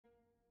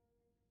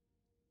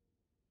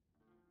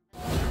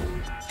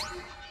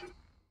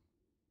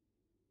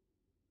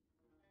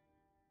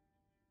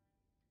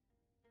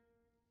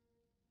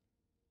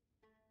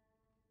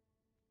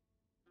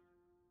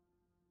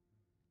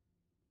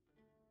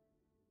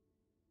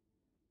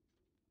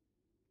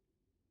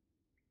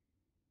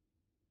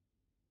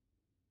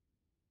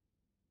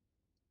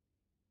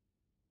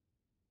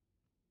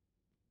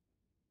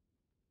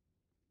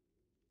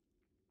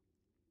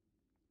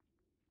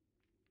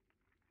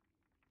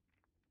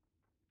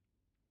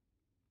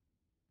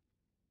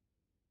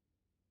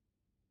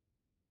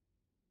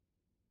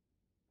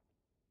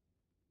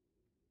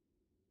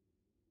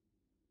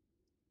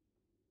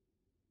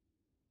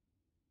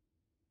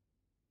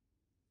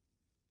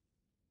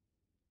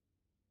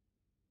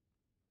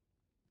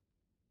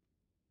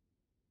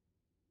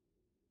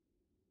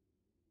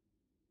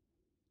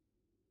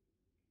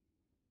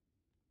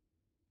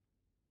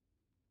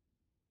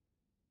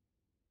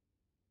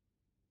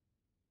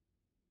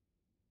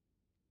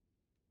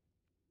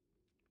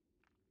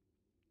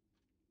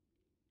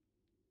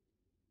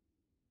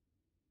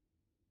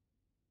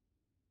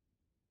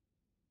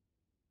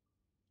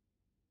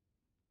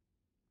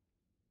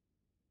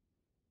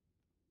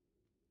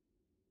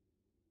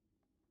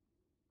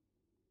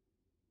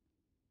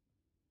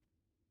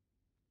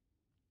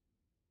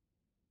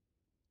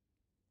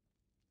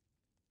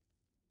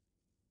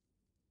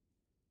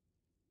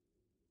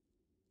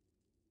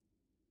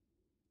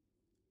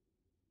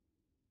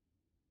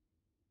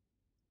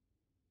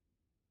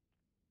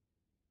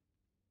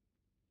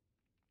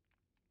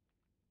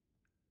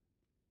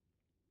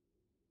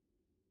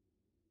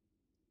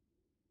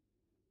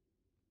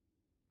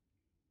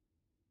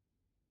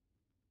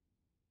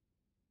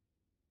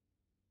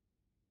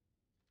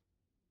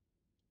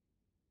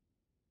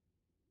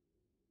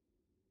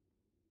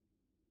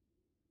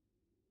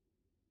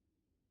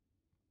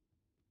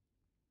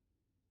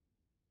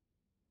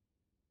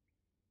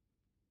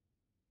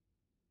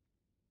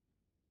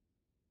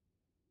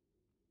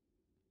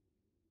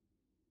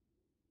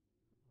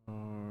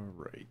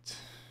right.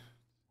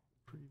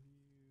 Preview.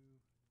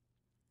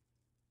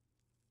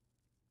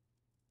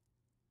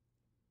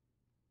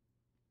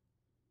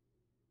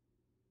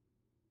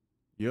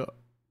 Yup.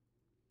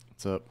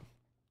 What's up?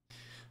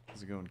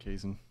 How's it going,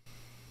 Kaysen?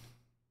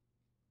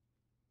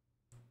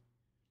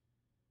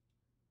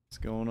 What's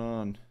going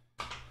on?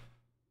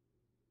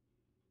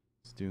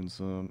 Just doing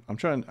some.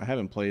 I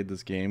haven't played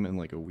this game in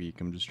like a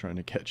week. I'm just trying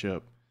to catch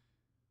up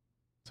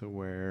to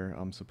where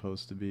I'm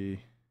supposed to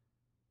be.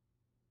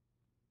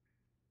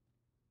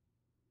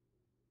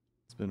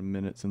 It's been a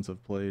minute since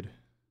I've played.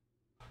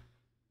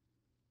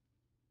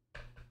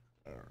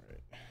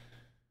 Alright.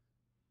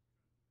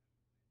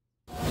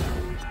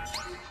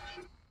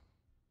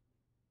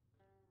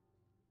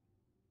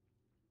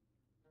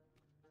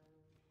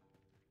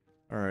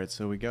 Alright,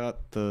 so we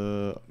got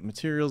the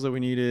materials that we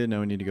needed. Now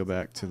we need to go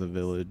back to the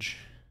village.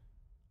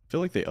 I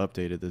feel like they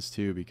updated this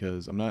too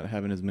because I'm not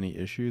having as many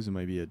issues. It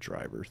might be a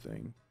driver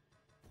thing.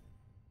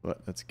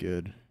 But that's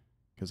good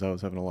because I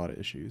was having a lot of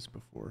issues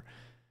before.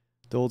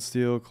 Dulled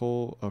steel,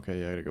 coal.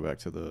 Okay, yeah, I gotta go back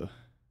to the...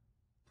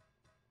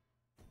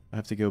 I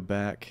have to go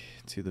back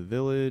to the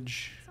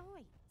village.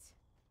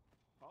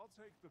 I'll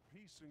take the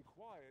peace and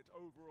quiet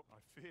over. I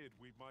feared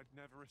we might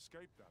never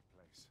escape that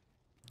place.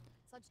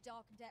 Such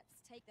dark depths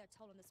take their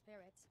toll on the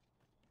spirit.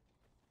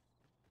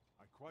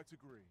 I quite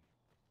agree.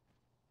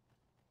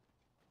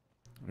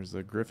 There's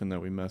the griffin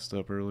that we messed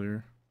up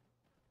earlier.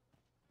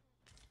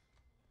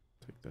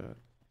 Take that.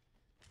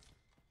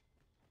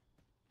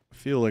 I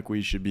feel like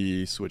we should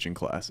be switching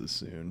classes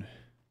soon.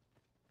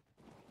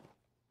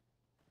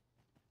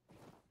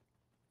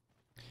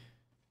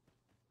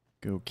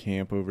 Go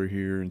camp over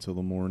here until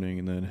the morning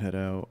and then head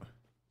out.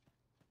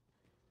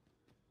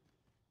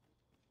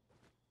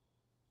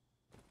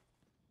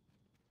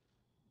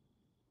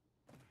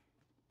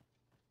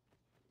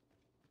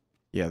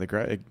 Yeah,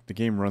 the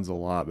game runs a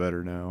lot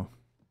better now.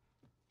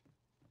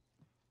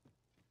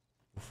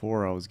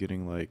 Before I was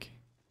getting like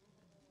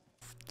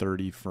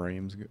 30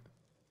 frames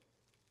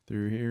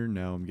through here.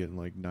 Now I'm getting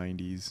like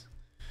 90s.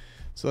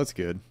 So that's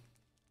good.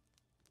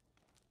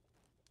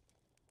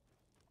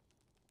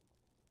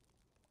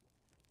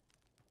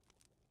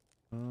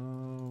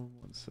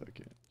 One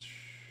second.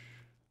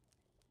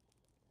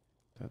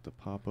 Have to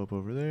pop up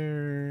over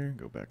there.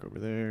 Go back over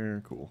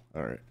there. Cool.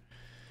 All right.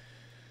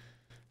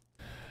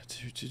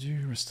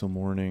 We're still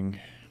morning.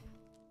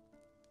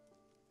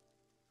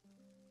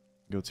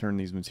 Go turn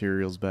these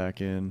materials back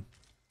in.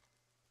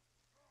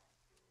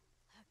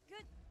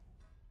 Good.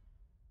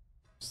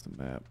 Just the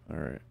map. All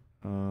right.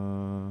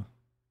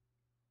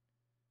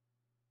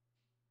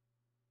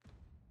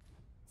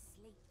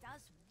 Sleep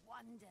does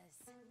wonders.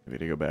 We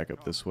gotta go back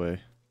up this way.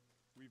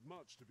 We've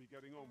much to be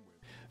getting on with.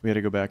 We had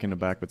to go back into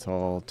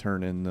Backbatal,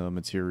 turn in the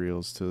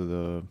materials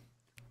to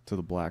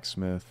the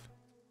blacksmith.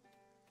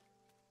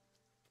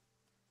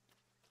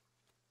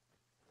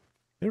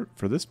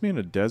 For this being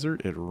a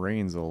desert, it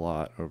rains a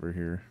lot over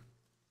here.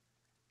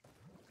 I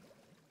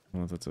don't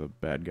know if that's a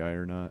bad guy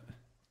or not.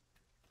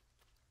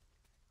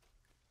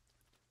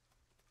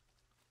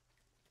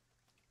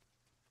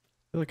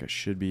 I feel like I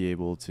should be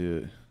able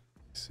to...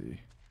 Let's see.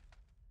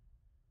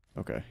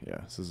 Okay, yeah,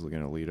 this is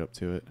going to lead up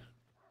to it.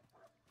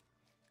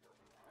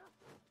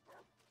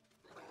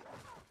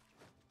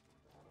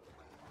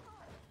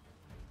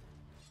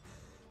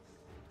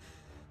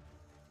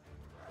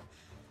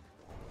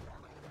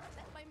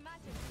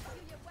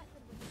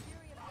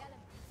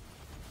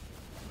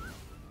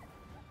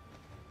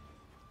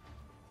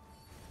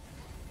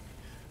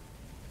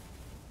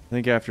 I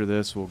think after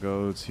this we'll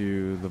go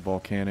to the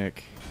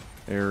volcanic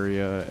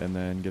area and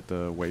then get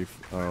the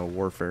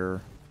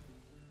warfare.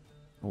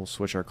 We'll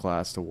switch our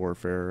class to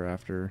warfare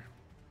after.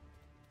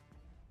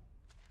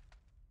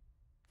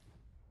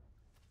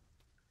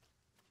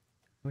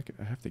 Like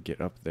I have to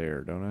get up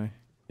there, don't I?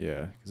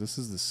 Yeah, because this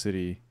is the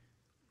city.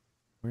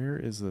 Where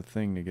is the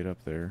thing to get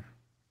up there?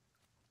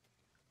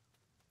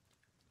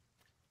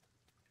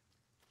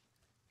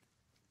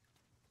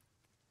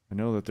 I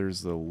know that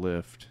there's the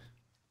lift.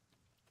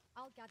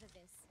 I'll gather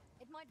this.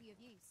 It might be of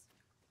use.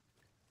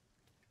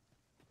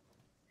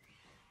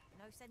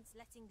 No sense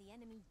letting the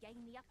enemy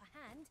gain the upper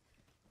hand.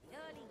 The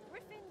early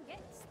griffin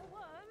gets the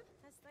worm,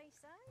 as they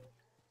say.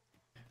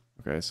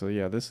 Okay, so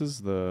yeah, this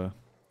is the...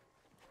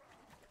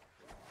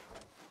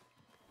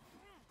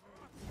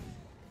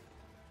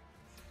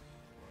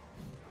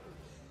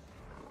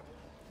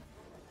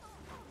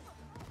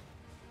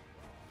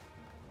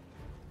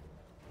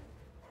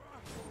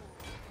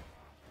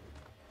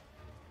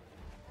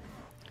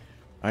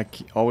 I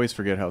always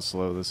forget how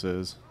slow this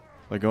is.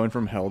 Like going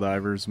from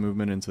Helldiver's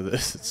movement into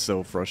this, it's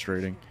so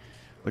frustrating.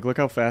 Like look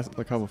how fast,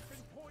 look how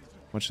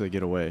much they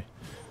get away.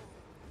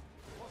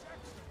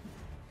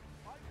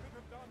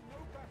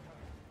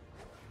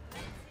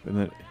 And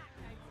then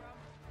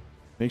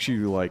makes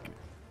you like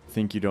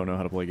think you don't know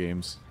how to play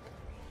games.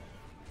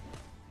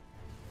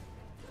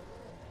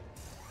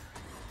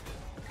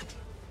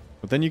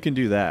 But then you can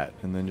do that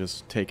and then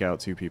just take out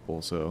 2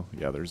 people, so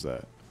yeah, there's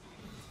that.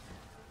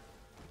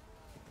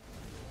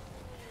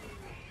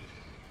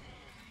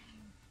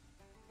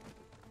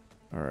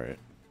 Alright.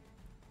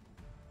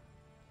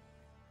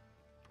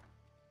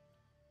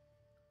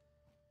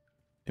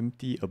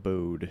 Empty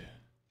abode.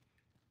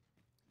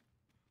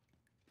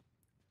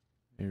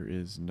 There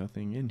is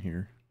nothing in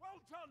here. Well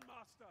done,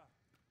 Master.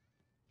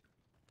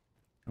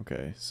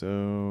 Okay,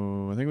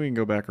 so I think we can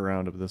go back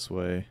around up this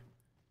way.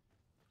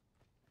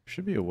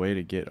 Should be a way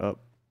to get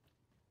up.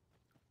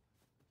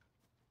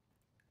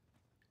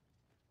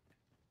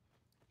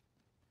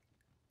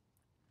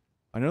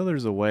 I know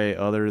there's a way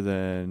other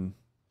than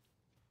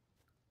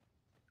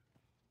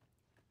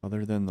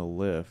the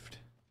lift.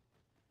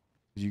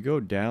 You go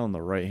down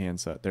the right-hand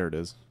side. There it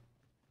is.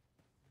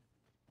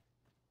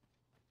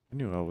 I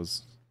knew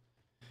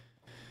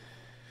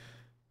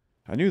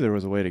there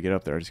was a way to get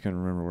up there. I just couldn't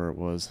remember where it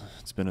was.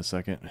 It's been a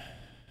second. Where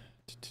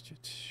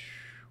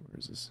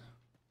is this?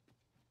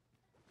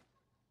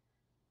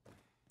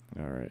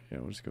 Alright, yeah,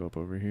 we'll just go up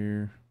over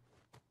here.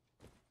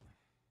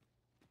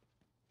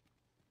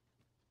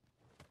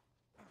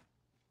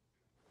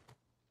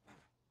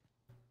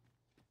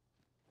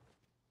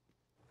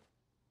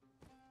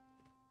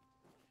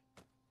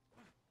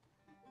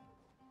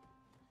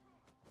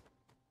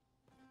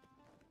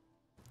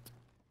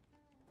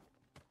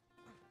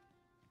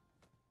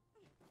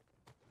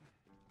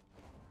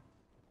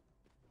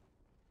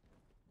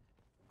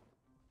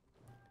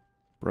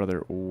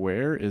 Brother,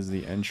 where is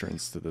the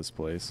entrance to this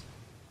place?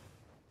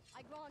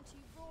 I grant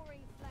you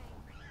roaring flame.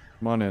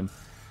 Come on in.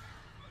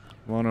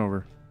 Come on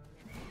over.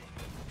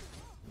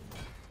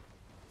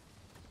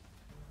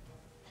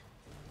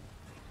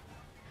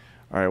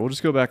 Alright, we'll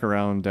just go back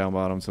around down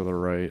bottom to the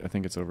right. I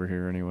think it's over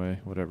here anyway.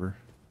 Whatever.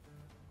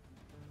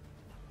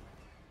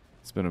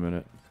 It's been a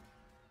minute.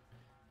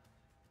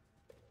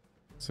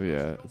 So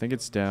yeah, I think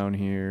it's down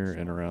here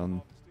and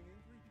around...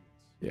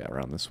 Yeah,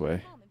 around this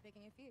way.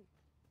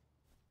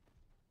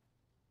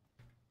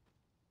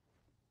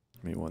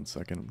 Give me 1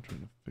 second. I'm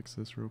trying to fix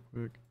this real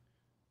quick.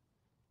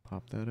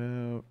 Pop that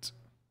out.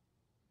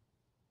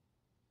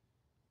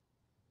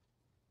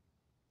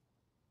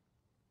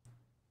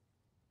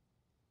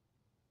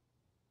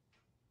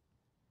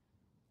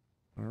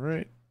 All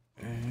right,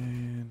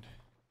 and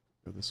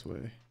go this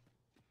way.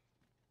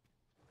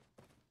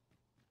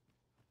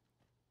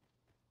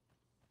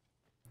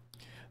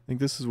 I think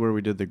this is where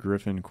we did the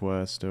Griffin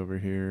quest over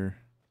here.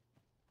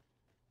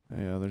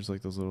 Yeah, there's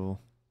like those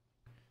little...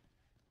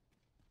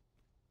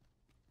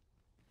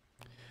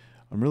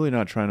 I'm really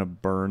not trying to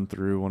burn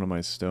through one of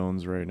my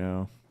stones right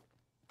now.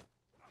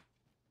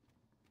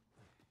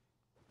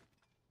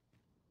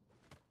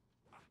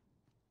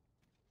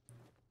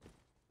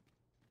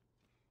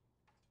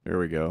 There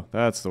we go.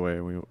 That's the way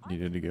we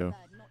needed to go.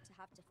 Not to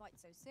have to fight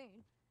so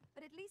soon,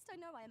 but at least I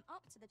know I am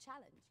up to the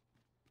challenge.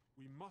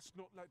 We must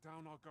not let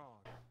down our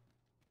guard.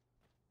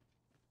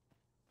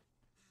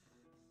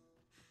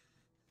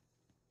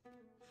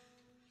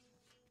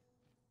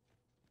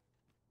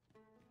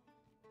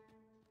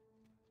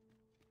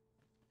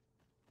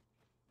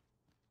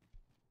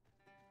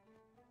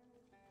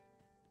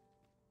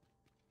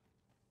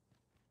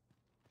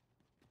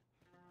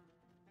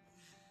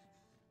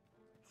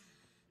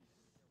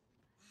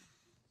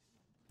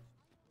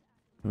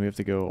 We have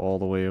to go all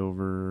the way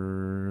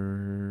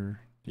over.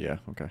 Yeah,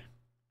 okay.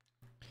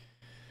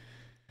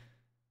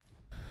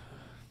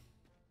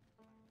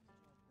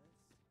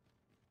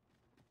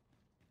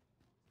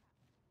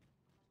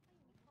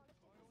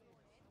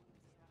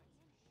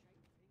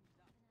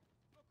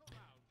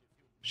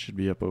 Should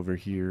be up over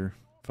here,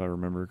 if I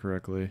remember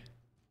correctly.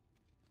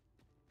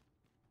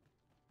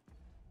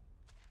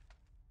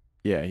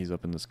 Yeah, he's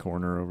up in this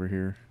corner over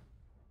here.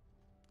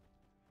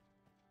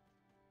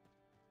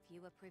 Few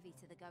are privy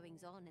to the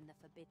goings-on in the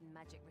Forbidden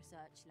Magic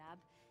Research Lab,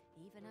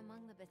 even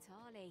among the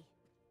Batali.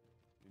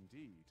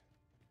 Indeed.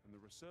 And the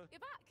research... You're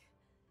back.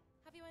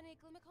 Have you any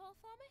glimmer call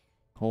for me?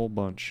 Whole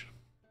bunch.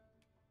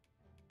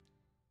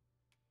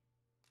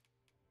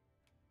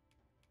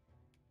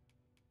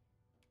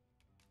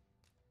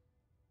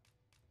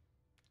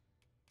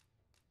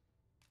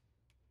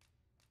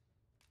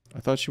 I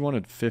thought she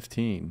wanted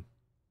 15.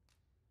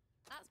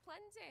 That's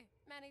plenty.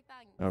 Many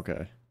thanks.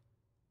 Okay.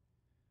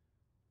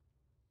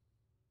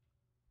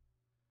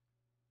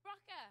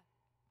 Rocker,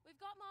 we've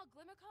got more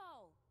glimmer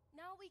call.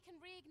 Now we can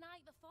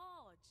reignite the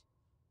forge.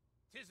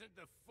 Tisn't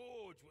the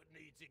forge what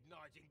needs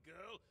igniting,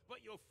 girl,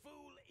 but your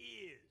fool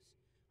ears.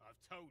 I've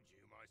told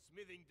you my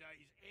smithing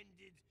days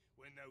ended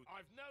when those...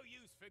 I've no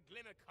use for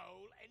glimmer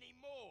coal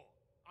anymore.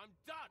 I'm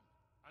done,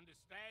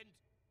 understand?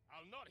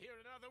 I'll not hear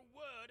another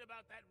word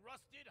about that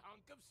rusted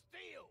hunk of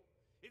steel.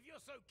 If you're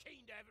so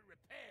keen to have it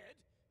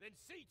repaired, then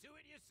see to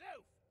it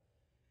yourself.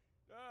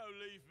 Oh,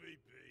 leave me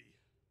be.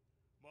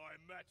 My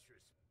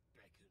mattress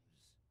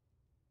beckons.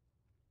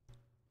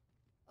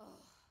 Oh,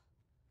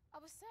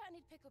 I was certain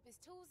he'd pick up his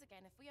tools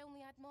again if we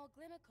only had more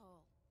glimmer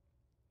coal.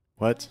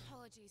 What?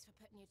 My apologies for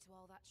putting you to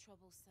all that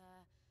trouble,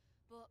 sir.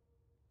 But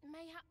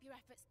mayhap your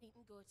efforts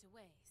needn't go to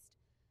waste.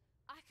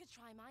 I could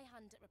try my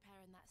hand at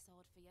repairing that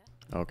sword for you.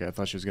 Okay, I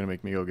thought she was going to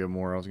make me go get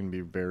more. I was going to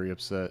be very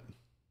upset.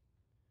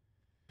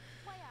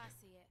 Way I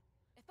see it,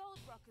 if all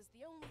Lodbrocker's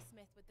the only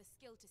smith with the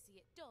skill to see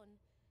it done,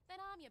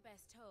 then I'm your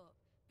best hope,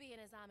 being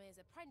as I'm his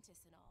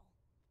apprentice and all.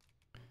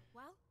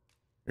 Well,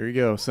 There you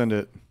go. Send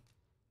it.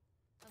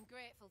 I'm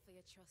grateful for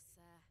your trust,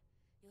 sir.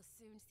 You'll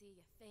soon see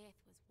your faith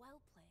was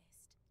well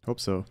placed.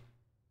 Hope so.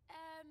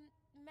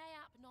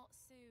 Mayhap not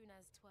soon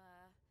as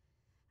 'twere.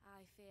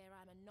 I fear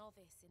I'm a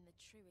novice in the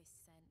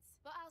truest sense,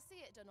 but I'll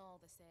see it done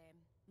all the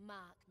same.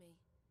 Mark me.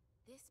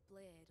 This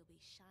blade will be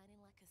shining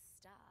like a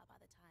star by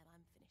the time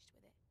I'm finished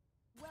with it.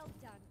 Well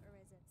done,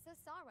 Arisen. Sir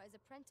Sarah is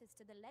apprenticed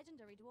to the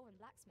legendary dwarven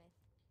blacksmith.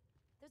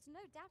 There's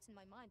no doubt in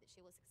my mind that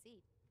she will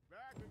succeed.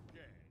 Back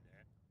again,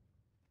 eh?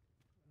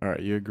 All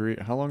right, you agree?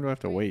 How long do I have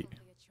to wait?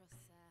 Grateful for your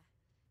trust, sir.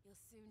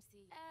 You'll soon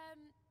see.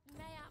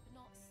 Mayhap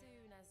not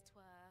soon as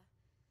 'twere.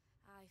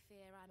 I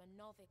fear I'm a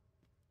novice.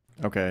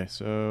 Okay,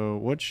 so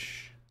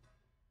which...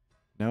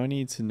 Now I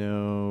need to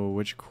know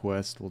which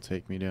quest will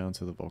take me down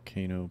to the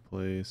volcano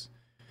place.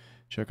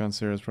 Check on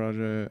Sarah's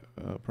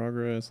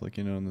progress, look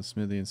in on the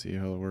smithy and see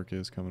how the work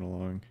is coming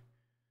along.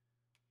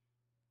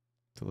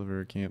 Deliver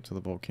a camp to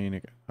the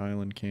volcanic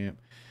island camp.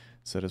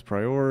 Set as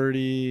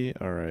priority.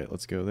 Alright,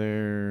 let's go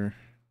there.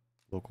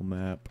 Local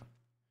map.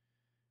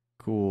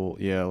 Cool.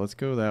 Yeah, let's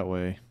go that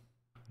way.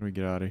 How do we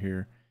get out of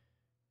here?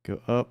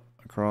 Go up,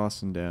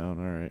 across, and down.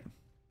 Alright.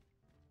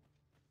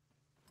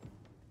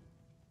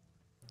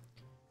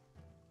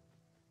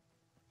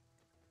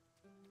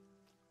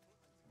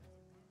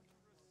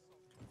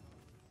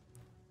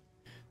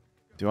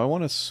 Do I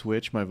want to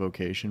switch my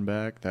vocation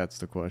back? That's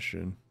the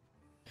question.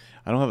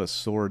 I don't have a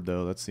sword,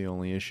 though. That's the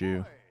only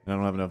issue. And I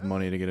don't have enough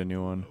money to get a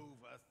new one.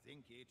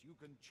 Overthink it. You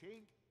can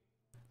change.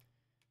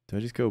 Do I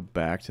just go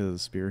back to the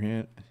spear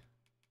hand?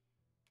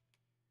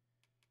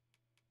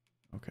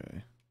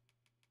 Okay.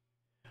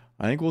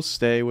 I think we'll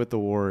stay with the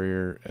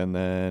warrior, and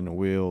then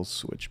we'll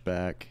switch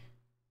back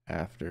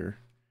after.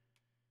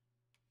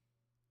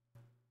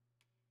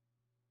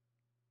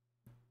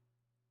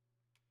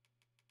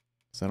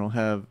 So I don't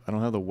have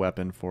the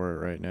weapon for it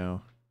right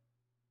now.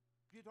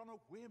 Get on a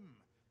whim.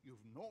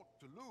 You've naught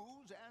to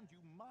lose, and you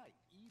might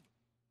even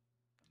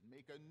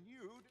make a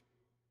new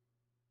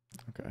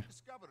Okay.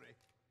 discovery.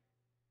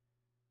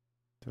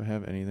 Do I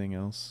have anything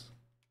else?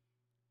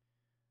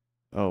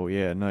 Oh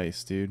yeah,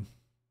 nice, dude.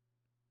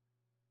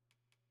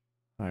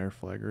 Higher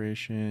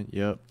flagration.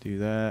 Yep, do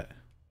that.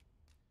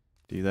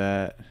 Do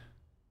that.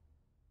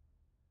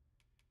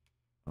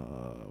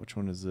 Which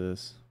one is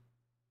this?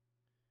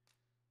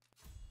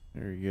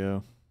 There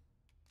you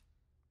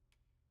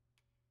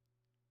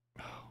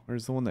go.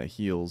 Where's the one that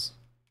heals?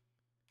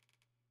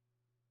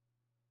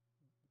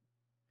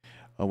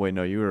 Oh wait,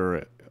 no, you were.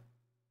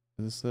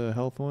 Is this the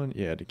health one?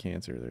 Yeah, to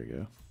cancer. There you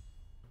go.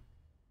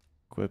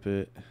 Equip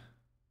it.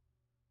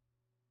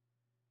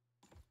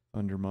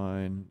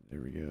 Undermine.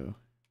 There we go.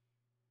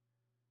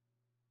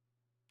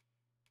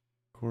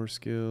 Core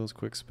skills,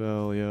 quick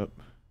spell. Yep.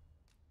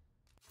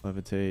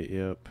 Levitate.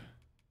 Yep.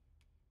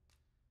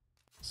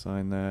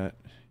 Sign that.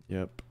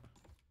 Yep.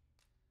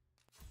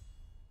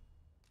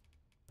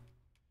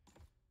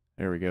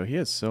 There we go. He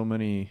has so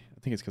many. I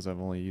think it's because I've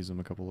only used him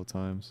a couple of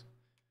times.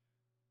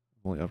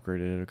 I've only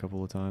upgraded it a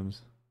couple of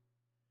times.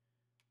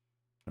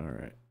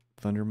 Alright.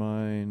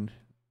 Thundermine.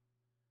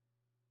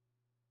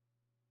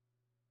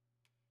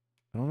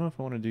 I don't know if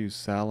I want to do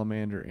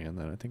Salamander and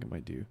that. I think I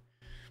might do.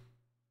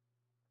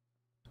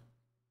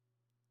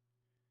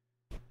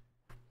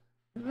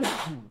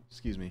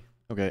 Excuse me.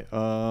 Okay.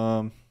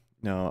 No,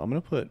 I'm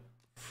gonna put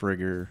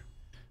Frigger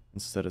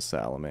instead of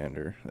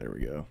Salamander. There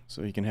we go.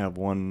 So he can have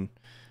one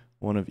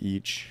of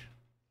each.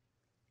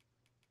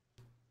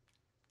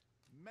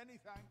 Many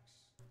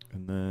thanks.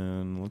 And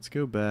then let's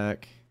go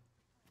back.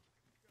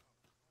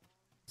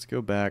 Let's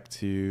go back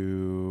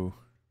to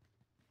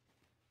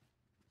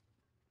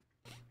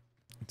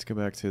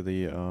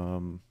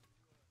the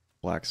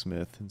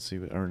blacksmith and see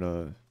what, or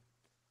the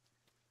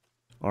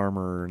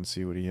armor and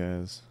see what he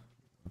has.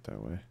 Not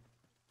that way.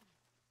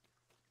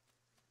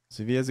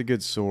 So if he has a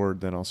good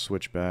sword, then I'll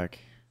switch back.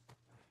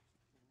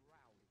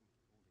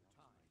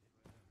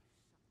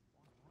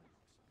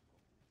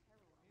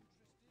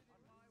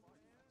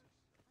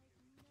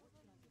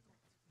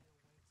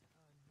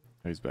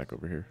 Oh, he's back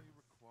over here.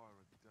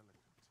 Require a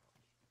delicate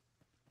touch.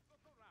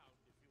 Look around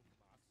if you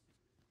must,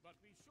 but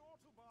be sure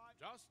to buy.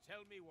 Just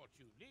tell me what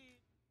you need.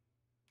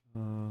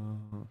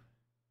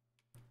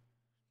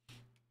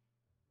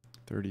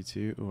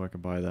 32. Oh, I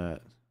could buy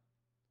that.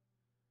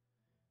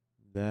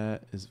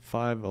 That is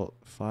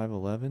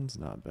 511's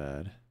not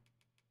bad.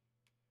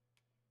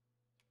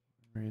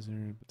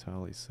 Razor,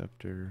 Batali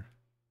Scepter.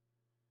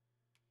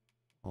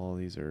 All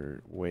these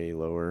are way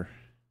lower.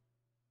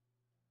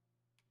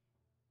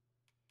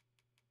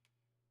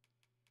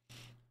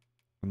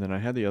 And then I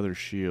had the other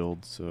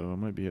shield, so I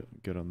might be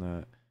good on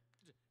that.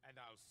 And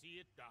I'll see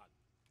it done.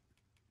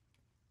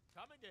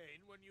 Come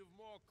again when you've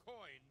more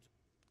coined.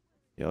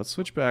 Yeah, let's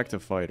switch back to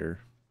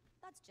fighter.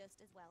 That's just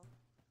as well.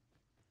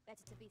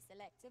 Better to be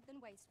selective than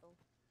wasteful.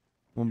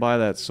 We'll buy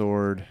that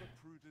sword,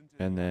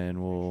 and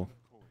then we'll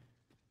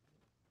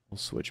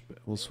switch.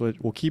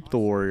 We'll keep the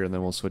warrior, and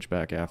then we'll switch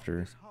back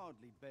after.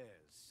 Hardly bear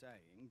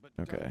saying, but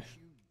Okay. don't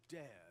you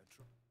dare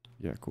try.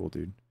 Yeah, cool,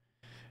 dude.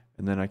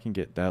 And then I can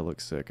get that.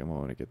 Looks sick. I'm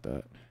gonna get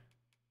that.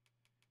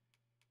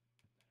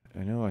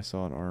 I know I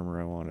saw an armor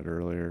I wanted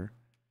earlier.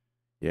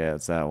 Yeah,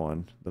 it's that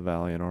one, the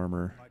Valiant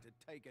armor. Try to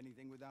take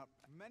anything without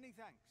many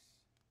thanks.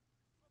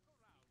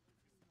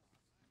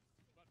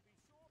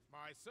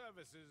 My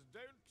services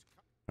don't.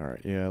 All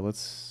right, yeah,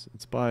 let's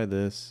buy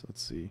this.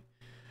 Let's see.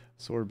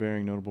 Sword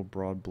bearing, notable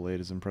broad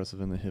blade is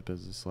impressive in the hip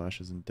as it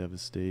slashes and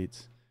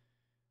devastates.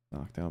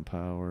 Knockdown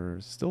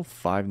power, still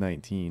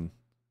 519.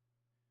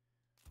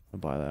 I'll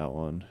buy that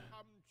one.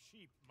 I'm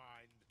cheap,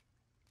 mind.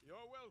 You're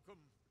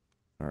welcome.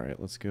 All right,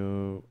 let's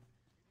go.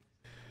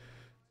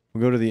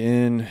 We'll go to the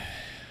inn,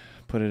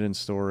 put it in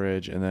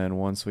storage, and then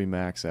once we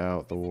max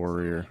out the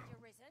warrior,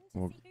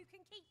 we'll, See who can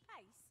keep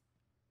pace.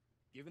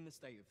 Given the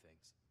state of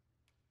things,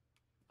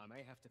 I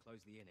may have to close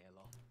the inn here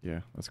long.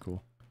 yeah, that's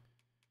cool.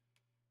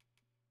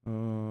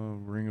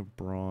 Ring of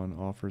Brawn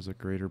offers a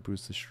greater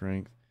boost of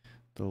strength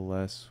the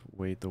less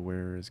weight the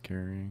wearer is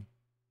carrying.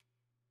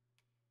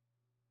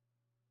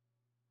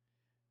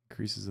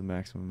 Increases the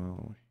maximum amount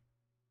of weight.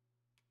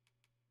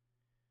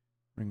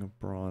 Ring of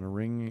Brawn, a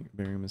ring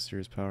bearing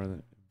mysterious power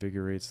that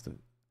invigorates the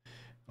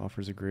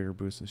offers a greater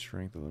boost of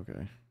strength.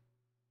 Okay.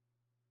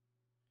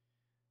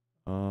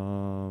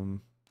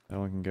 That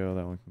one can go,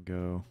 that one can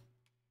go.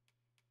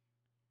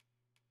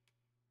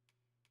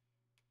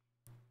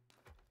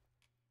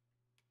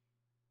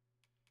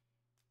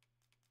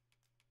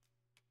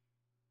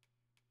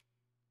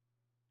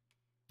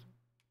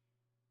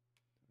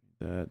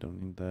 That,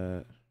 don't need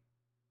that.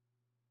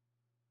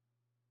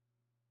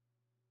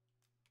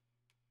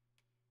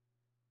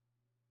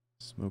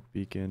 Smoke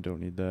beacon, don't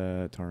need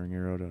that. Tarring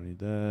arrow, don't need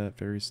that.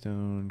 Fairy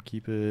stone,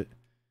 keep it.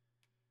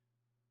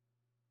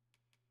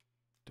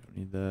 Don't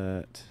need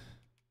that.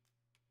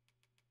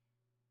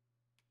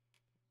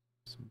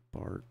 Some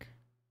bark.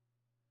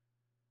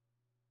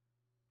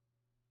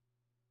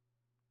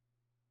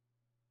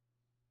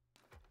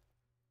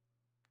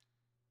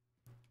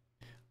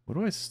 What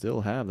do I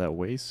still have that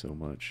weighs so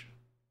much?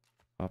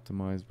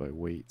 Optimized by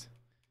weight.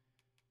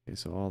 Okay,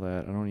 so all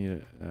that. I don't need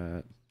it.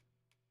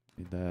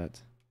 Need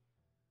that.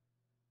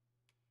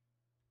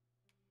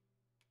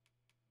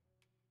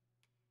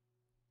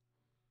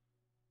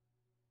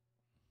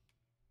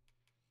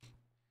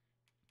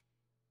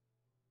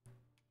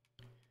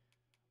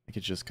 I think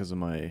it's just because of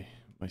my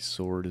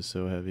sword is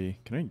so heavy.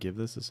 Can I give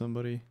this to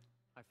somebody?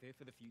 I fear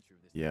for the future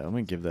of this. Yeah, I'm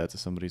gonna give that to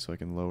somebody so I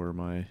can lower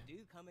my Do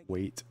come again.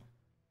 weight.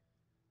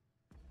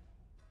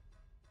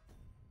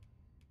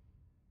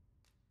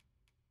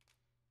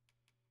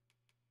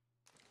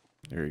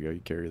 There you go, you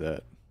carry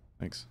that.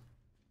 Thanks.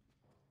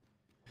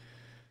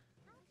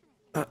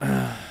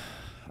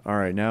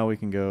 Alright, now we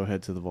can go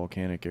head to the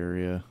volcanic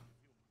area.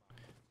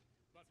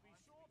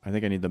 I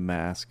think I need the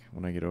mask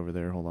when I get over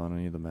there. Hold on,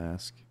 I need the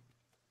mask.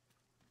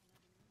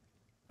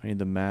 I need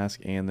the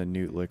mask and the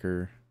newt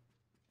liquor.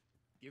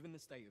 Given the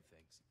state of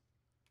things,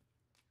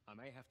 I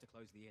may have to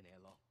close the inn here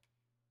long.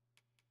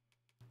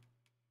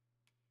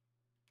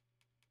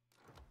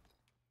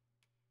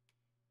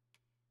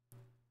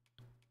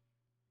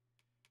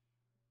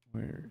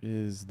 Where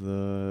is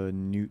the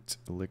newt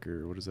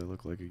liquor? What does that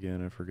look like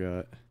again? I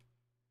forgot.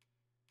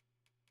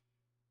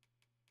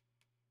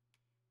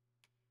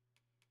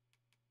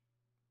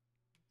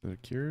 Is it a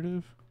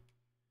curative?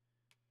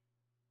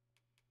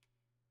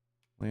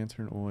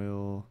 Lantern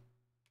oil.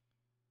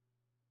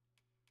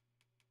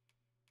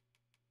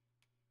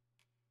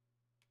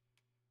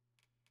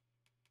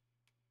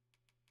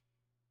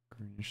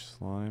 Greenish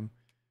slime.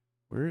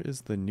 Where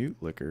is the newt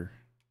liquor?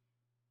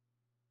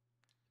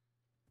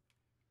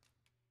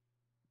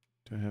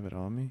 Do I have it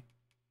on me?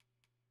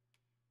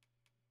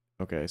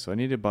 Okay, so I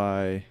need to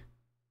buy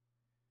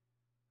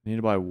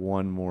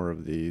one more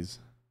of these.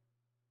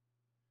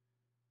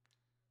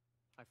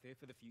 I fear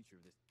for the future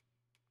of this.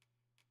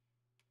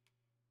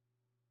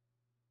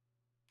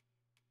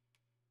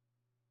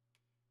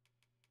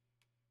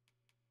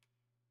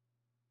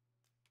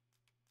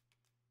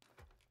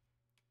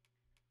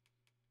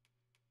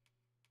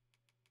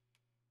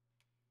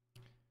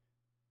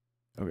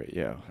 Okay,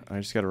 yeah. I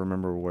just got to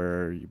remember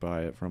where you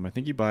buy it from. I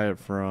think you buy it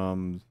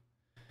from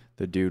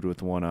the dude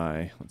with one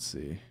eye. Let's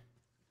see.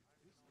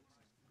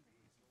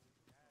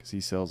 Because he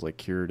sells like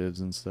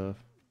curatives and stuff.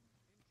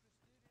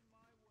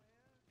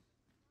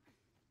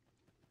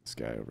 This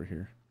guy over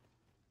here.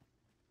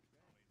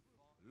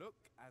 Look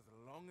as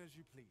long as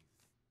you please.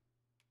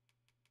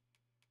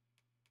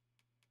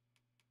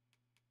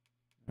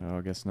 Oh,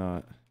 I guess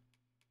not.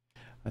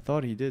 I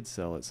thought he did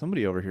sell it.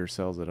 Somebody over here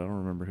sells it. I don't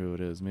remember who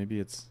it is. Maybe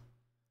it's...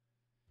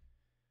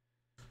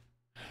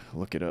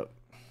 Look it up.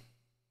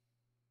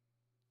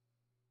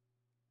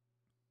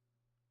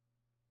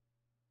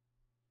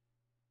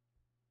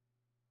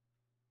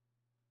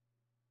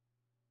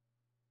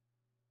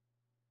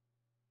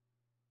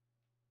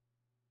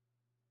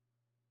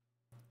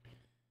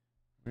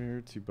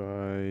 Where to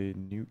buy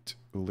newt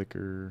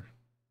liquor?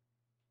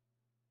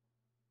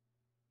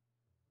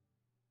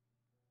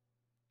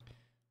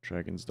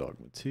 Dragon's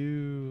Dogma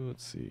 2.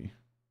 Let's see.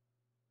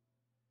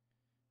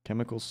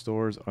 Chemical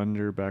stores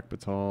under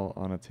Bakbatal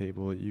on a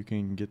table. You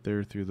can get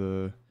there through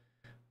the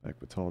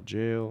Bakbatal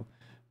jail.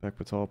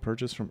 Bakbatal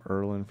purchased from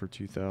Erlin for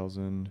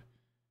 2,000.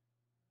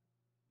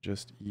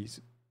 Just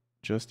east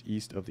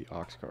of the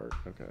ox cart.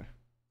 Okay.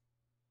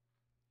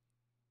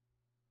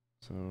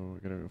 So we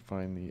gotta go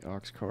find the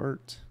ox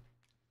cart.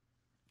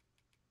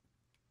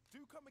 Do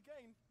come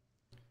again.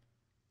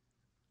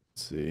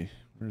 Let's see.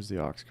 Where's the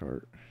ox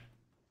cart?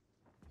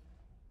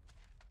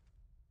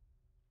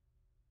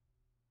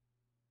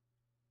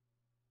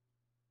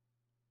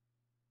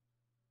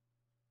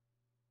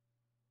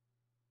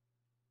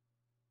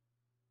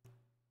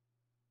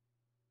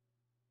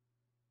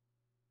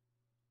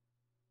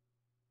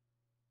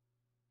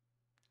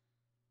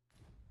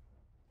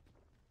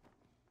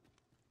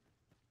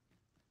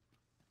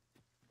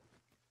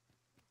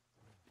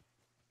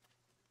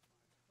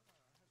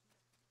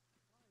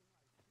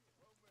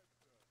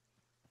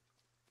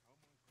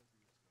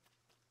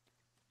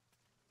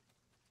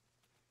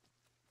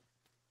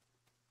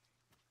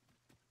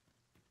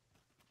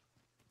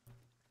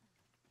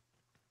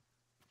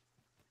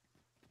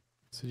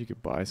 Said you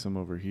could buy some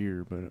over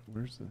here, but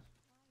where's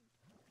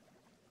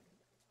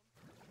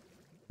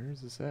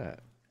this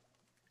at?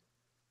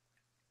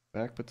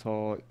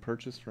 Bakbatal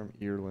purchased from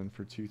Ireland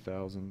for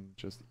 2,000,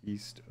 just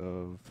east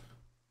of.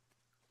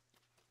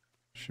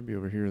 Should be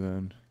over here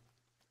then.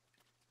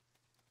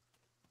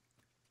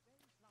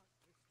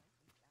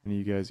 Any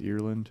of you guys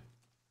Ireland?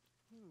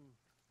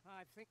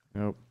 I think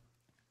Nope.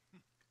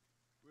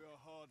 we are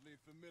hardly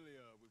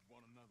familiar with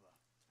one another.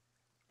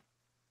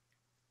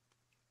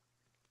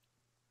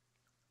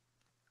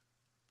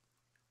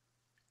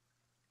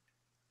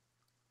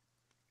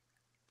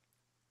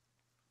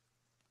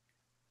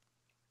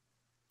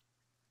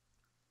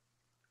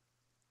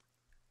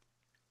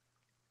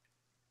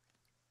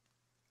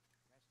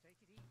 Let's take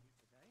it easy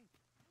today.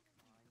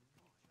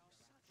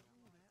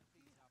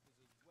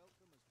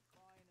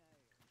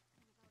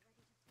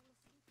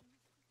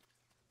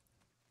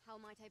 How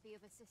might I be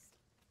of assist?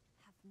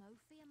 Have no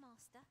fear,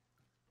 master.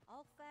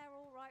 I'll fare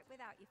all right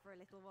without you for a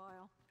little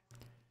while.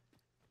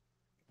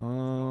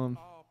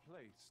 Our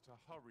place to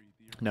hurry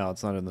the No,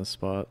 it's not in this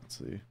spot. Let's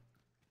see.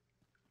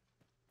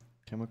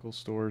 Chemical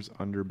stores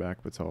under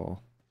Bakbatal.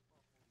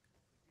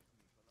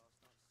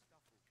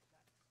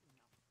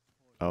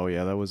 Oh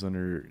yeah, that was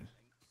under.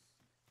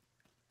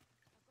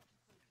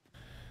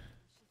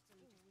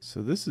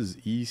 So this is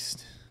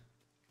east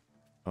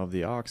of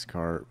the ox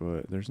cart,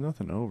 but there's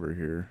nothing over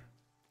here.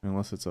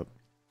 Unless it's up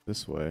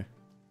this way.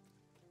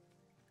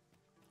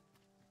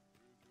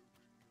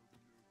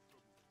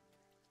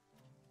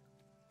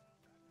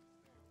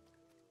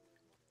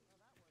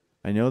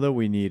 I know that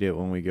we need it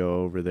when we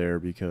go over there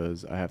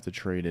because I have to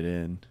trade it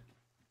in.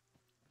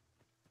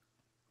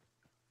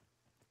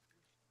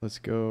 Let's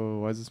go.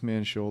 Why does this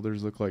man's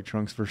shoulders look like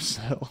trunks for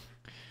sale?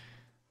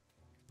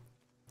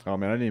 Oh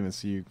man, I didn't even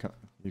see you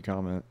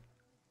comment.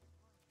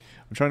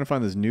 I'm trying to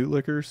find this newt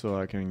liquor so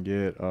I can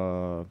get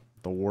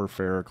the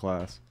Warfare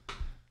class.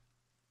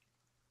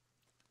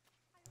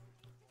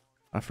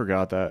 I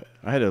forgot that.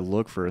 I had to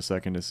look for a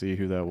second to see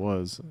who that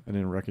was. I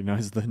didn't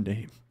recognize the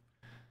name.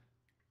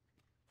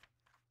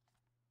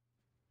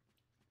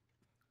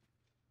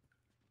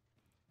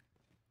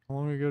 How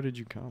long ago did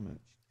you comment?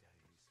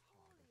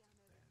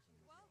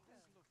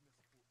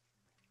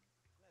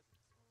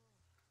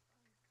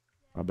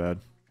 My bad.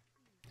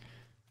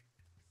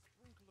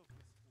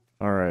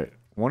 All right.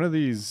 One of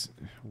these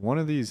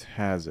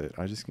has it.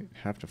 I just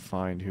have to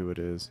find who it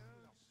is.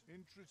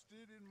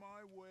 Interested in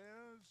my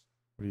wares?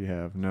 What do you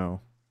have?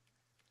 No.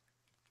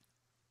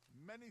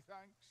 Many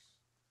thanks.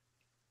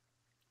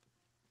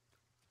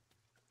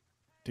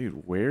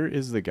 Dude, where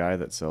is the guy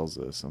that sells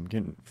this? I'm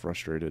getting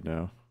frustrated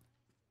now.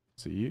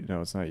 Is it you?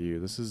 No, it's not you.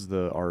 This is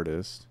the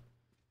artist.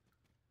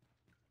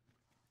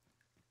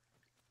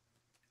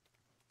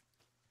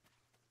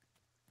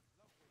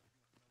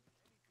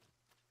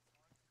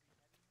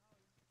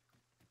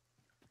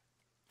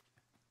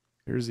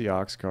 Here's the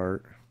ox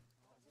cart.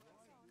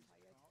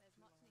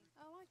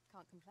 Oh, I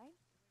can't complain.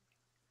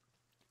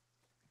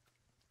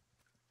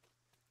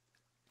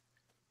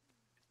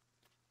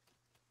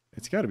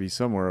 It's got to be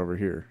somewhere over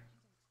here.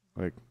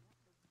 Like,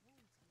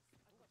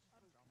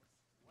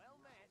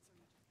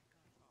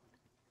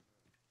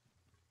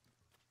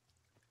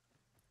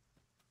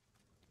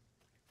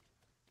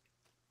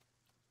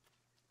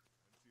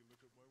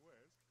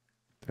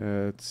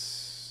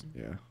 that's,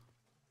 yeah.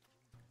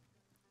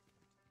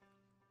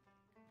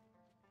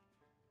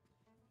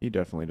 He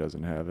definitely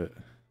doesn't have it.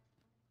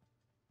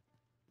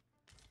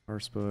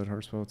 Harspud,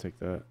 I'll take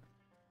that.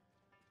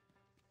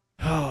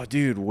 Oh,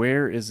 dude,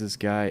 where is this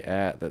guy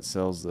at that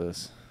sells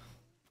this?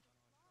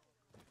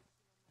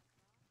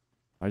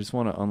 I just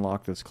want to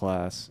unlock this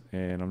class,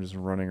 and I'm just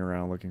running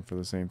around looking for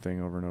the same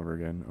thing over and over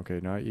again. Okay,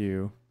 not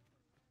you.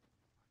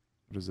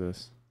 What is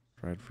this?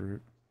 Dried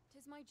fruit.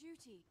 'Tis my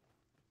duty.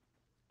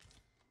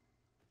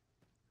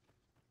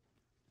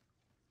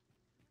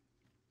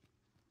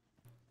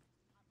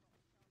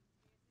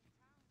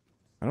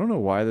 I don't know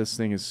why this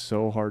thing is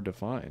so hard to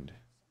find.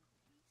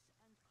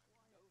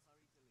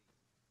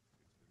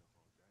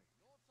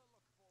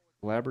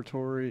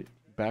 Laboratory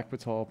back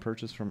batal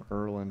purchased from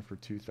Erlen for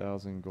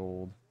 2,000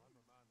 gold.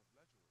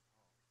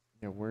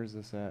 Yeah, where's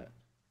this at?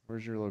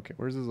 Where's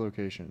his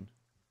location?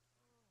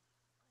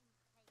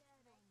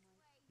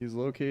 He's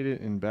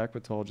located in back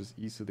batal just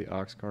east of the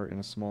ox cart in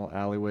a small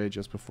alleyway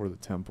just before the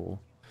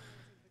temple.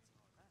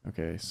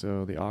 Okay,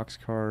 so the ox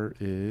cart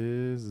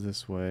is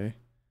this way.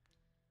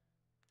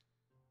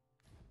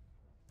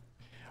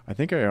 I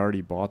think I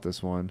already bought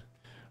this one.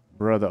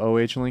 Bruh, the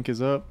OH link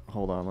is up.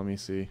 Hold on, let me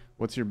see.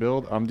 What's your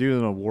build? I'm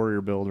doing a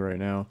warrior build right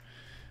now.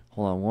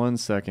 Hold on 1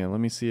 second. Let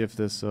me see if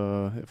this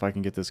if I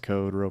can get this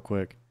code real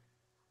quick.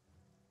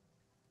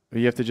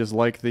 You have to just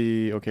like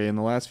the okay, in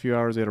the last few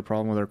hours we had a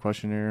problem with our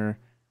questionnaire.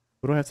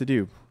 What do I have to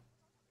do?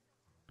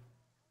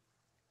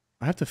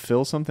 I have to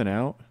fill something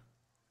out?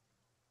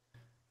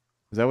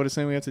 Is that what it's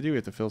saying we have to do? We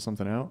have to fill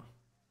something out?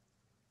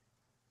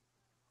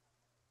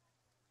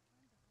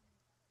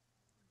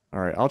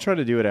 Alright, I'll try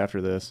to do it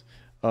after this.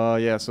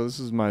 Yeah, so this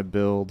is my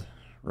build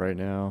right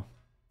now.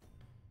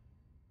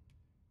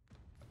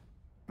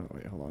 Oh,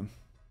 wait, hold on.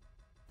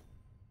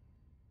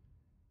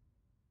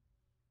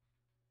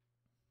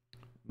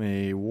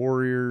 A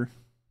warrior.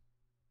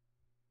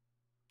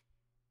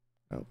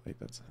 Oh, wait,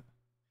 that's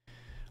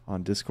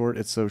on Discord.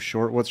 It's so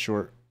short. What's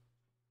short?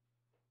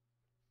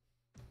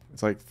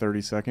 It's like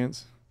 30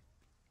 seconds.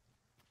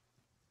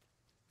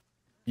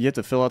 You have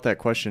to fill out that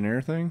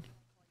questionnaire thing?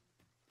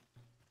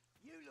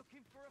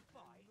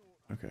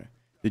 Okay.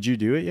 Did you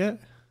do it yet?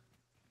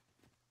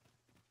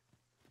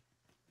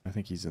 I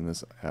think he's in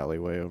this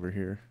alleyway over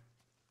here.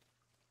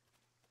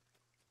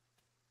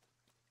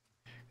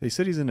 They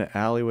said he's in the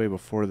alleyway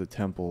before the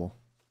temple.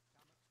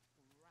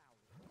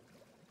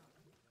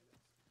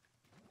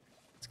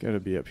 It's got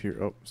to be up here.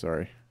 Oh,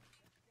 sorry.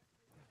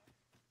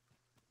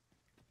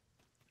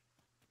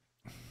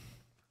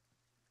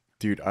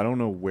 Dude, I don't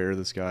know where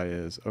this guy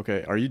is.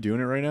 Okay, are you doing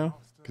it right now?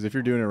 Because if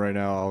you're doing it right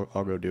now,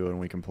 I'll go do it and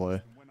we can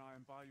play.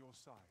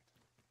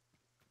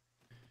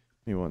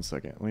 Give me 1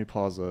 second. Let me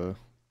pause the...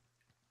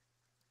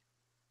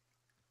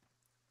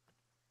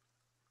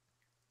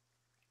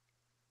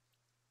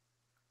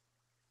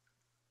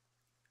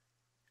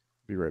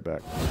 Be right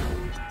back.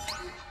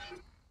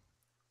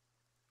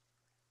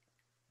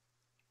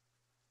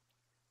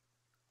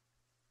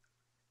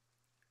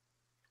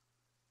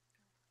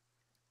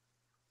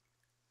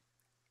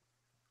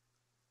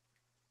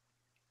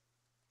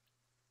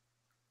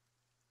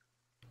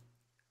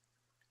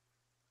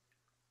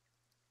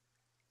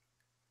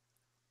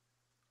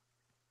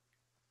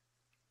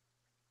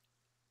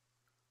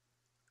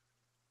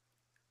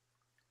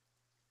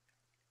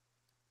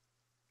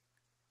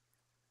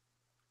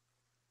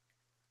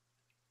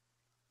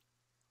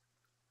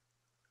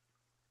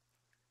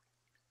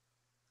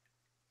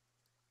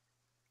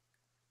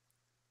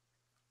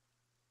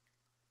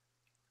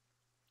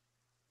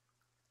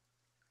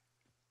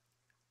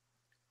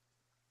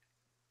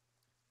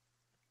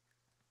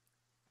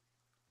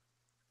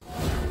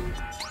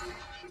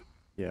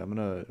 Yeah,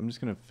 I'm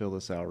just gonna fill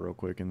this out real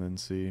quick and then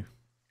see.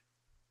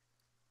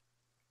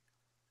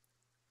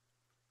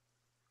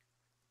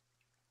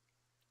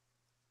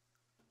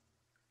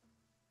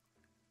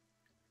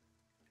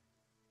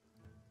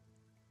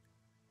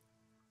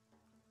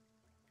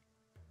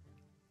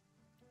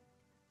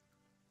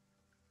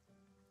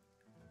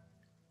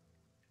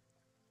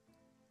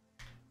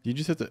 You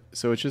just have to,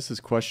 so it's just this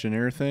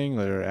questionnaire thing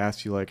that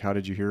asks you like, how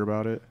did you hear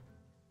about it?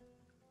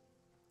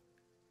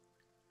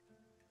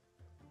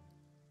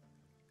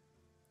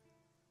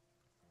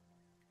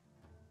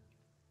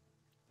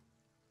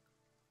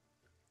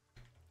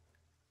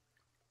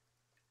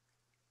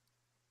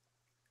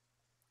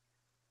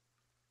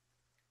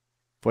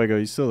 Fuego,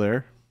 you still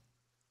there?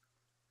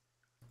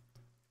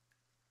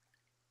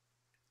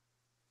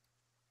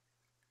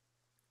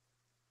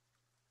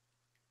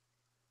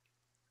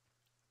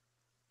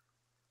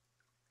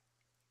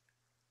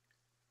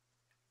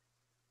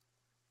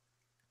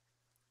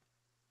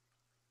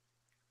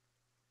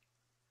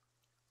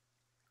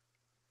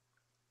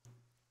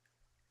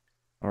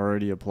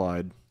 Already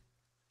applied.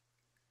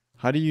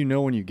 How do you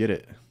know when you get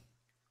it?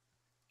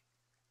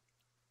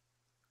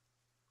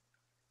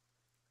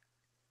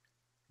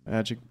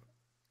 Magic. It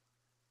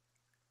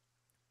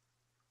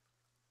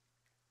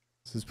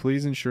says,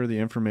 please ensure the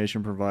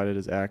information provided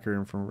is accurate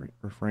and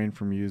refrain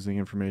from using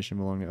information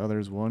belonging to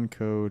others. One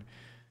code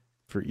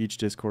for each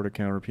Discord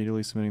account.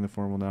 Repeatedly submitting the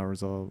form will now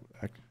resolve.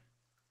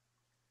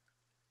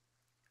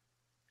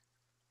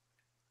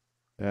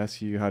 They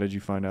ask you, how did you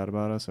find out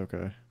about us?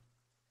 Okay.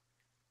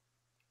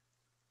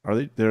 Are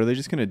they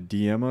just gonna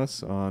DM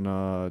us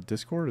on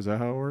Discord? Is that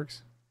how it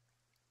works?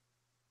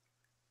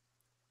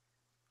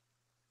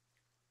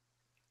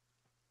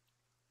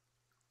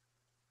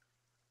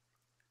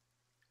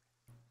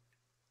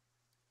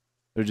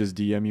 They're just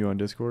DM you on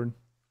Discord?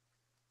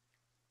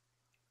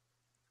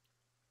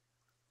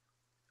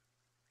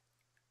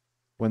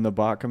 When the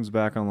bot comes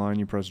back online,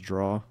 you press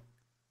draw.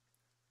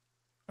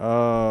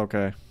 Oh,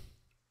 okay.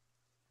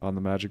 On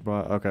the magic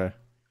bot? Okay.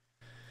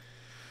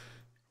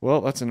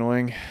 Well, that's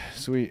annoying.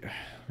 Sweet.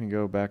 and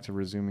go back to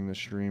resuming the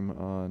stream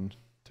on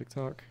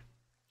TikTok.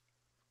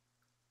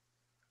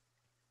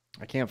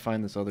 I can't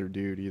find this other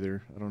dude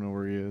either. I don't know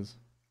where he is.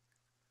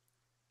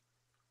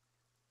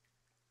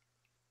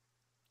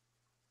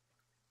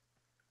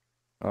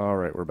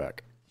 Alright, we're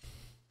back.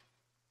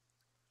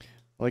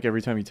 Like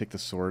every time you take the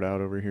sword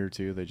out over here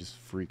too, they just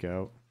freak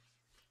out.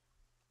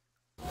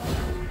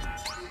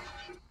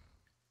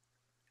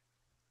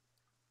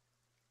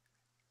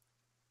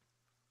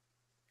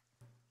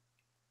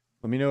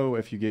 Let me know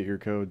if you get your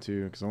code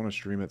too, because I want to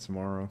stream it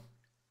tomorrow.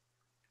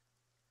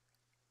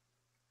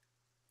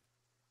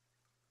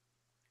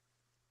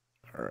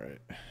 Alright.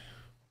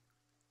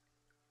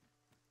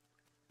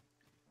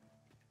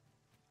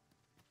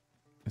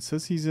 It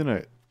says he's in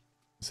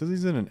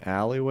an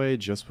alleyway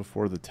just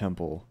before the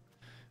temple.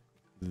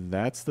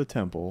 That's the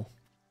temple.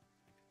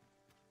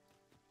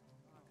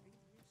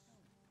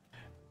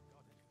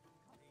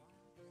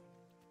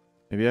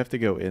 Maybe I have to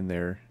go in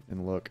there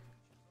and look.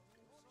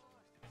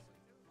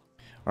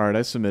 Alright,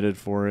 I submitted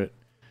for it.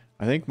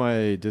 I think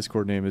my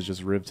Discord name is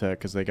just Rivtech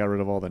because they got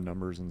rid of all the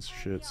numbers and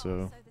shit,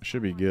 so it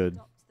should be good.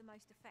 The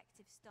most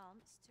effective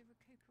stance to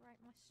recuperate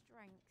my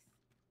strength.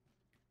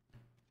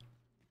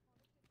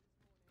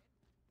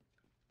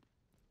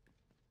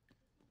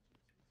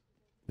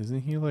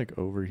 Isn't he like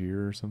over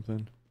here or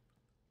something?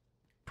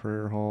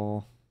 Prayer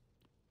hall.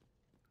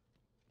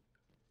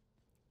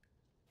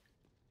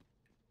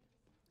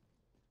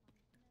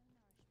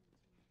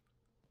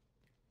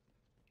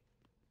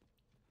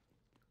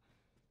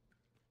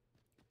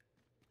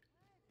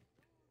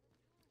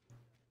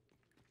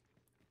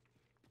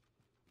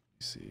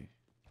 See.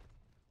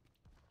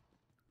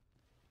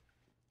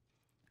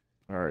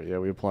 Alright, yeah,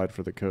 we applied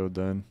for the code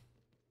then.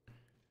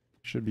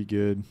 Should be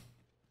good.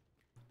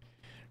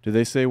 Did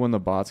they say when the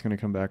bot's going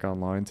to come back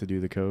online to do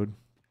the code?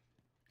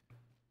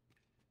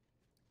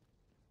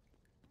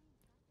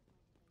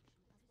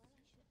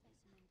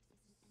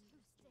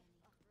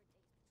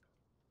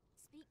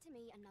 Speak to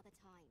me another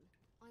time.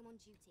 I'm on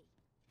duty.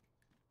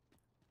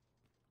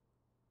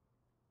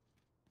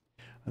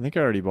 I think I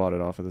already bought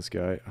it off of this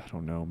guy. I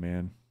don't know,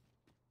 man.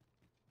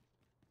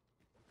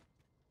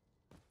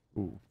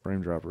 Ooh,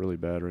 frame drop really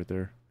bad right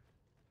there.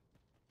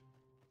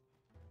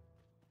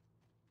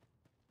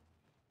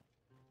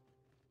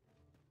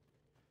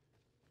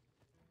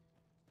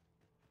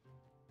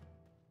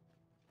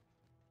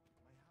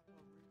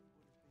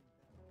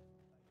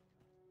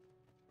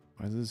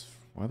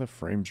 Why the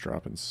frame's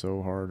dropping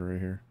so hard right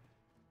here?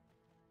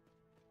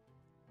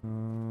 I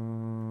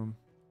don't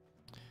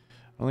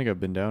think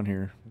I've been down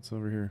here. What's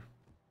over here?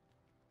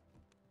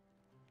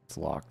 It's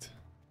locked.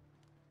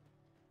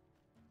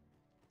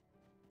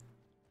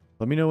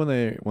 Let me know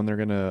when they're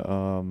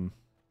gonna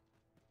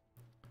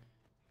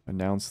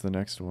announce the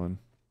next one.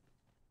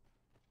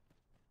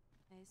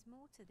 There's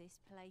more to this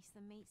place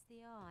than meets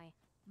the eye.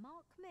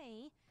 Mark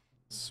me.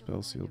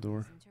 Spell seal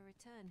door. To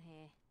return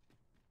here.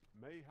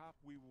 Mayhap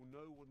we will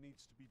know what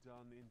needs to be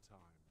done in time.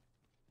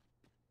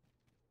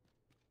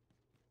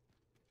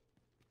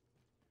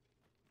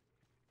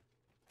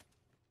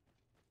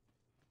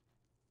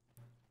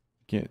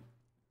 Can't.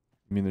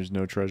 I mean, there's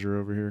no treasure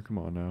over here. Come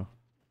on now.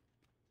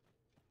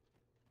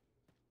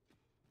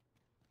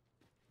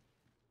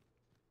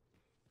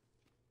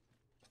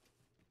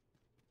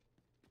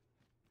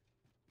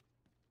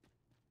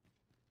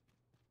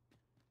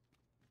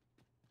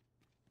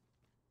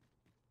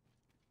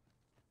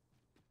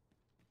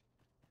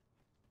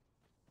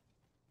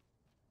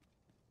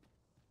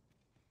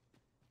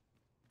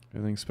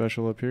 Anything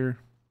special up here?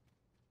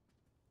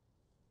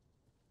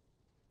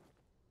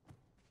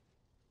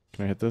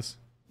 Can I hit this?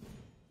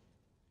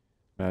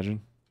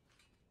 Imagine.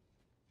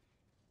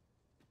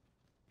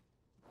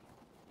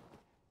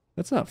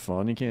 That's not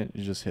fun. You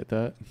just hit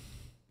that.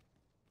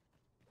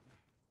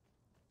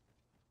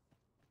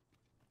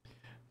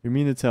 You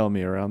mean to tell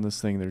me around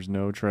this thing there's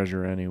no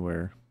treasure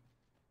anywhere?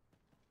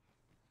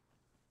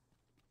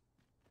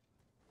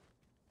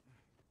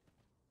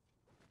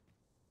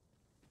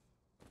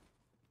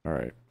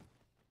 Alright.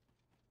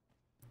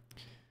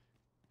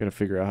 Gotta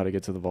figure out how to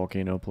get to the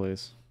volcano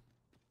place.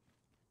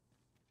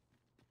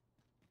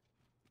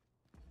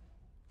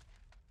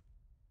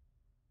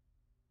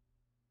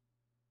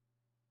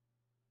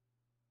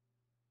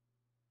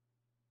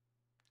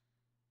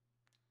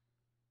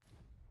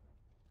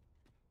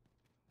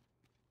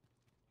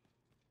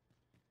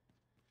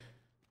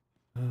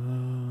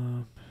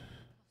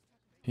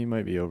 He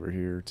might be over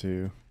here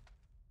too.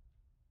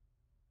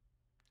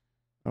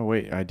 Oh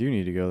wait, I do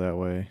need to go that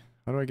way.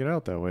 How do I get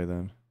out that way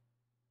then?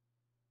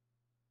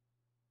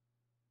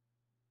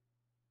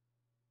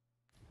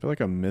 I feel like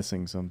I'm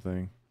missing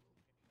something.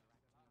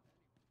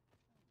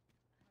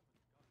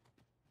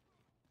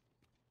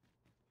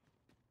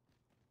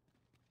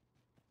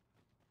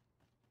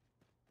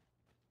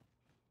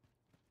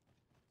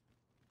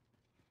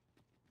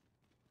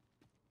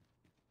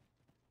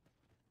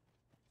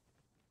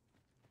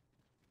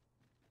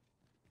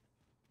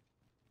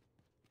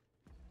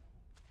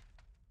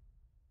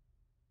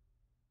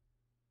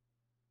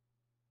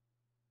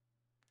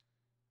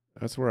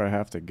 That's where I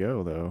have to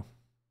go, though.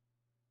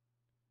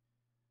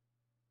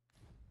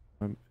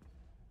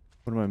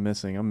 What am I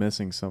missing? I'm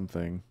missing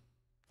something.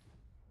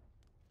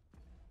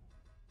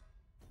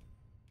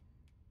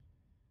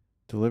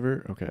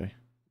 Deliver? Okay.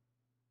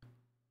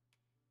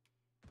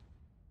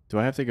 Do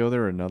I have to go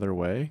there another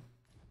way?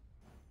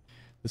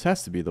 This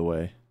has to be the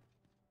way.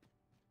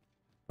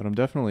 But I'm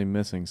definitely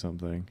missing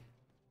something.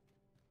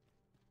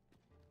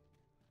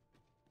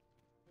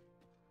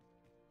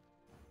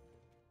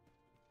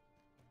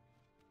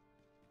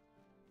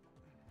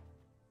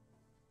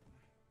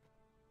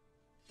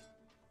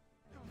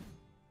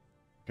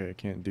 Okay, I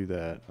can't do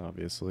that,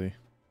 obviously.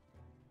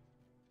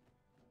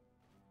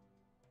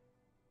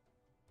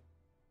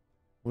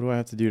 What do I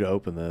have to do to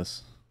open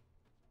this?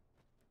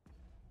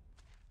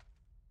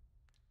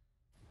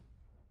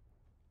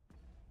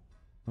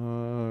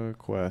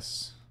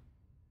 Quests.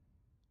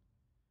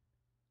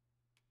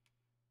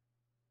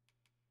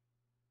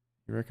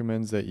 He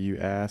recommends that you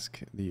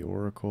ask the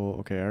Oracle.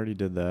 Okay, I already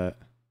did that.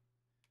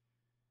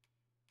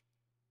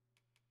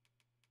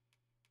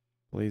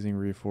 Blazing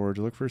Reforge.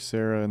 Look for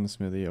Sarah in the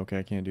smithy. Okay,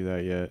 I can't do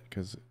that yet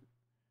because...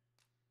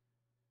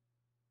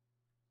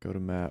 Go to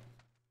map.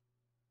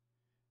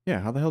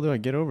 Yeah, how the hell do I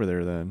get over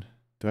there then?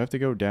 Do I have to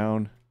go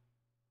down?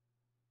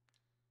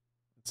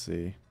 Let's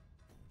see.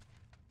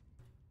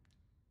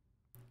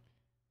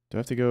 Do I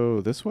have to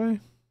go this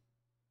way?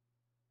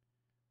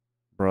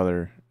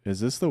 Brother, is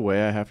this the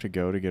way I have to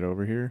go to get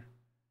over here?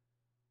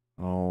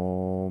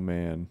 Oh,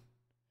 man.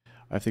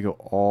 I have to go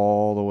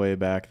all the way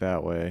back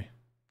that way.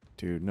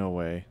 Dude, no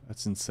way.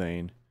 That's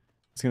insane.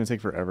 It's going to take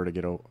forever to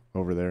get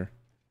over there.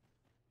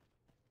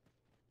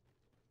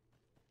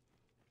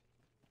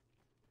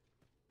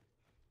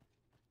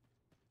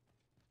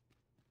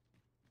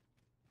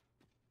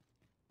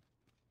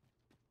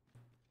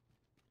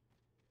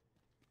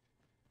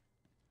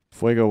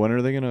 Fuego, when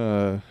are they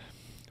gonna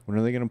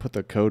put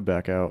the code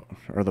back out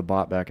or the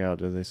bot back out,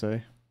 did they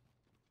say?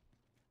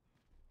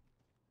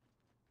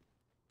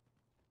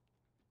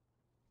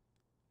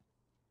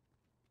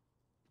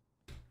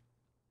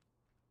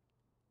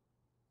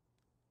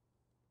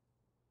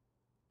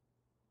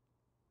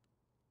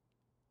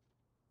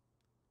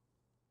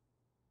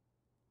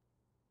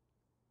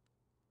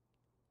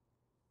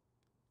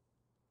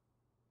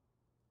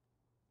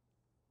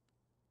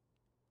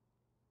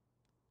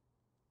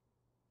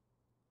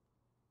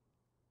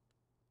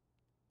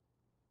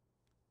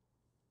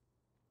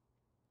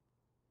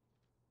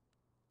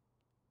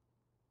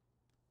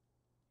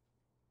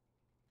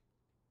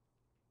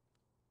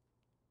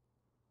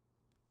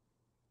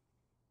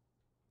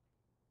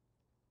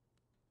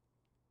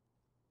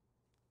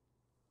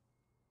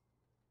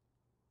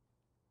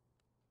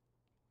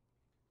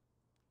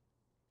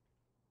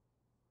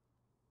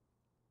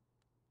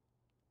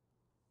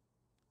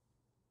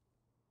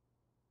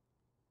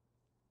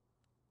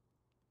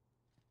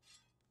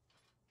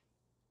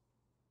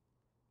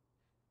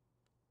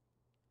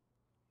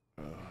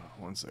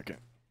 One second.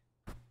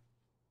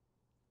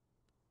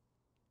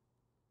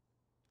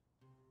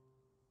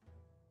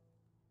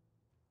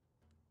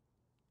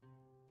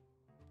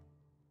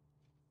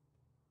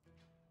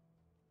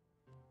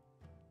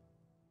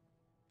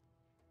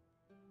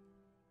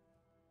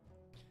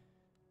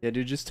 Yeah,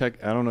 dude, just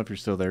text. I don't know if you're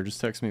still there.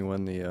 Just text me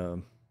when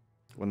the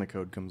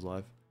code comes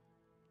live.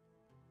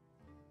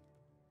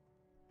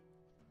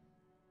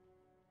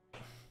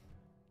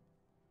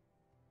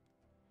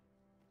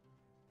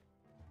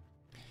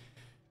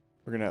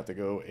 We're gonna have to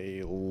go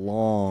a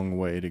long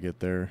way to get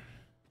there.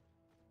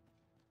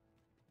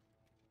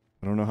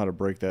 I don't know how to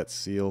break that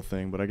seal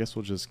thing, but I guess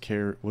we'll just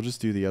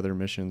do the other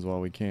missions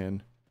while we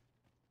can.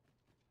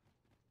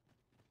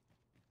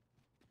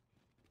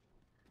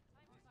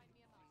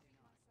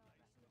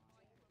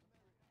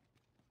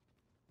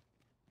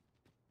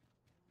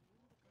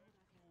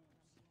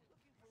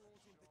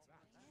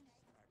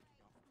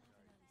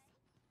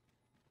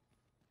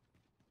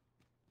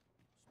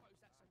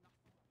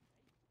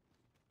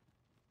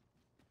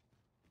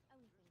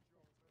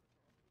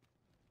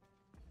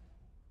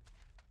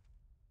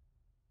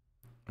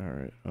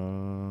 Alright,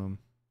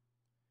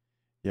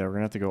 yeah, we're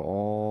gonna have to go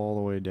all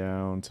the way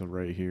down to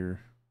right here.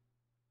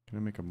 Can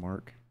I make a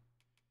mark?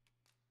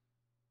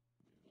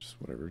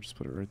 Just whatever, just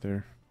put it right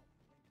there.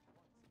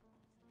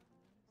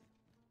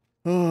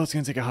 Oh, it's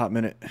gonna take a hot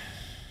minute.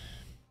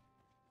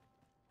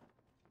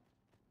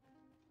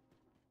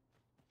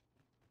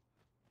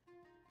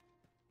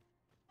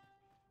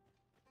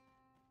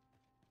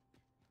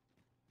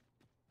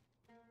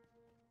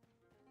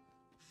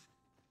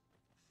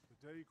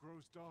 The day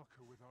grows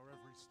darker with our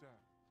every step.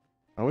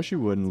 I wish you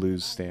wouldn't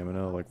lose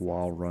stamina like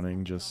while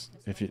running, just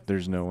if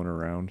there's no one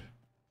around.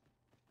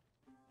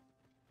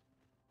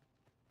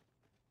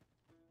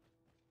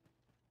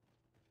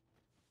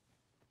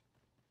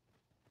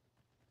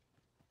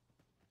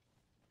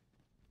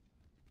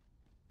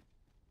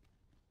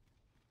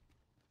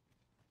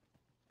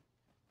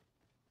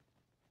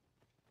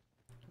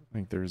 I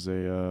think there's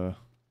a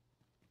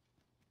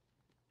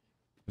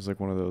there's like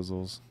one of those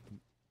little...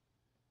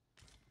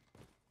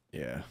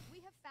 Yeah.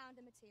 We have found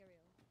a material.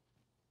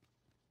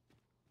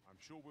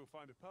 sure we'll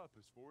find a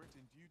purpose for it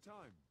in due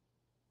time.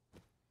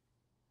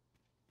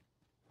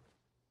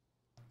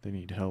 They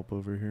need help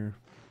over here.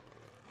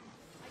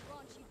 I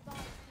grant you vast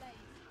blade.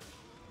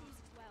 Use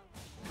it well.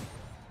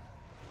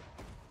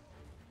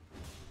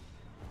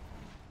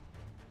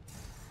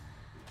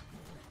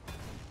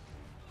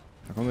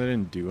 How come they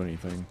didn't do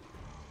anything?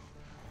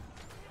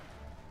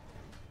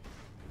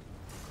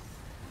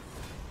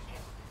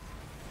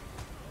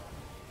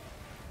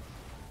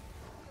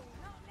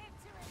 You'll not live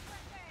to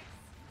regret this.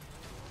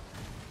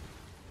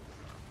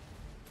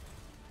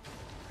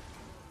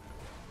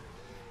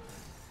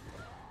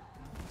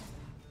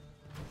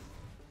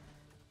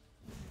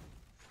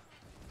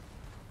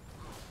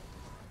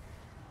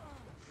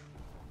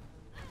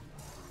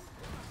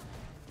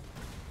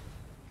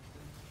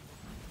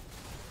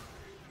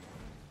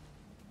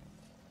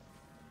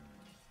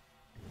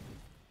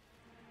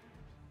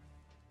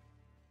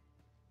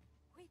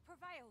 We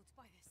prevailed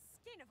by the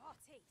skin of our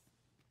teeth.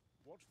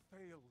 What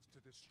fails to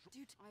destroy...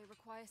 Dude, I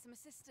require some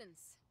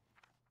assistance.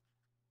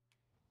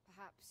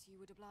 Perhaps you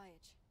would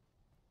oblige.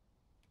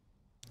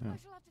 Yeah. I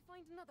shall have to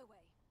find another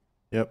way.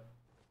 Yep.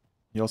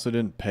 You also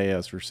didn't pay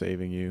us for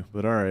saving you,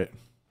 but alright.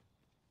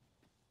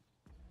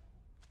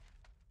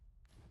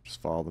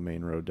 Just follow the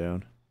main road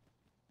down.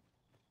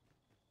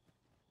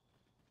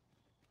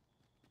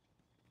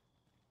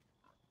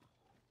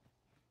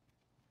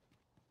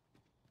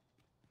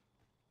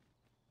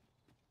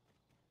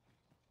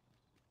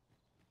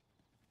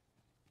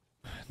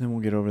 Then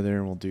we'll get over there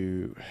and we'll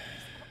do...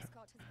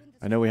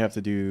 I know we have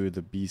to do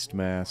the beast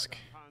mask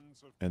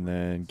and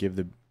then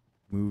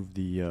move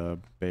the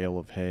bale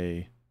of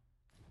hay.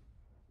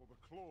 Or the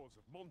claws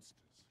of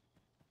monsters.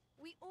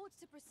 We ought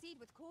to proceed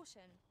with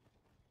caution.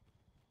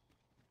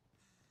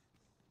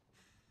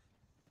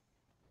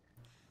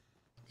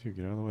 Here,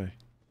 get out of the way.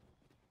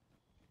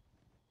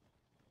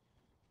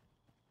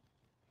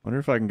 Wonder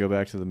if I can go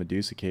back to the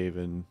Medusa cave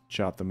and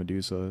chop the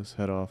Medusa's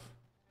head off.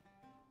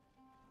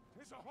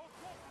 It's a hobgoblin!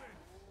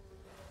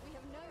 We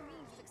have no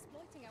means of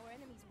exploiting our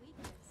enemy's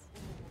weakness.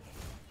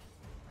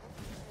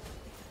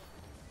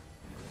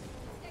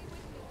 Stay with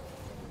me.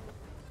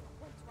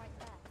 Wait right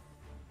there.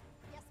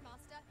 Yes,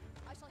 master.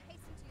 I shall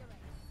hasten to your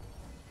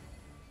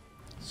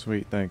aid.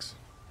 Sweet, thanks.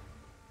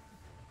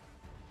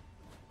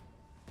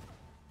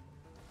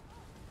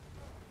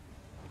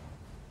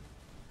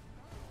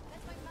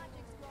 Let my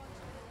magic grant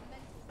you an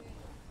elemental boon.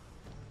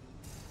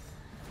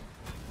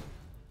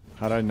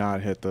 How'd I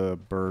not hit the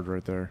bird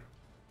right there?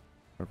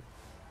 Okay.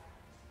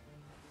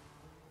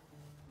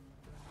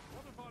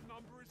 One of our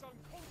number is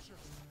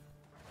unconscious.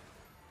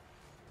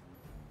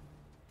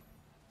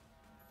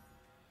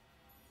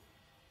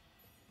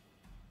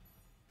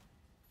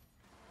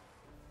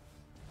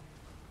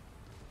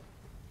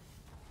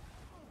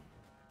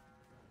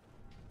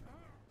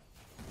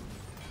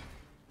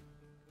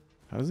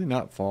 How does he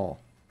not fall?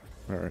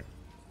 Alright.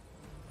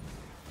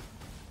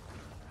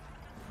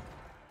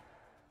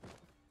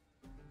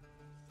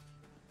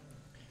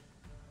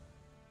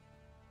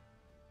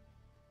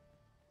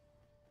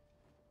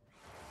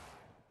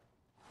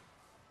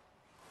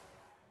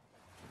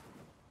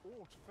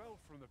 Aught fell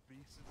from the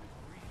beast as it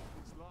breathed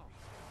its last.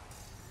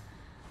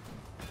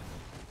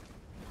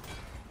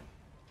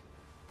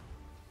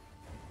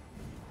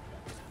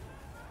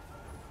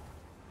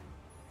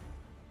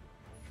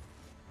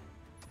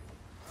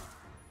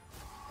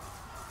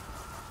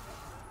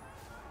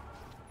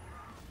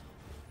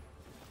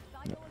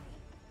 By your leave.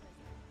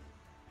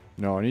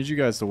 No, I need you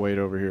guys to wait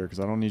over here because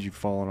I don't need you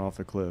falling off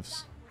the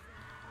cliffs.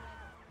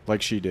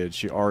 Like she did.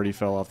 She already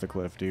fell off the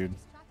cliff, dude.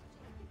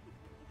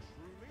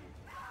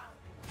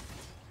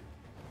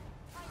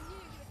 I knew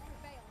you would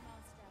prevail,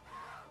 master.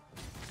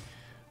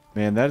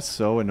 Man, that's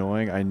so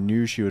annoying. I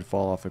knew she would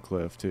fall off the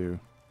cliff, too.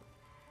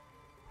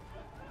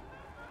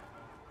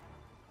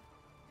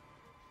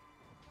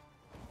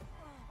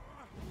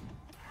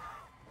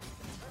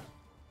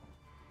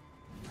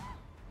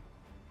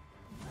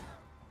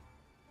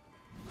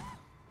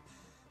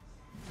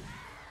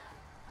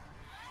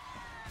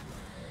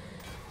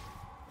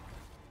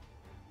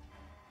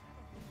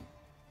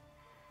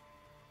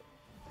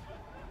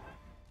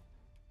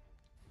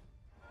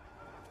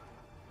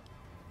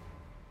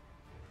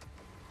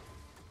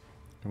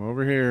 Come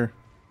over here.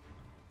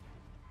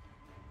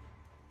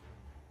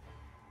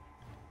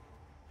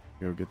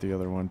 Go get the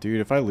other one.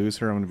 Dude, if I lose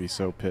her, I'm going to be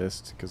so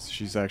pissed because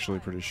she's actually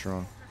pretty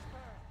strong.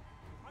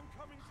 I'm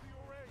coming to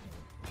your aid.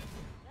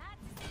 Glad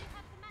to see you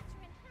have the matter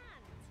in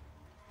hand.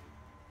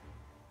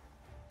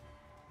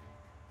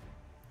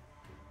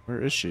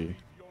 Where is she? Yon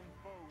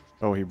foes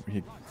Oh, he We ought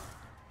to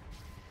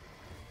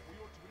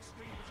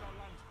extinguish our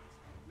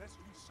lanterns, lest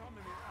we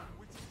summon it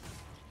unwittingly.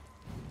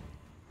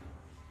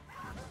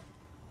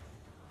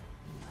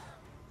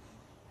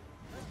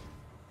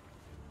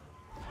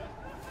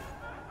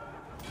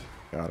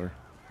 got her.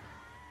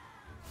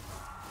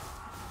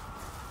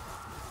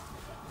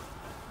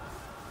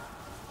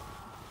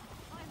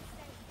 I'm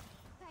safe.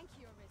 Thank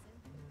you, Arisen.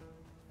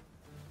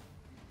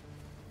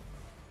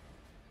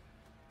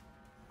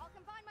 I'll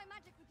combine my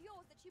magic with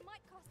yours that you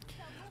might cast the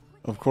spell more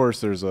quickly. Of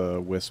course, there's a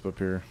wisp up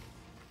here.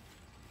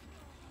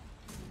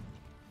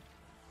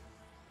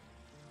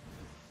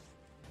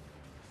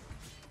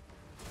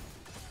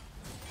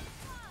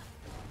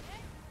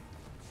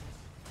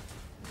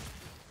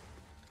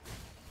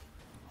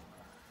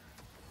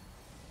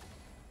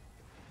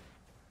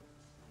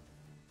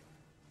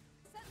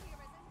 Certainly,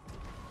 Arisen.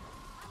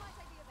 How might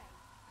I be of aid?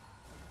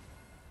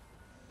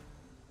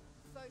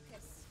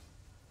 Focus.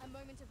 A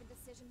moment of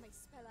indecision may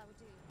spell our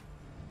doom.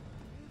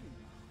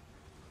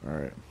 All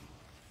right.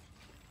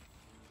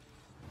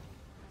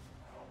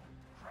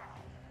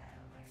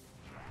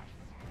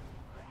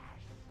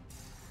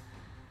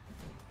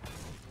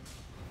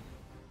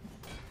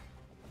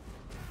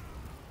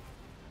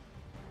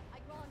 I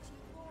grant you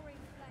roaring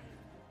flame.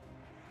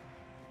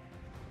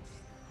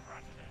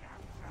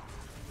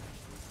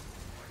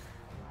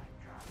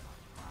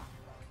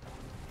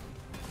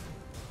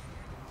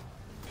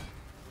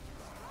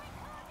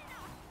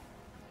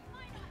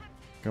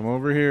 Come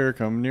over here.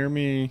 Come near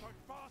me. Fight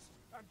fast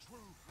and true,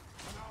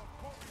 and our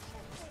quarry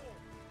shall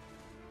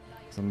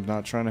fall. I'm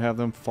not trying to have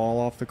them fall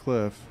off the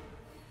cliff.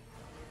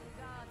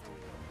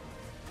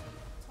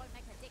 Won't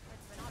make a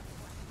difference when I'm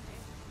watching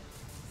you.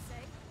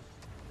 See?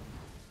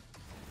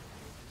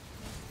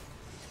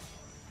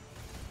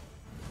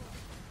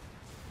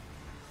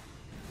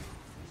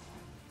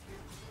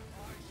 The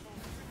Arisen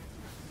has been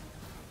torched.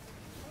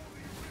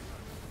 Quick,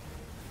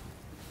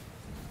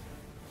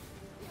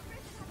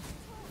 douse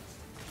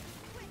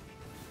the flame. Yes,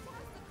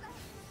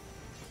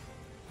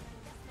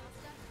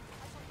 Master.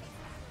 I shall hasten to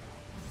your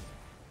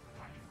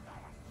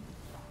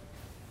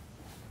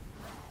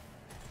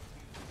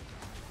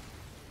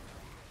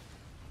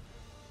aid.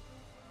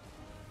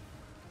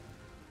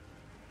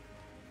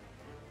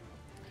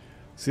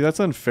 See,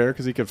 that's unfair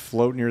because he could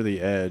float near the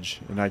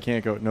edge, and I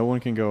can't go. No one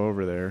can go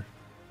over there.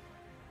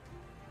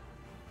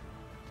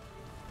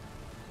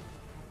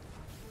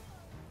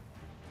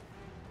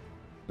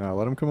 Now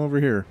let him come over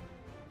here.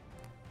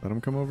 Let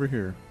him come over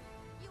here.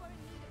 You are in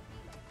need of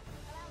healing.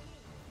 Allow me.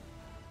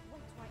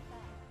 Wait right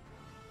there.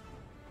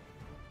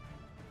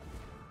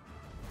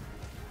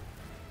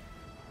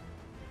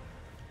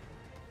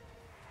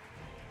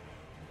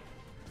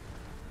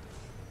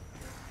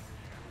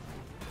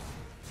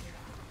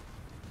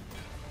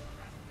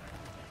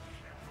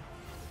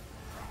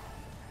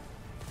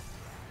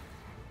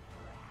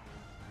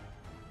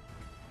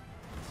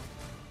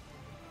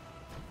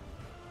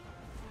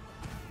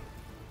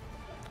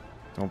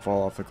 Don't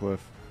fall off the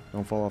cliff.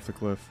 Don't fall off the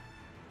cliff.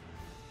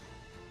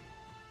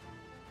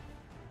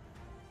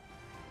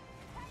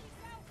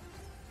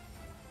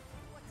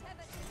 Whatever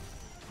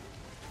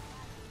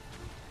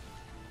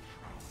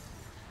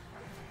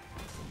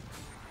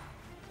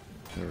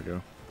There we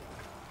go.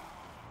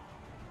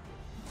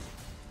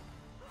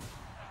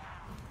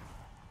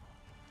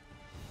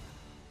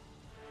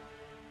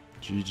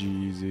 GG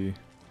easy.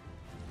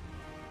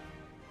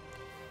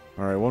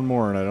 Alright, one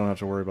more and I don't have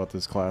to worry about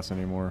this class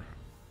anymore.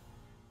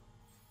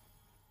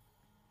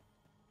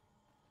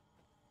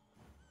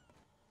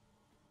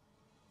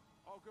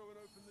 I'll go and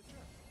open the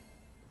chest.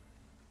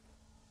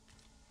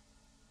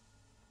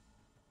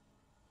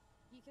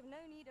 You have no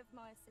need of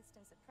my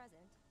assistance at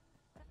present.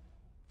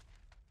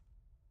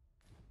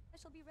 I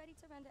shall be ready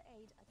to render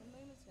aid at a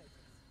moment's notice.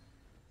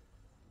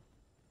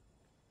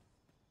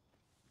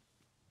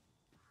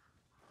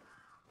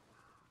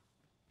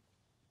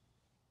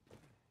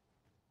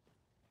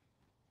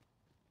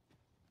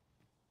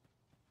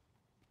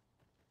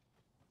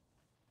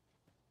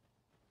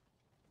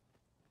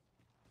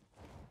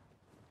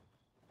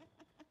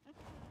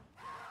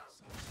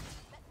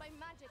 Let my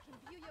magic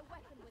imbue your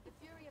weapon with the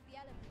fury of the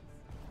elements.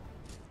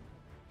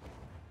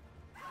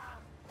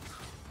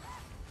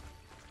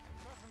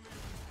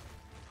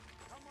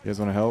 You guys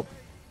want to help?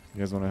 You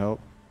guys want to help?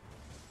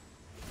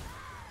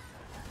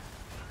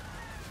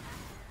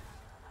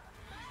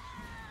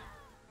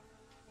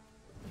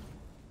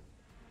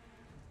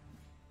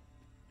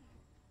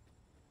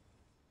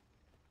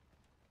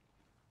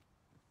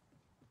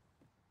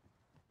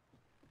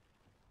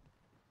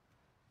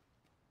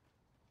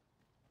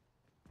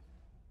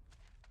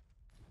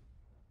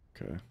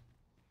 Okay.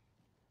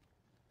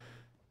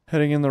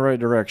 Heading in the right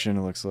direction,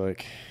 it looks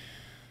like.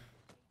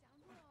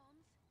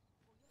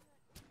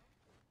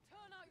 Turn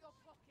out your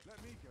pocket.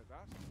 Let me get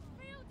that.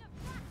 Field of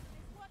facts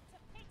is what to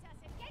pit us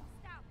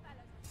against our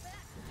fellows, but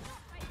that's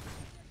not making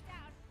us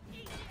down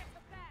easier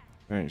to bear.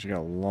 Dang, she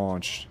got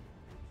launched.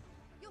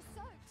 You're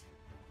soaked.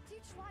 Do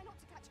you try not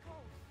to catch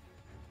cold?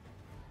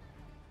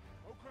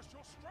 Focus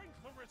your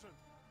strength, Arisen.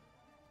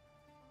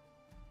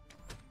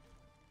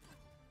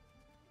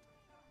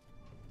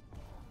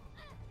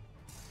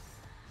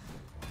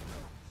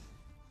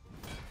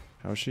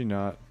 How is she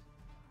not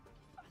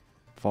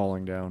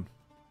falling down?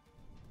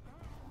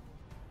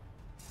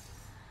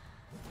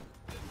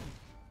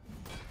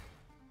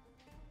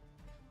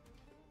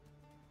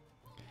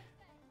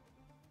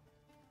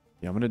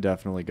 Yeah, I'm gonna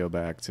definitely go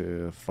back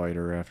to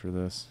fighter after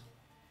this.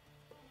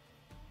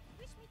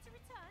 Wish me to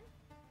return?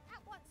 At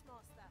once,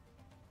 Master.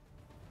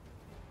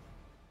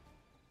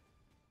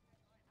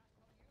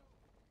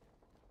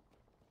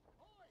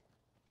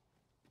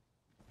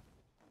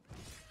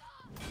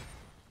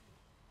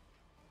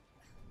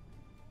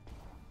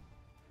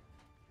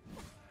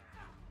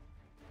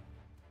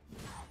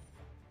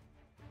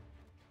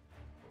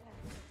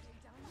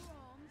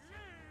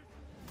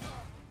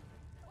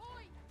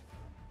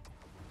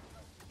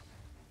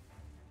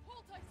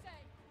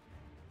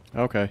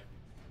 Okay.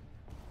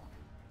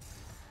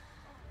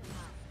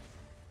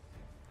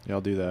 Yeah,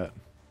 I'll do that.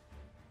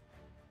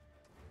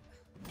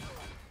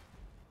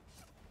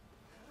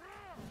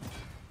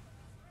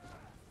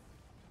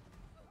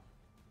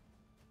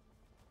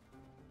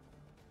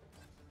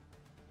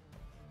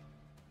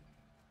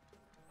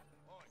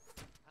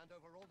 Hand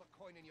over all the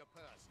coin in your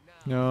purse now.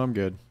 No, I'm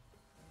good.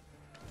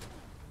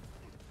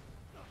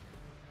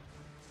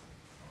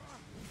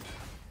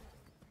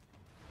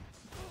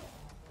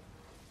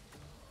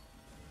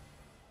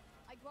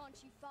 I grant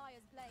you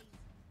fire's blaze.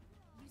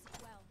 Use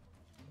it well.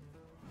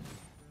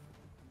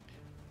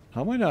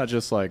 How am I not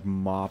just like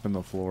mopping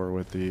the floor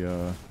with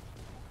the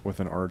with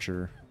an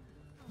archer?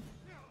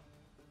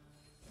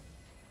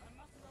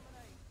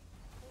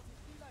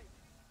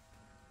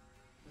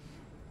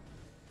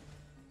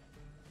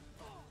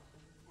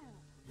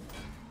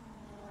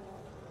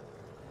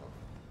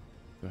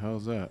 The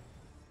hell's that?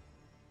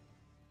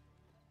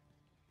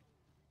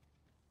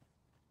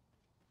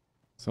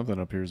 Something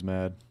up here is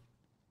mad.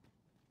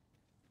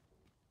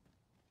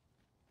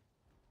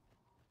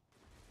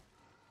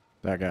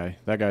 That guy.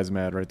 That guy's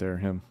mad right there.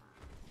 Him.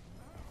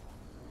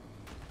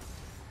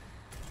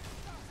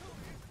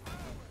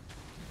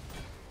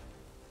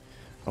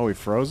 Oh, he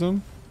froze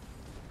him?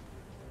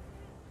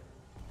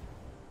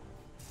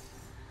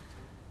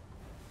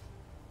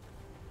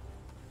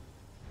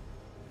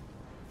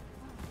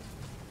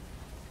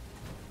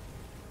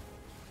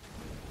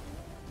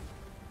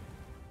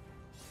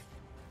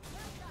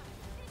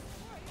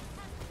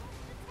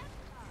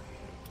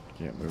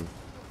 Can't move.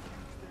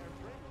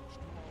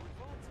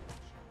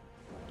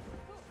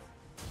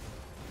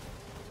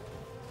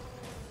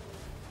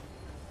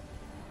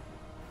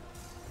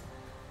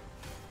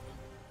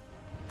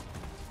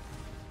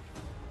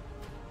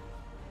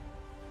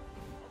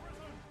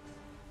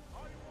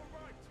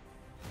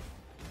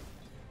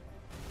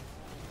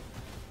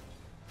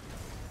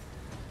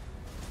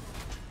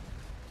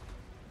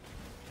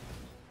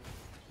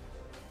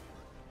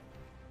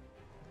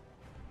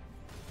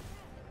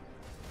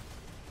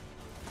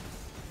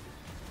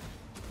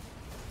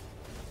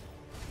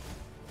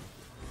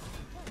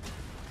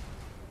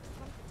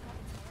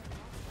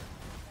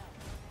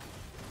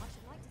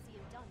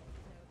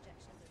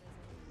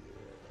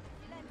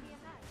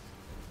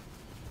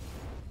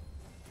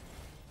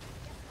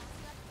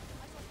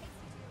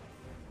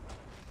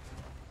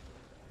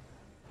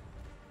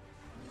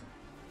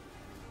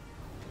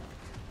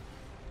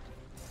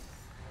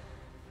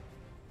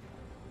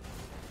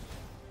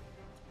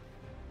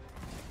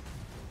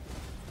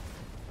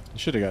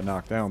 Should have got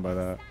knocked down by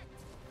that.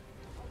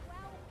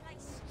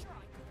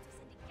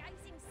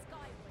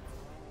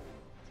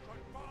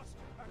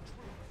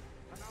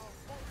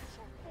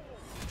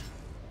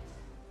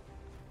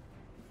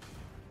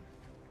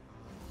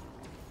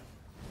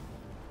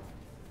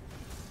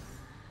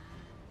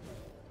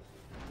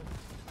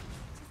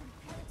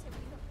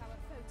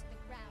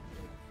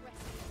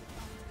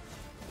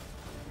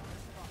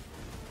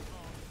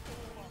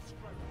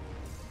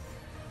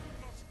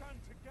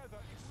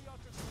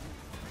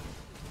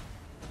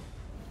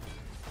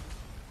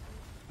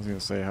 I was gonna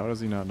say, how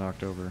is he not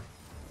knocked over?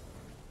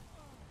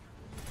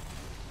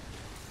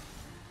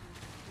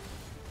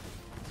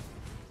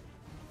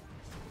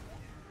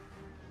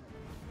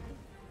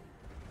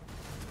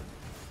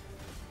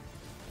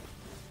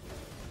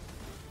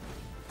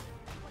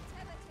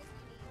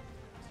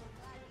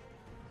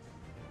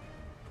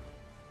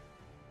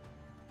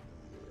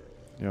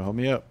 Yo, help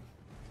me up.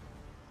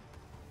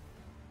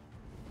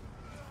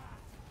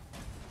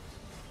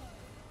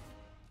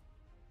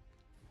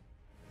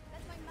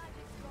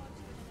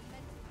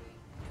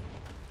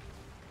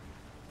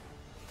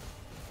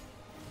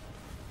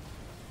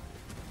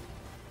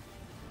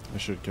 I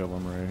should kill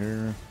him right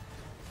here.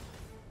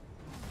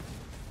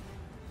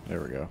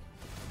 There we go.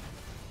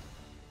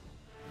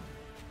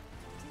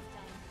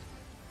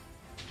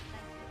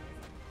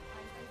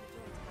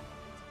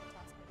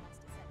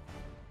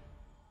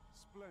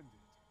 Splendid.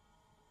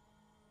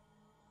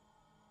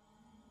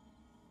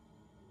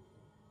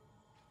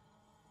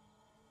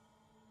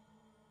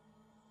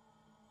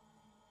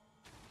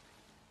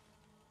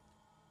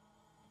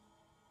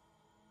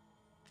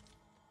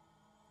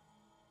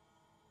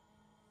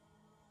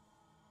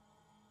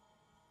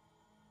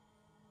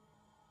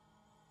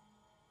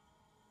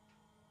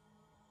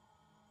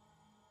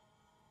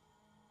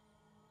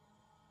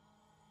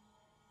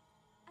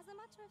 As a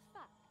matter of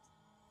fact,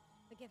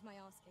 forgive my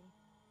asking,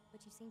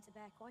 but you seem to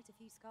bear quite a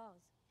few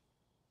scars.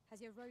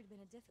 Has your road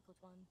been a difficult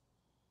one?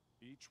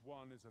 Each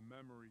one is a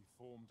memory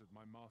formed at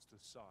my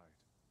master's side,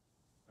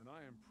 and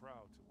I am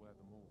proud to wear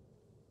them all.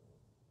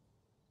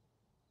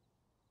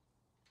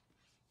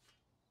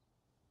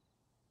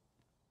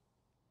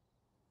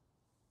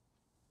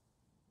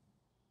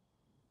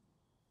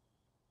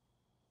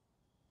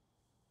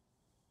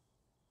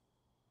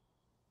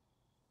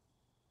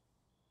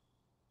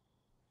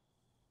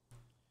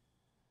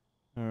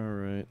 All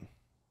right.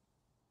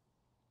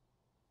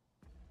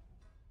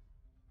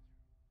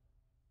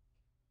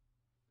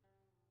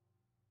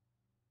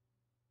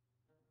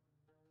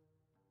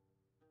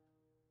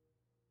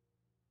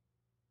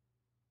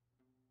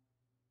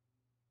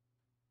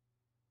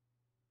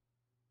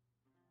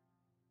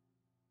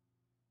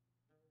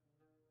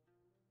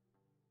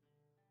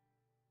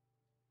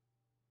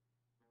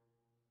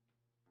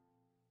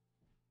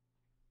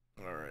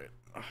 All right.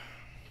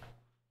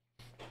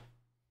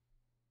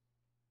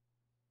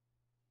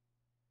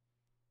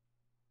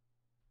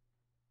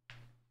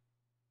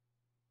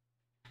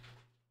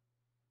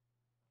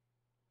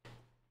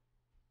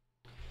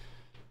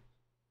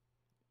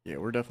 Yeah,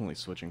 we're definitely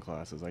switching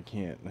classes. I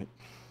can't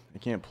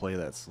play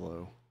that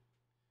slow.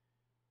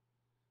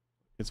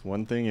 It's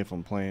one thing if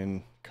I'm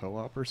playing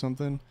co-op or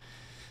something,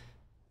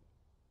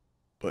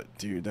 but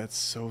dude, that's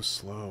so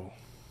slow.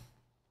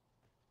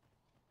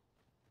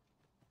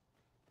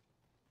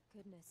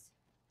 Goodness.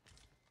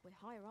 We're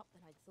higher up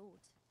than I'd thought.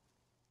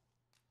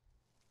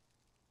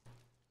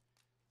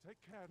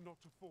 Take care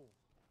not to fall.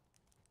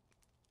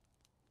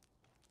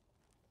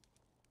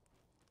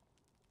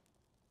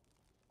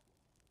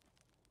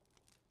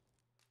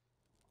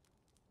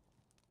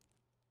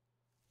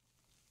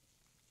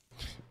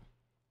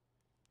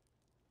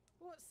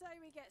 What say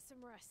we get some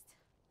rest?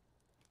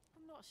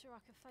 I'm not sure I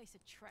could face a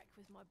trek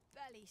with my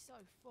belly so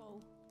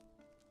full.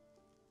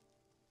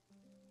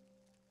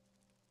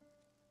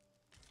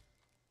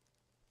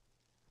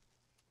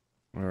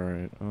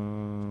 Alright,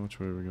 which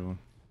way are we going?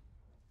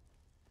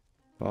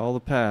 Follow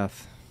the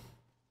path.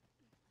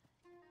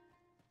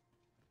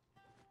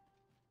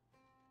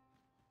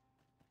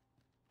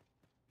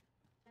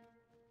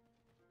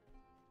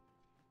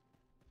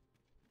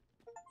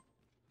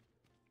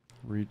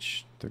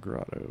 Reach the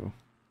grotto.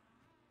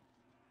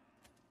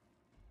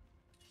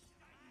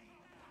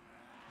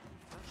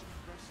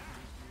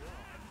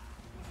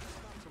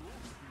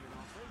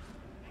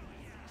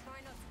 Try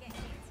not to get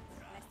hit,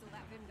 lest all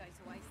that vim go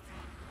to waste.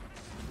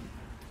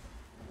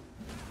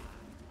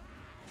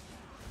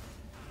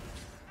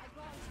 I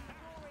grant you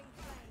roaring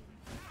flame.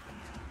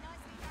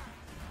 Nicely done.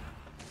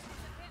 It's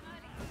a bit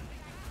early to be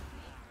angry.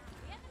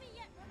 The enemy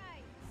yet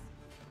remains.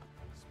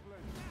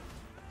 Splendid.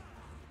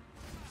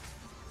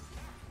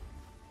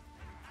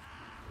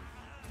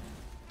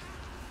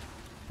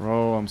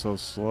 Bro, I'm so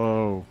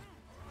slow.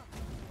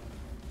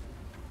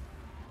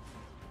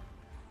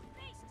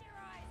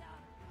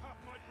 Have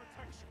my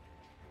protection.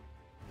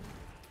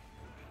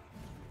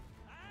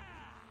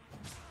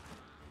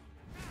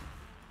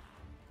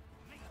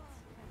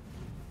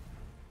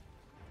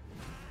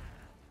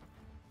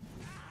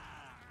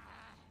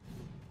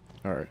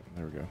 Alright,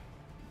 there we go.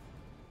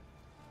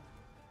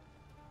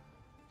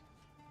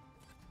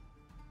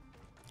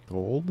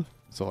 Gold?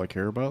 That's all I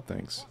care about,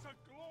 thanks. What a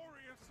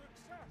glorious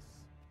success!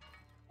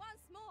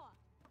 Once more.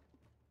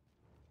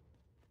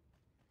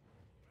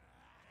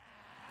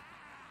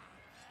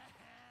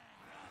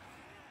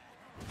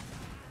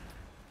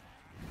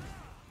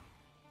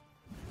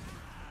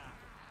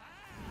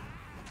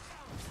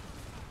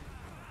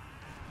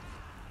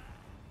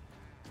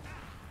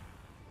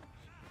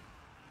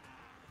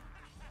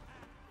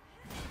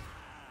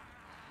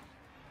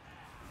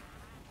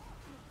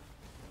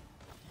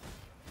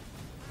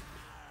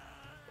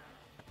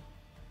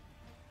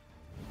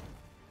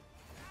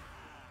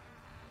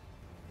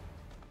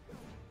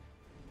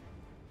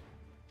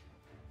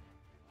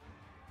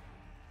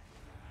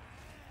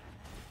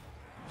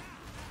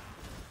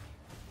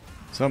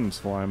 Something's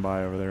flying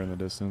by over there in the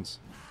distance.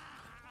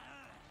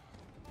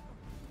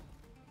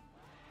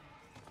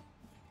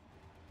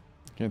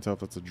 Can't tell if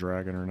that's a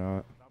dragon or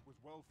not. That was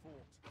well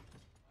fought.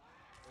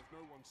 There's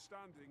no one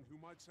standing who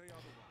might say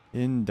otherwise.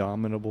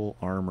 Indomitable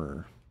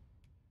armor.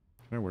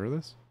 Can I wear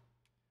this?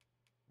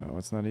 No,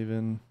 it's not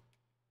even...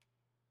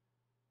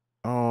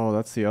 Oh,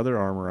 that's the other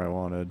armor I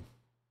wanted.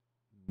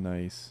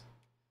 Nice.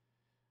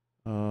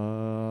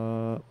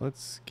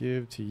 Let's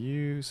give to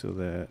you so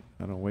that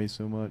I don't waste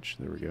so much.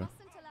 There we go. Mustn't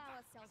allow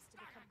ourselves to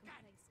become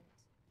complacent.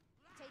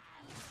 Take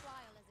each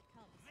trial as it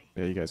comes.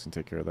 Yeah, you guys can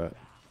take care of that.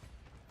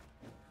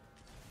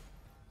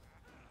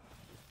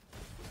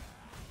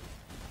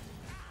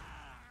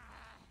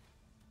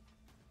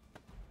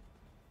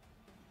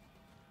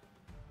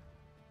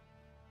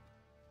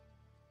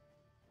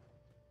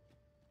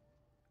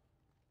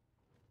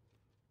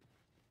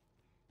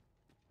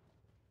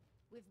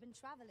 We've been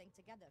traveling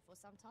together for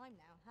some time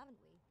now, haven't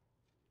we?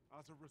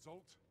 As a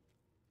result,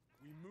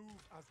 we move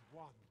as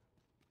one.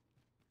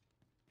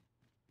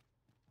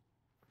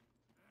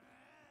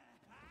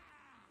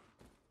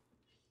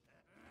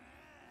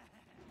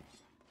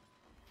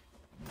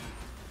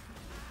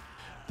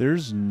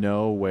 There's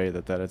no way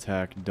that that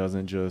attack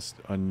doesn't just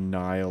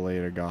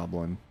annihilate a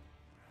goblin.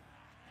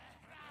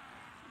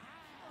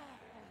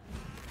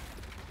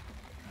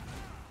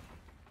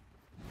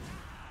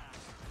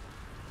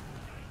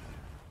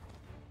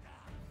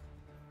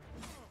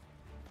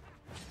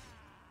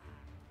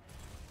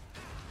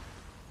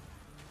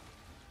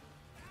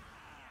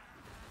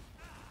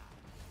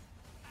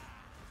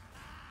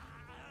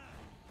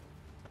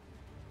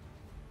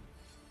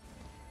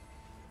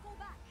 Fall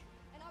back,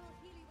 and I will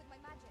heal you with my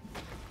magic.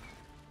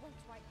 Wait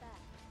right there.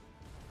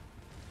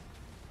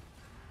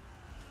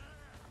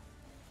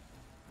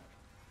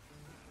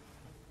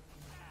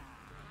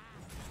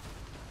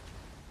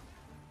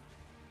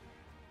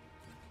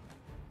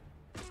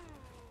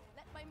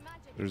 Let my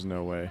magic There's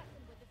no way.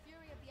 with the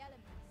fury of the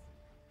elements.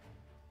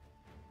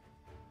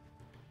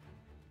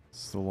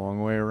 the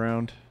long way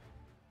around.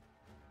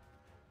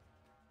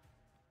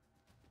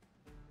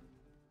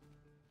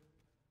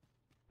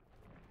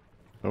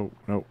 Oh,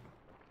 no.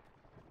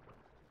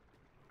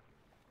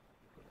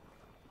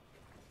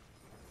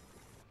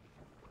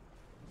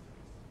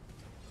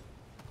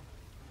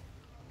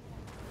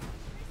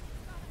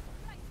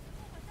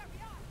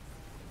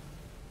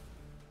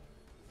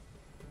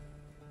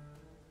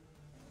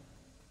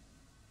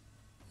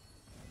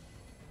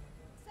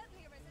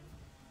 Certainly, Arisen.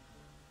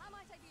 How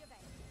might I be of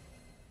aid?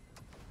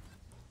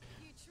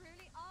 You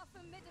truly are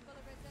formidable,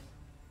 Arisen.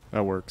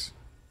 That works.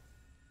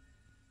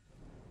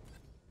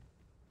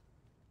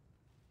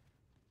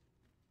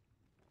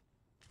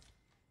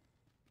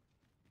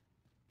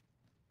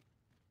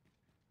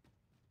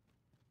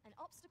 An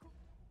obstacle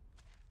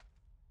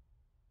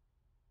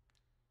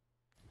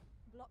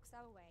blocks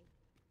our way.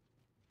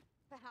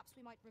 Perhaps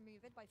we might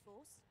remove it by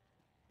force?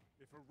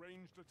 If a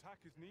ranged attack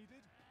is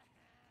needed,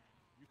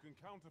 you can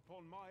count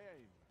upon my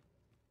aim.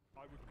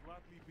 I would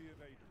gladly be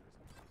of aid,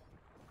 Arisen.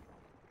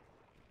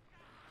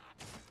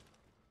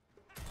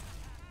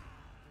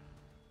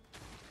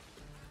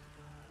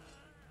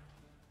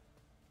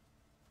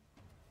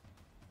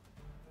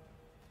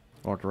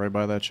 Walked right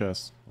by that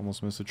chest.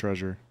 Almost missed a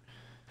treasure.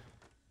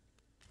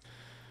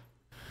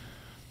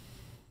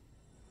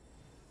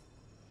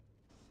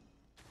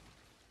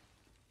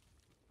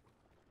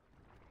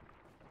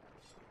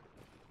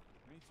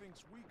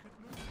 Methinks we could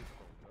move this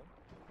boulder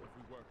if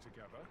we work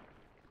together.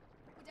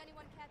 Would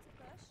anyone care to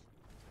push?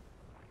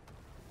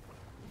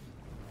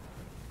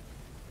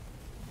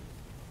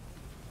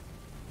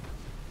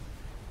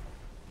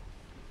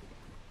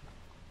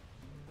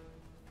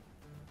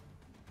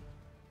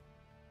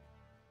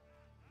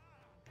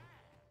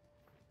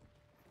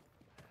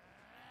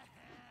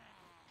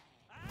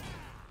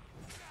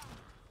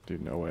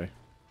 Dude, no way.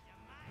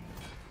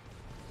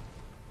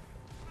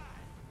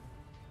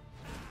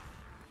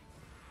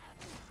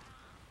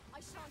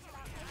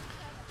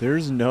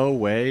 There's no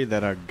way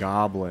that a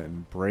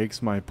goblin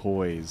breaks my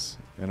poise,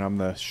 and I'm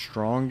the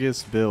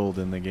strongest build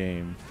in the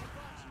game.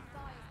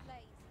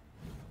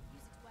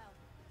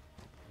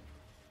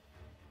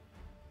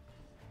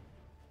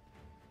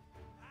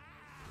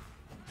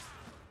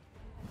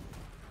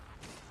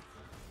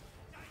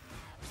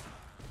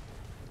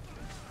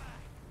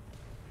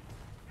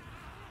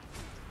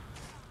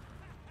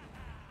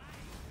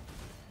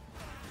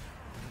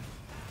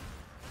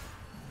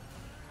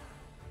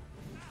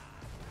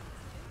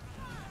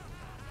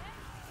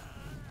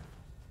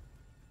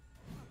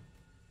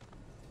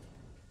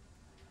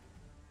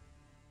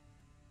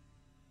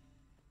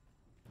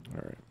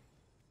 Alright.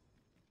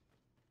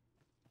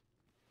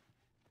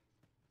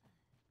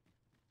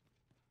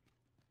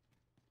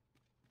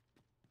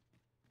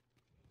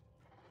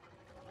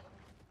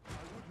 I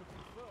would have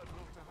preferred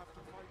not to have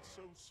to fight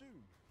so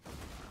soon, but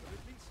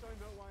at least I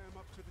know I am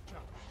up to the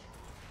challenge.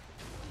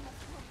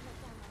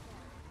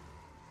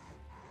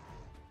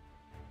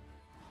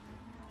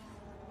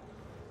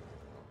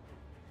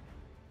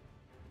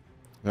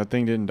 That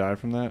thing didn't die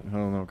from that?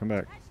 Oh no, come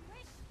back.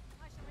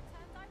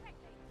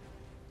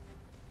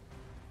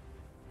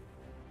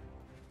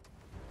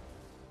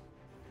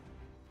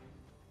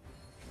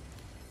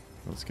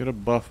 Let's get a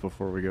buff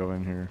before we go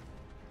in here.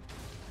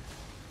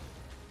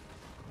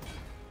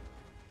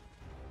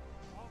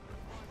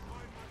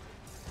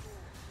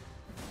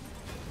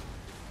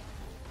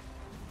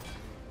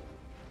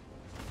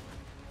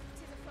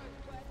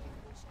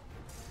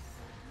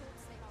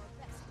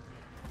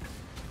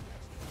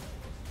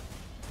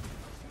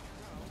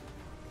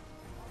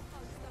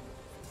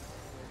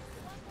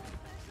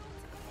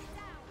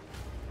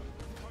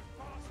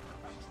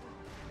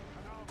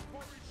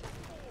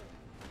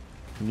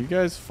 Can you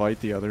guys fight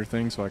the other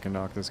thing so I can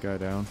knock this guy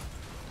down?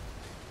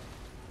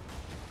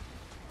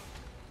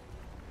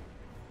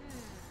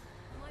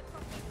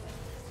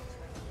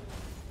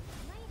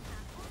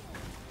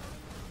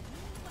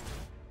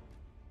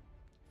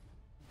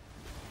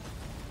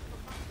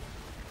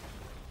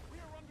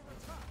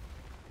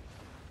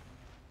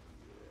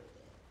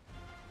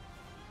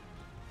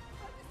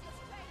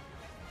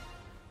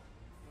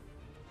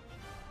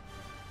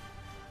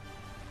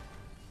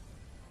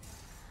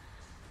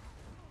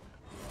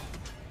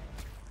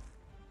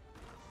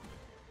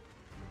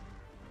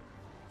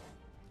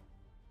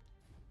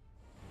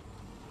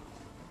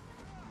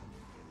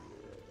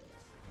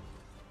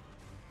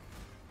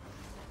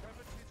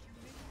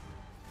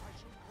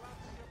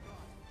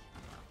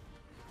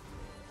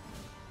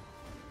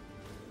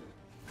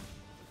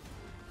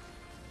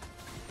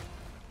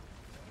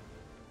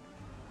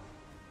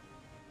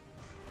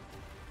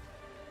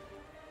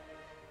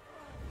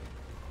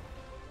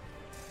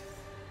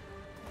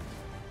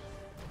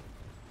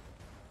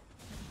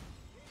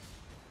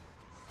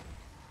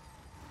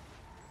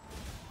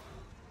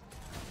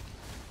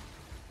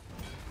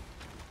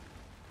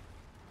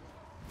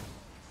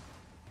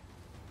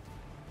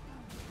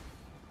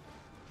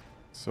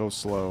 So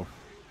slow.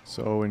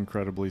 So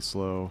incredibly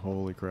slow.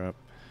 Holy crap.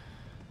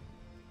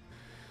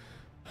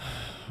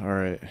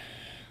 Alright.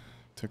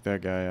 Took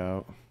that guy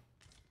out.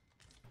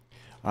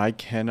 I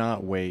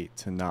cannot wait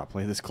to not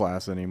play this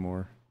class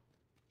anymore.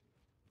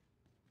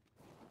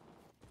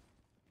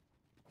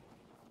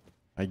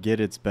 I get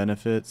its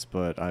benefits,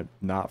 but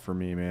not for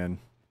me, man.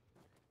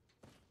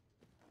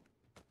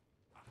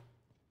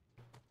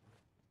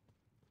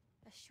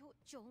 A short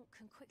jaunt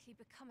can quickly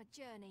become a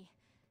journey,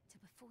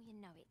 till before you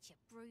know it, you're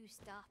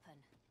bruised up and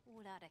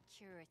all out of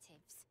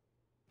curatives.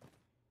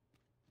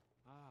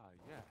 Ah,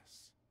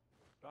 yes.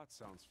 That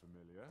sounds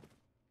familiar.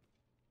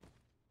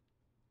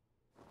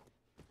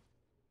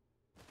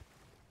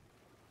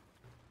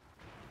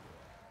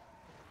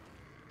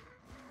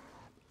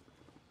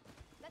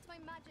 Let my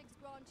magics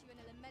grant you an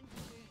elemental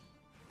boon.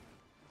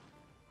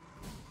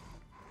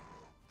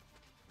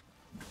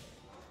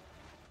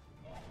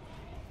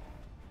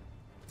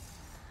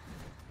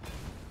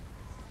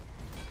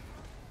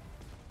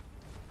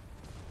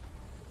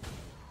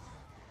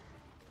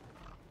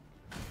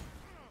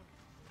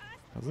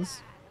 How's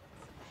this?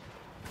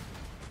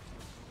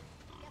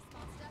 Yes,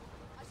 master.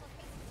 I shall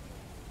hasten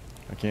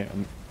to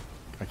you.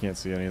 I can't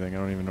see anything. I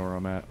don't even know where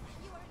I'm at.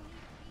 You are in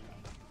need of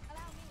healing.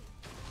 Allow me.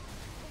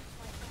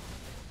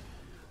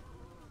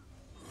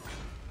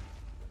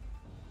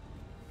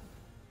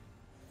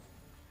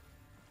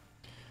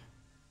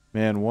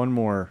 Man, one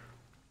more.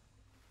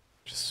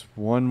 Just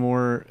one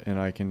more and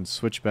I can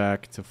switch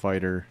back to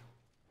fighter.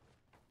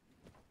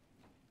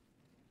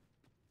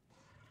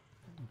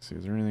 Let's see,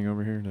 is there anything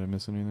over here? Did I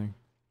miss anything?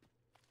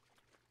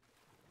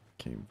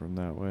 Came from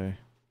that way.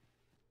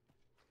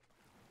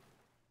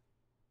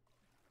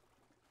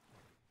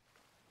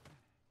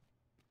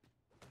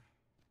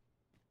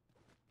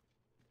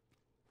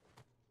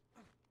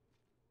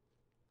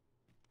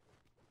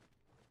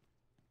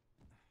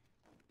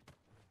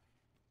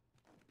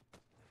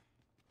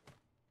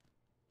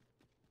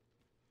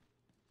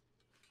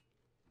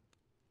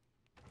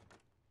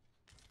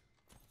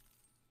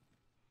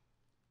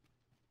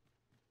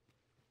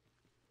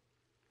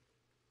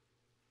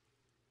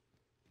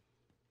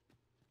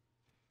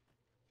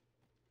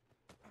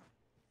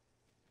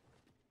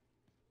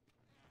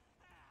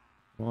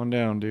 Come on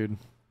down, dude.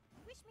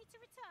 Wish me to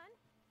return?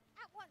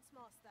 At once,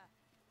 master.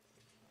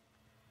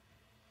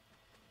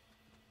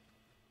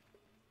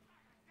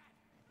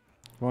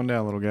 Come on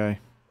down, little guy.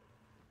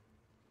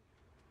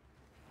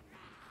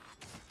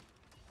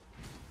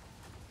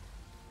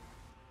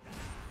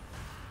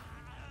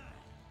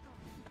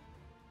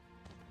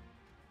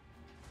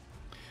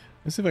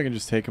 Let's see if I can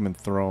just take him and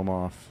throw him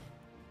off.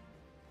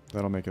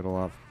 That'll make it a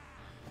lot.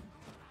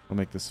 I'll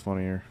make this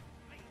funnier.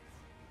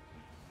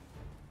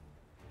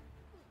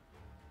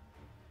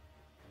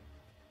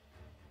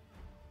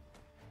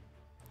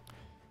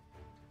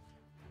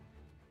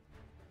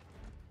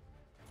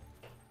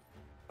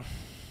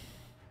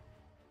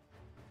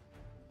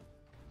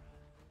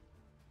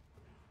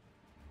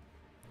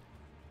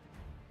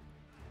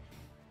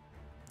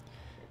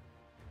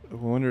 I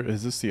wonder,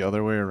 is this the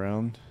other way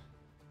around?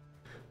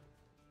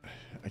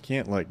 I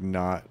can't, like,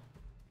 not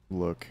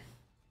look.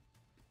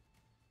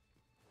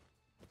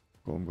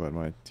 Well, I'm glad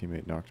my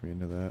teammate knocked me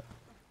into that.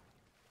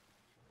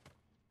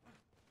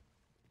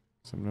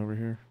 Someone over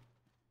here?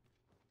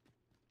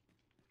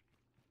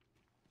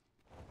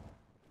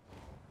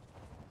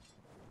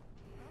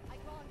 I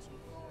grant you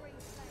glory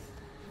flame.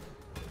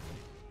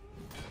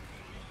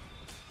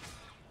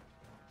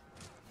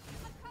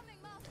 I'm coming,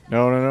 master.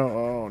 No, no, no.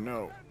 Oh,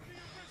 no.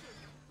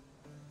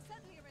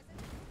 Certainly arisen.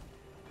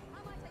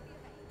 How might I be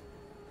of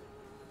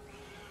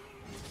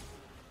aid?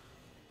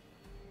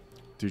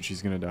 Dude,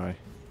 she's gonna die.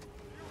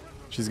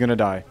 She's gonna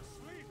die.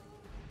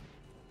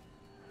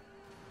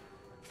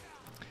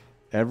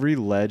 Every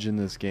ledge in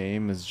this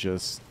game is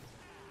just...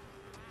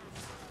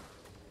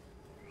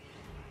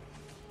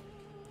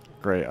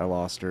 Great, I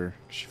lost her.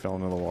 She fell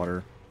into the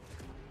water.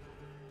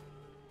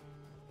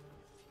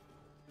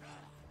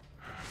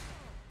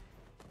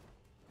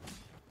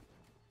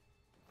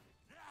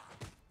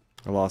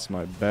 I lost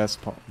my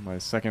best pawn, my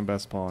second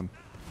best pawn.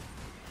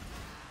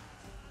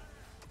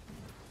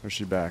 Where's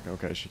she back?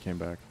 Okay, she came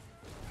back.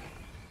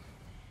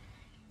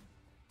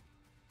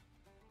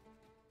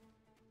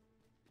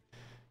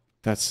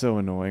 That's so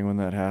annoying when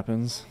that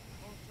happens.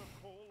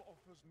 Call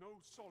offers no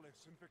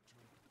solace in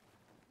victory.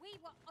 We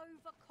were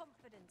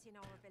overconfident in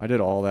our ability. I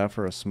did all that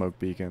for a smoke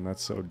beacon.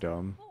 That's so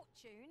dumb.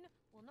 Fortune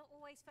will not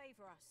always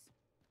favor us.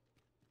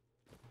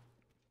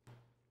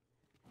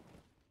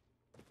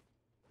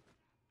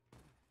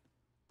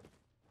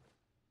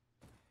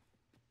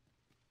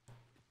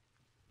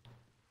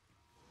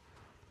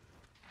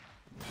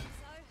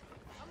 So,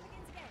 on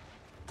begins again.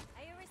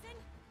 Are you risen?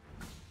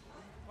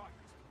 Fight.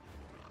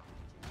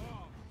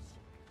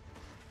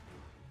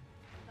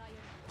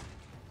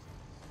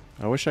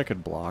 I wish I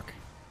could block.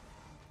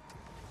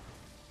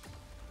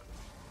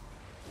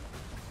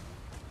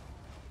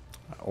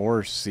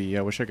 Or see.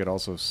 I wish I could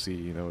also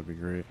see. That would be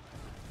great.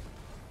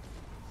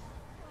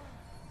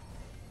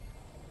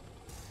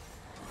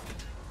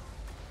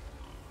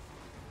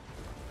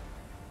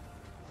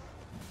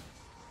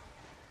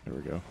 There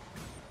we go.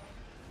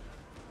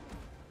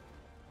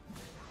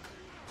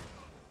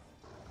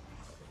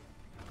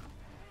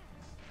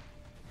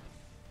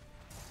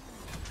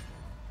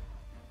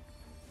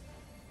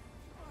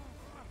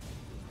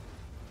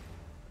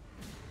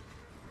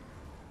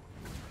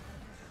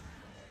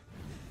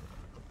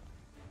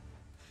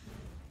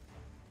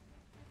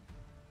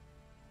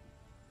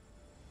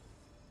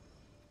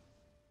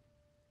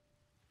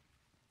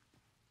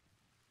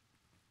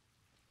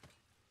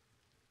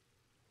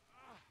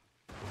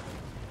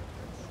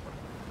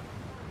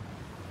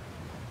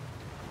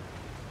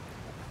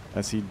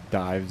 as he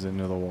dives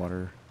into the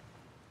water.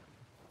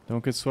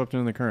 Don't get swept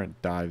into the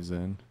current. Dives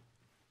in.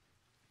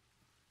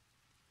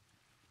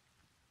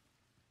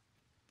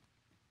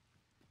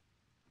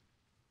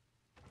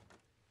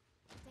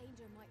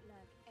 Danger might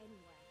lurk anywhere.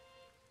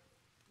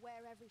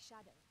 Wear every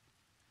shadow.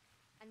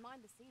 And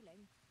mind the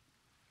ceiling.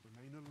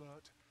 Remain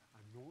alert,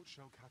 and naught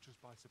shall catch us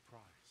by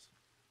surprise.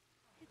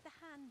 Did the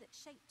hand that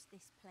shaped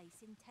this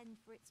place intend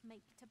for its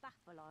make to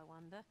baffle, I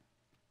wonder?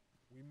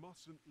 We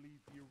mustn't lead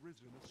the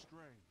Arisen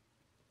astray.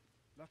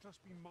 Let us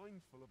be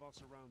mindful of our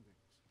surroundings.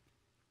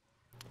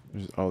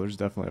 There's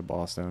definitely a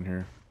boss down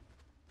here.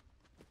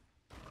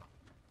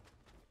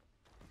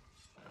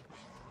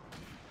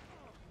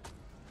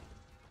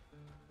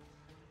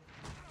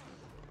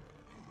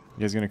 You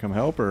guys gonna come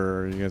help,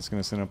 or are you guys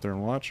gonna sit up there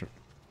and watch? I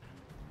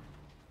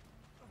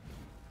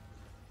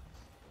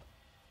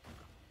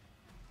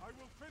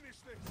will finish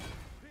this,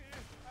 here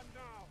and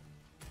now.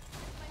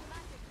 My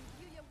magic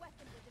imbue your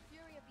weapon with the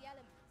fury of the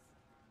elements.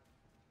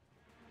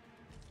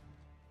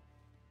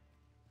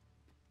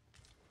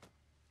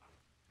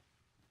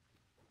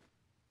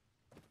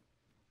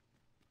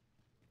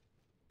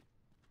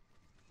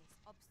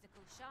 This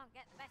obstacle shan't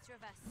get the better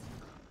of us.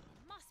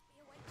 There must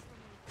be a way to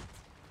remove it.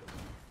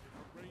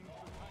 Ranged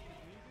attack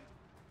is needed.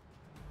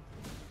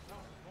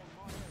 Count upon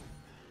my aid.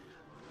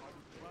 I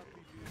would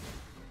gladly be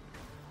evaded.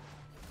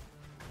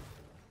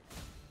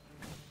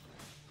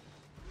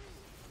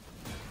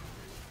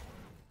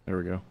 There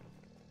we go.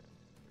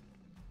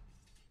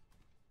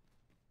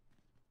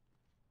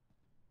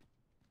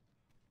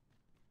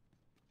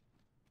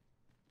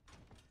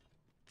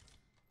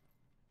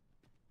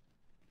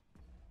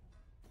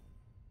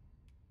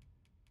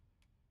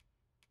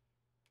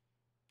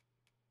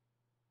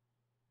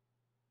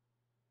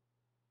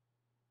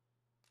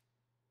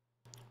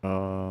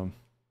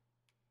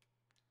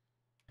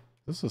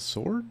 Is this a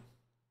sword?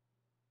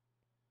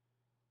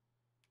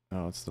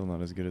 Oh, it's still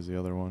not as good as the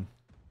other one.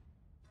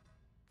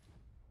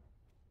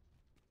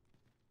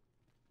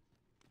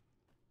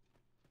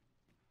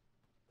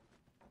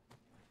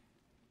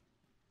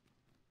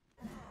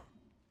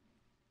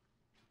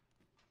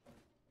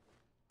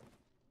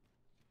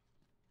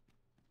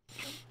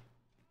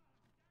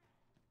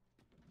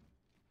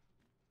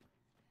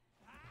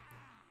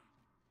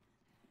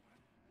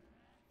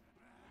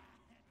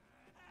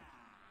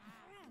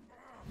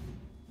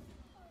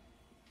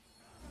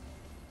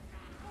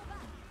 Fall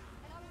back,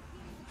 and I will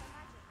heal you with my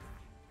magic.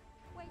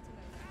 Wait a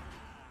moment.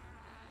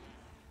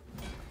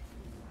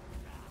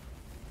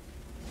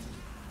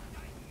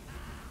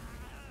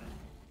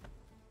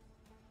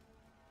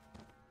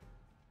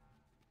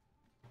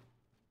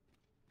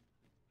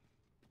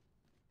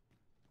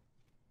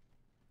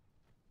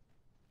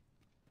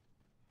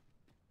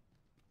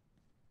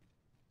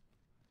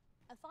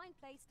 A fine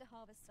place to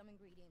harvest some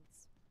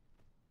ingredients.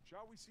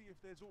 Shall we see if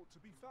there's aught to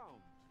be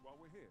found while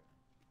we're here?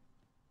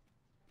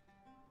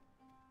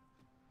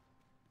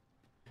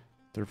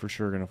 They're for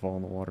sure gonna fall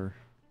in the water.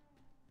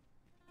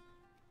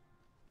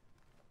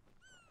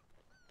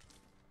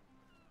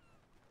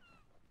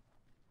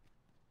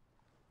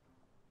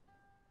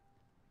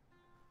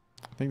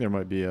 I think there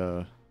might be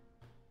a...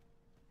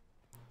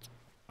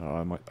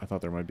 Oh, I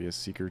thought there might be a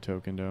seeker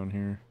token down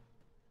here.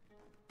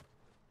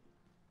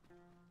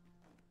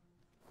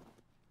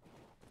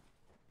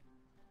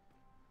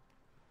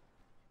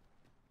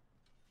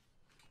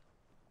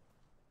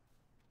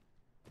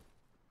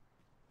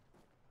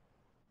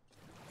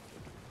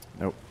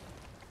 Nope.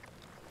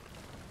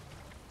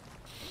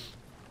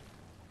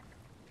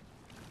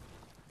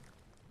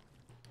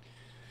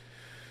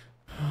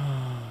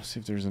 See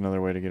if there's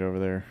another way to get over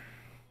there.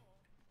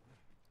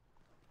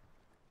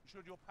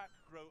 Should your pack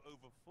grow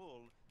over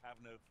full, have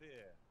no fear.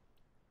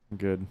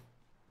 Good.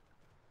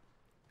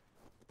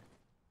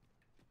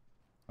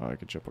 Oh, I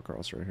could jump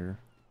across right here.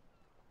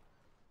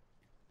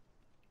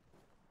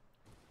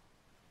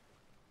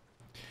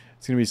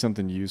 It's gonna be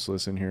something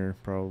useless in here,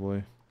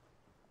 probably.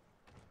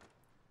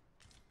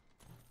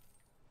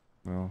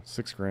 Well,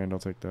 6 grand, I'll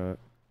take that.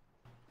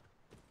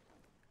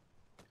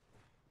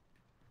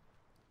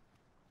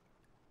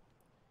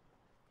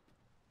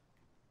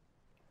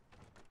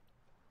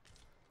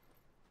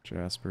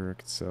 Jasper, I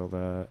could sell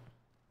that.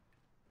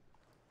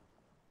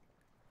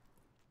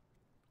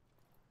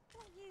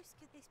 What use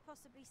could this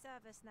possibly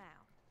serve us now?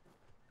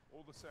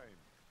 All the same,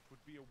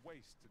 would be a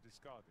waste to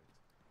discard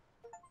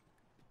it.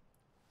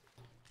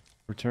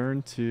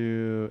 Return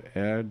to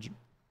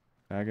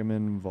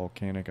Agamemnon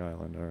Volcanic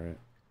Island, alright.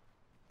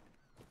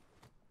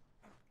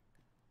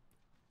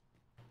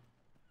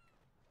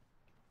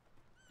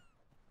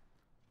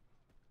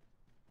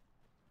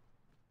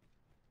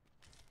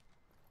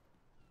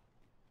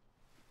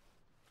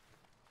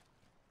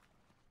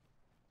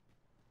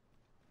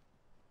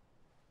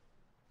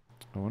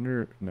 I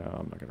wonder... No,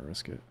 I'm not gonna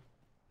risk it.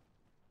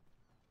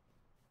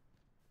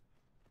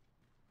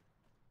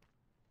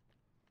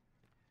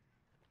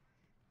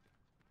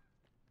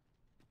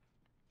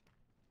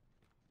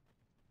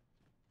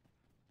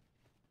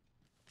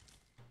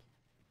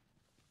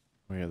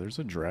 Oh yeah, there's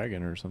a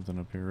dragon or something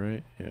up here,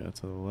 right? Yeah,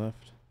 to the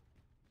left.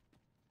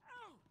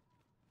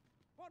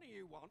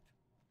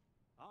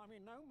 I'm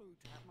in no mood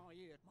to have my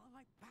ear.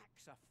 My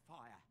back's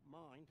afire.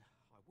 Mind,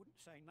 I wouldn't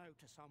say no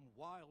to some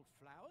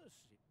wildflowers.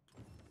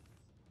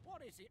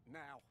 What is it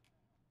now?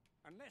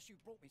 Unless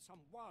you brought me some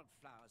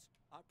wildflowers,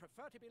 I'd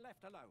prefer to be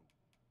left alone.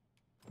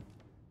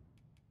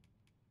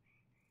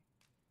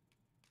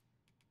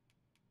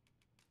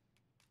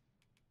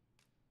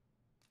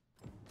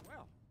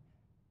 Well,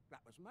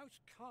 that was most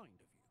kind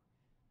of you.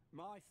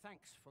 My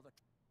thanks for the...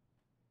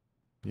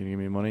 You gonna give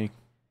me money?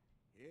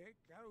 Here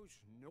goes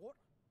naught.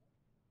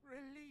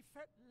 Relief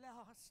at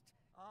last.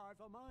 I've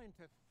a mind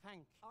to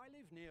thank. I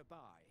live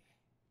nearby.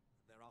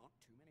 There aren't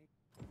too many.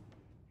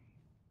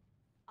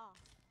 Ah,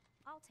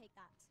 I'll take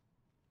that.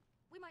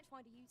 We might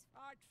find a use.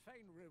 I'd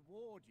fain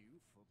reward you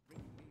for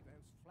bringing me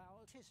those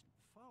flowers. It isn't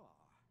far.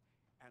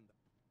 And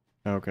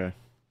Okay.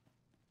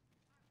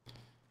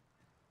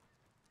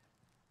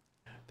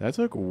 That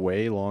took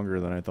way longer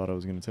than I thought it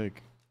was gonna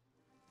take.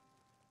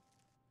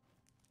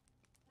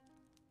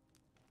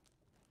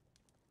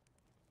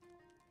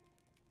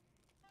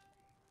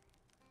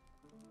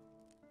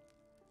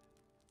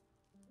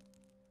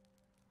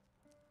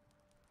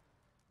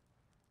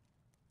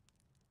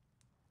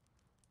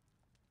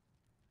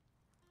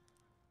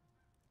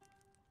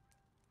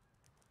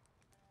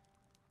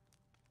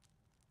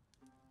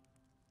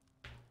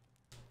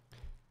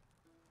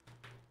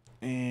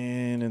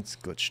 And it's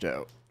glitched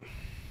out.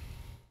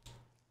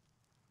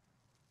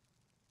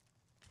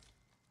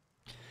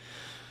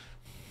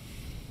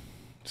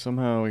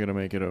 Somehow we gotta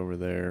make it over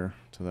there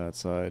to that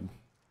side.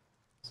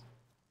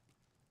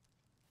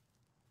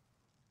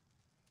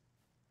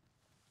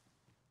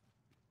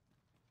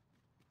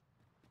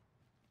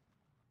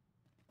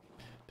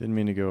 Didn't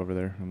mean to go over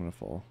there. I'm gonna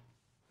fall.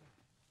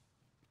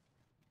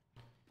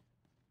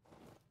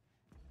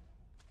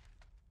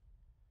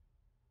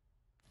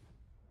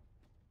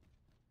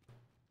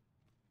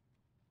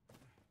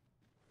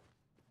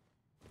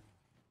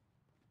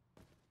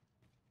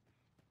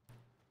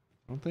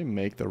 Don't they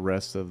make the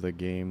rest of the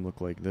game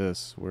look like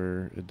this,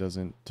 where it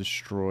doesn't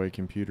destroy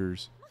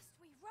computers? Must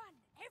we run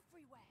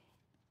everywhere?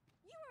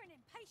 You are an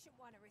impatient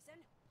one, Arisen.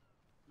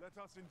 Let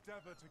us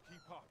endeavor to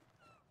keep up,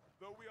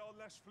 though we are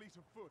less fleet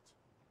of foot.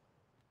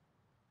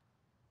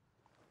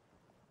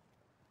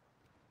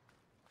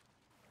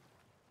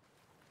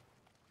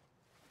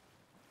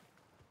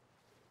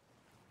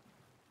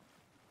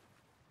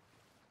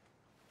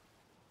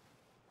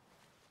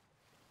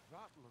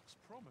 That looks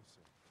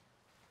promising.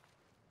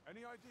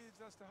 Any ideas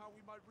as to how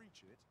we might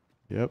reach it?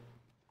 Yep.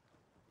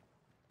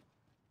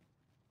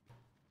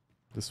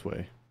 This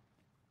way.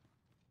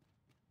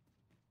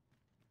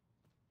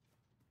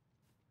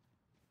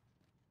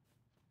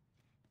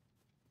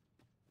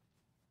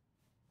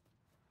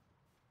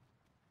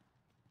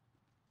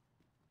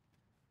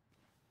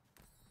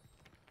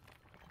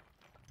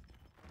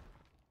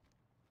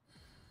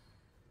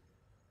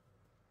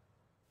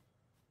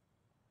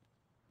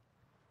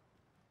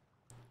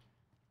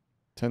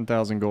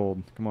 $10,000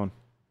 gold. Come on.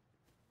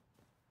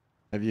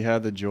 Have you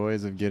had the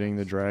joys of getting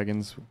the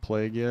Dragon's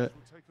Plague yet?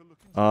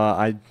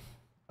 I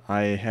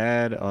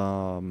had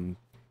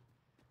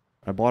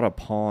I bought a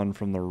pawn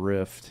from the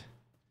Rift,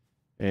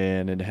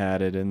 and it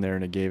had it in there,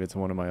 and it gave it to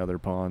one of my other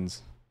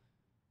pawns.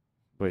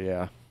 But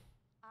yeah,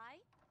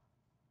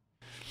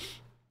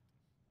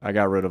 I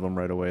got rid of them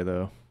right away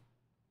though.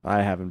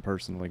 I haven't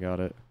personally got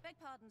it. Beg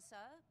pardon, sir,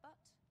 but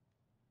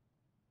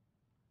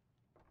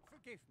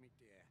forgive me,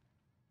 dear.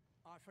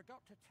 I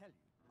forgot to tell you.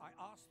 I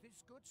asked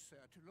this good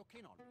sir to look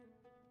in on you.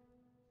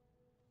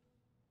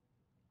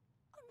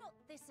 oh, not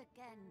this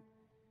again.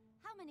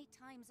 How many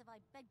times have I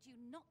begged you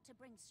not to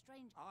bring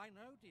strange... I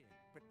know, dear,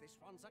 but this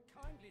one's a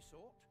kindly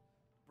sort.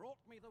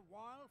 Brought me the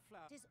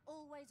wildflower. It is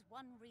always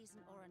one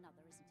reason or another,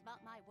 isn't it?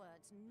 About my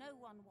words, no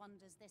one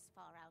wanders this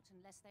far out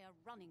unless they are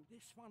running.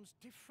 This one's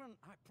different,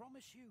 I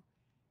promise you.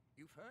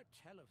 You've heard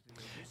tell of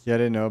the... Yeah,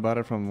 I didn't know about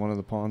it from one of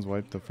the pawns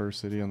wiped the first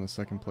city on the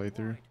second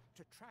playthrough.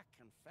 To track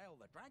and fell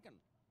the dragon.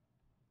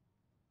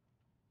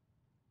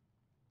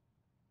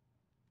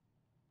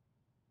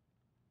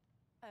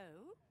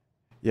 Oh?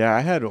 Yeah,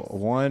 I had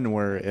one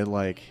where it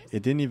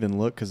it didn't even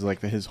look because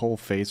his whole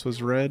face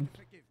was red.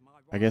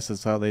 I guess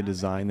that's how they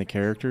designed the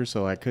character,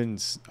 so I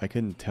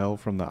couldn't tell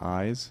from the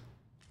eyes.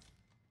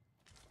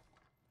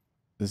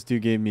 This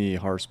dude gave me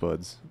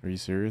Harspuds. Are you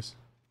serious?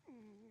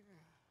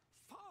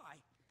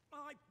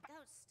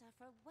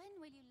 Stuffer, when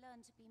will you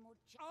learn to be more...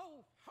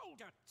 Oh, hold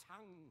your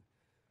tongue.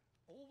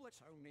 All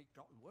that's only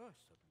gotten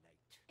worse of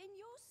late. In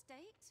your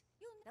state,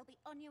 they'll be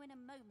on you in a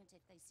moment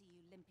if they see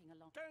you limping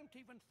along. Don't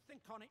even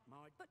think on it,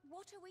 my... But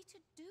what are we to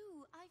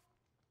do?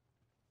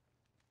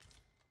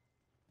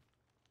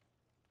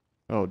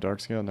 Oh, dark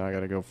scale. Now I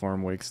gotta go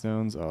farm wake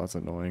stones. Oh, that's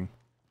annoying.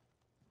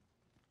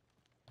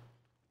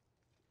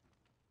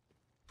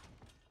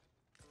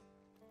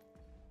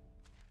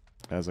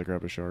 As I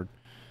grab a shard.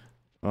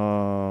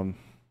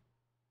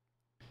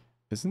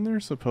 Isn't there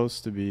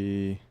supposed to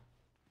be...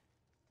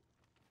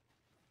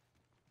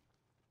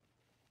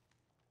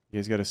 You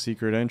guys got a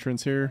secret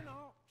entrance here?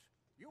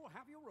 You'll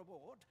have your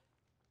reward.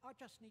 I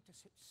just need to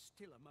sit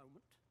still a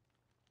moment.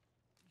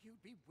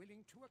 you'd be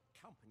willing to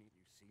accompany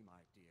Lucy,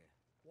 my dear.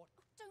 What?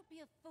 Don't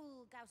be a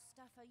fool,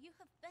 Gaustafa. You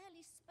have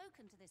barely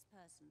spoken to this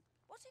person.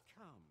 What if...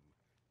 Come.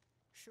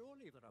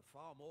 Surely there are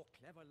far more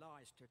clever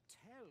lies to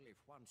tell if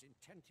one's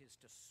intent is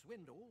to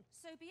swindle.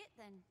 So be it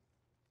then.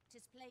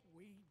 'Tis plague.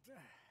 We'd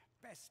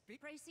best be...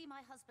 Pray see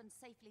my husband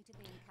safely to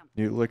the encampment.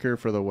 Newt liquor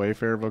for the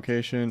Wayfarer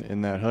vocation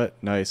in that hut.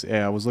 Nice.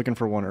 Yeah, I was looking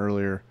for one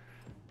earlier.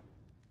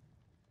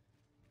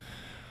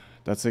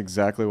 That's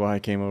exactly why I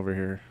came over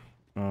here.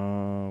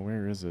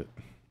 Where is it?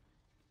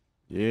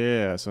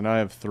 Yeah, so now I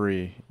have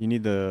 3. You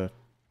need the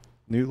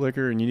Newt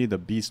liquor and you need the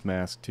beast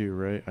mask too,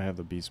 right? I have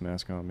the beast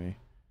mask on me.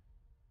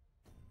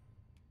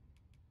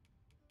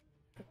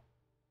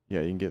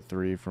 Yeah, you can get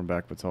 3 from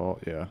Back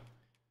Batal. Yeah.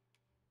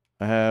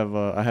 I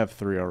have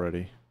 3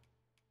 already.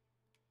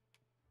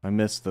 I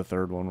missed the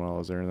 3rd one while I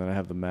was there, and then I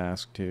have the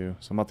mask too.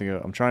 So I'm about to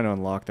go. I'm trying to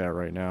unlock that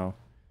right now.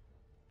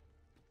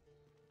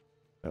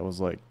 That was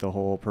like the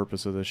whole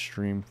purpose of this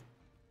stream.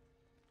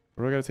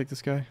 Where do I gotta take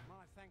this guy?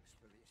 My thanks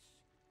for this.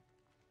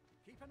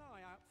 Keep an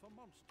eye out for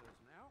monsters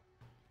now.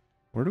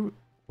 Where do?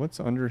 What's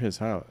under his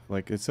house?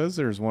 Like it says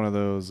there's one of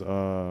those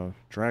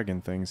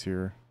dragon things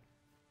here.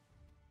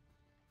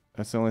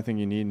 That's the only thing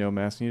you need. No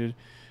mask needed.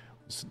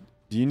 So,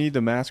 do you need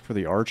the mask for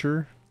the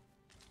archer?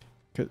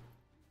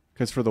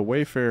 Because for the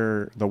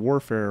Wayfarer, the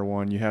Warfare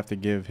one, you have to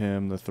give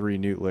him the 3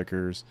 Newt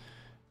liquors,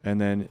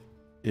 and then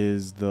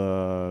is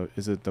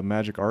it the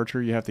Magic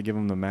Archer? You have to give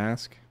him the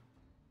mask.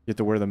 You have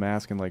to wear the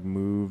mask and like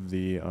move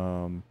the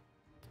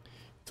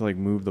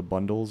move the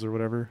bundles or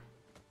whatever.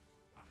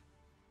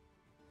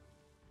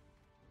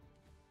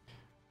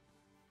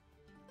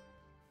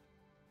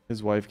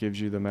 His wife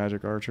gives you the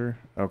Magic Archer.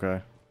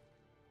 Okay.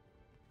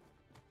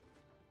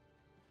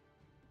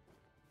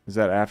 Is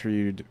that after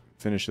you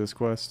finish this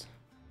quest?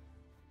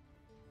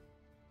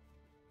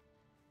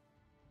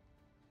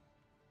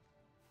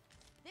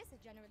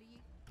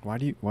 Why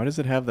does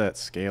it have that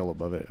scale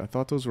above it? I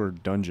thought those were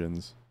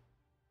dungeons.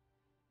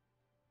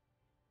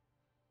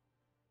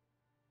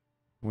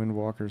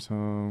 Windwalker's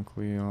Home,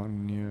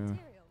 Cleonia.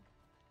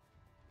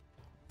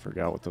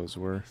 Forgot what those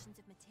were. Of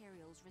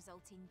materials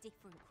result in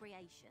different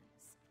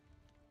creations.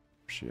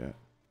 Where's she at?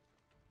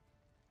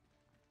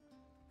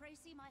 Pray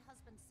see my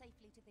husband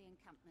safely to the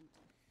encampment.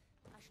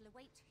 I shall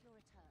await your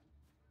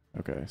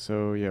return. Okay,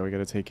 so yeah, we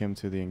gotta take him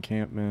to the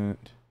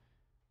encampment.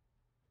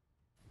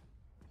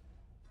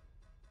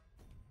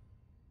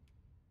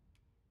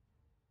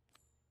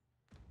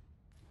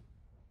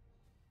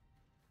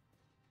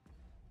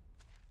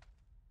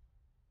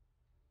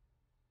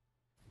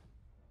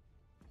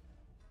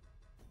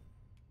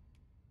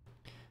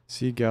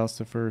 See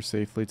Galstifer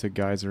safely to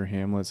Geyser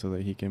Hamlet so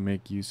that he can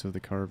make use of the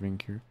carving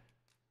cure.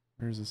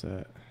 Where's this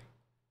at?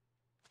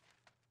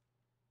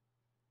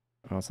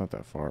 Oh, it's not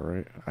that far,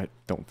 right? I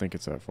don't think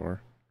it's that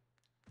far.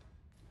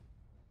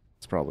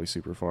 It's probably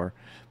super far.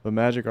 But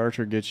Magic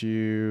Archer gets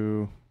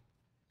you...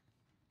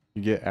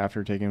 You get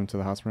after taking him to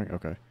the hot spring?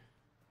 Okay.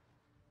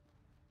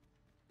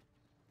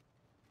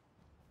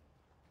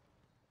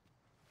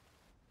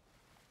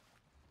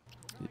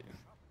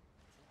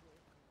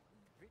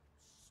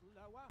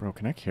 Bro,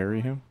 can I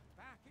carry him?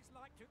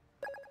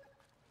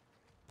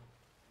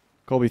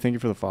 Colby, thank you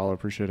for the follow.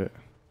 Appreciate it.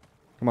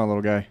 Come on,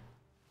 little guy.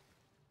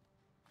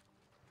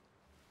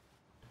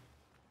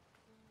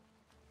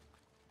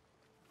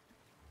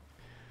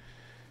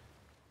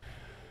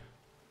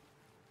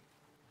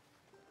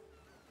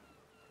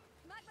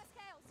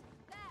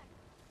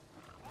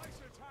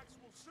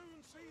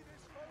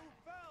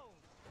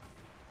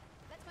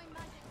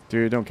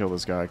 Dude, don't kill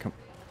this guy. Come.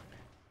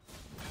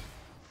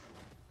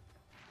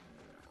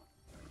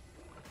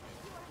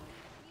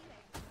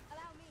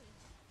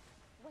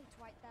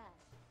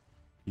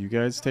 You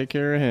guys take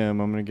care of him.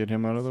 I'm gonna get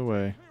him out of the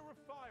way.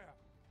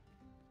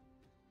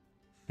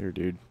 Here,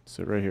 dude.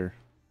 Sit right here.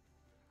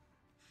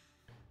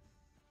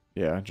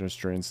 Yeah, just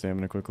drain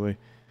stamina quickly.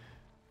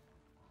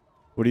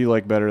 What do you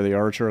like better, the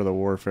Archer or the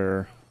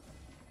Warfare?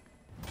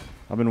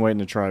 I've been waiting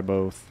to try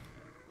both.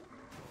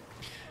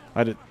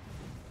 I've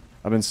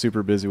been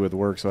super busy with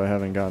work, so I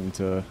haven't gotten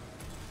to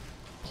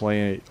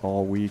play it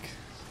all week.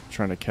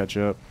 Trying to catch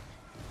up.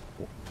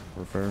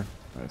 Warfare.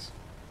 Nice.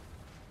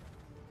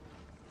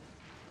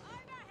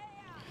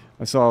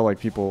 I saw like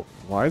people...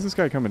 Why is this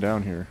guy coming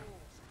down here?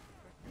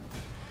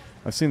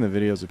 I've seen the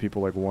videos of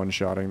people like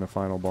one-shotting the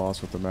final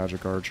boss with the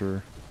Magic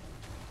Archer.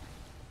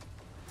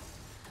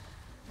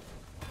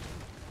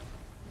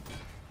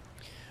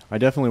 I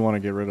definitely want to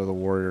get rid of the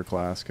Warrior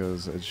class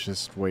because it's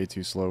just way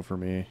too slow for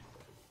me.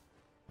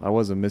 I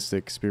was a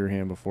Mystic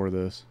Spearhand before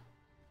this.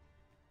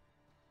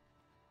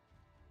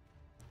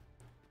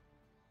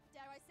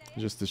 It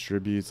just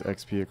distributes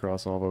XP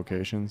across all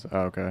vocations.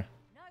 Oh, okay.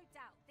 No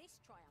doubt this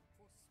triumph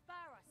will spur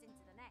us into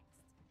the next.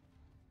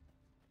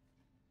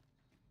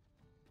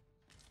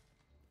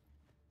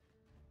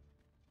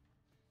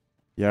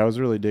 Yeah, I was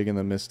really digging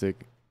the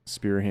Mystic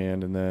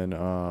Spearhand, and then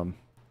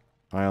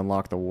I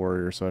unlocked the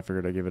Warrior, so I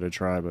figured I'd give it a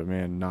try, but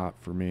man, not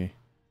for me.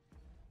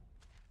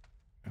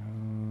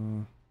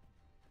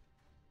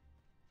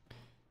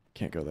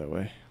 Can't go that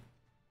way.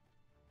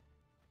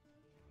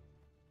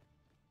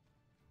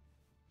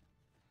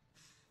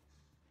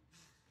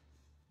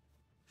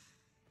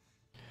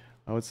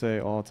 I would say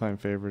all-time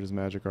favorite is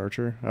Magic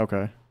Archer.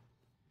 Okay.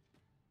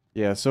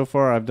 Yeah, so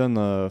far I've done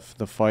the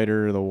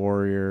fighter, the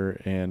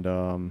warrior, and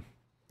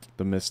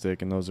the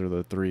mystic, and those are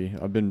the 3.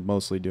 I've been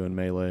mostly doing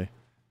melee.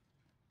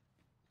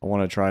 I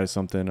want to try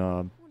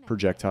something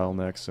projectile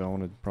next, so I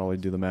want to probably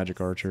do the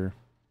Magic Archer.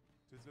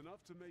 Tis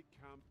enough to make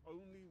camp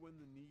only when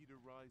the need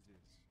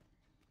arises.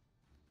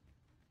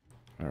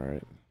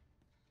 Alright.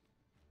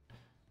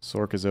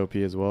 Sork is OP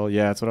as well.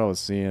 Yeah, that's what I was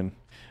seeing.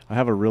 I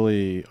have a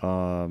really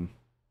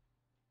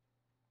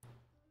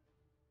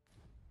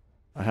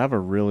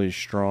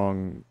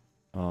strong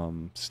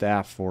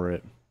staff for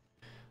it.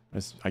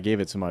 I gave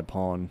it to my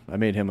pawn. I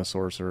made him a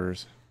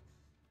sorcerer's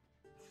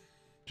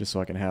just so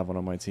I can have one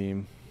on my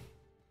team.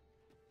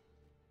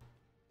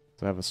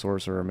 So I have a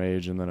sorcerer, a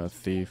mage, and then a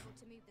thief.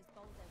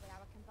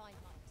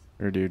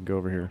 Here, dude, go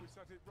over here.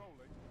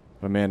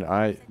 But man,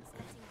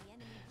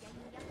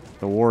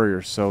 the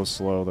warrior's so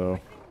slow though.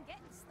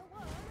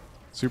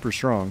 Super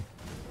strong.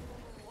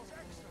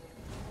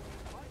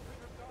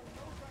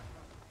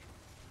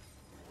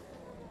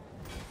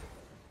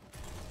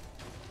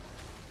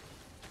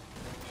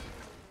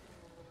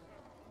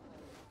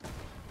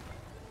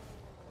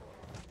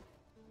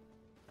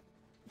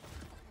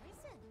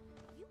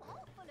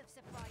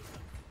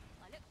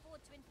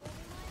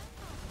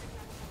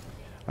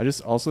 I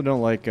just also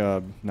don't like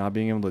not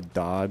being able to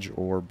dodge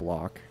or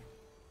block.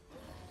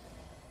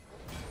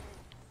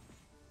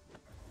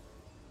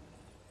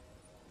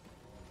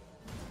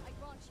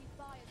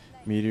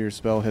 Meteor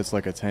spell hits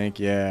like a tank.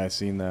 Yeah, I've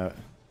seen that.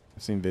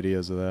 I've seen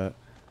videos of that.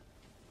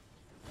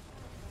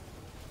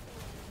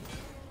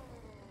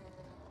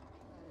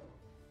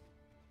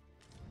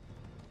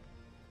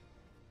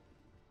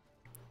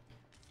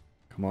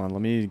 Come on,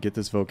 let me get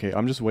this vocation.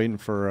 I'm just waiting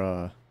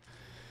for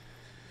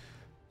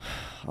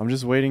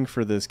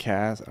this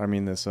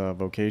this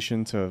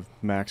vocation to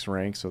max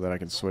rank so that I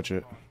can switch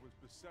it. Was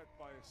beset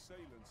by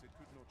assailants it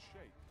could not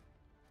shake.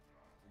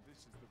 And this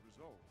is the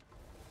result.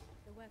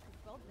 The work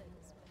of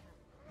goblins will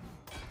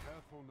happen.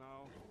 Careful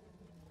now.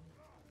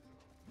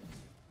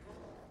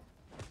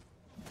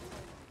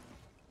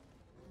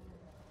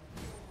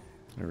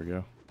 There we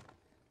go.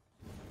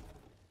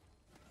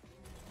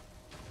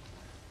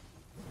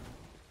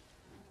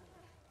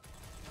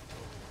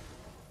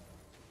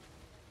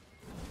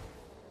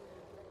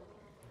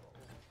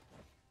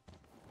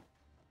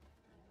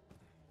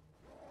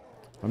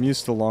 I'm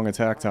used to long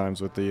attack times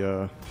with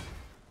the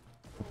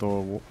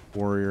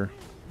warrior.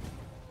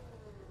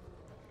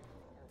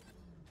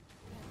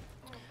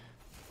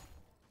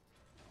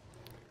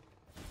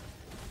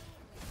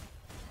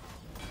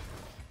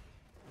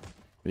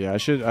 Yeah,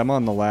 I'm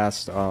on the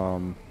last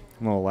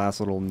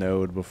little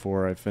node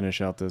before I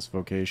finish out this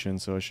vocation,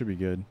 so I should be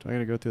good. Do I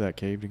gotta go through that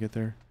cave to get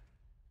there?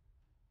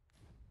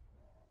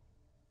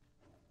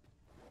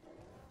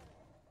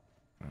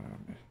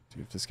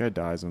 Dude, if this guy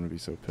dies, I'm gonna be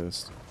so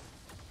pissed.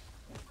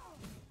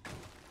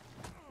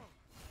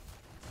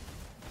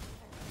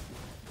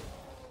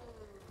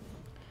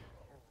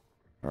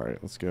 Alright,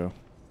 let's go.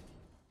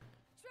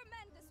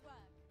 Tremendous work.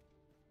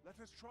 Let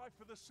us try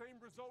for the same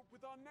result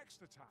with our next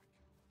attack.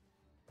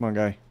 Come on,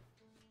 guy.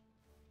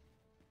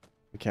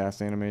 The cast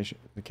animation,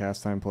 the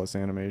cast time plus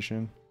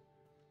animation.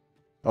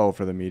 Oh,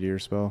 for the meteor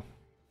spell.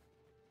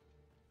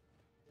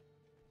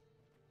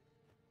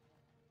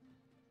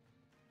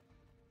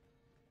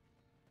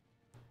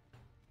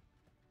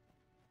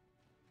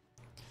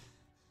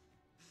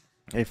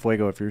 Hey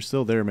Fuego, if you're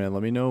still there, man,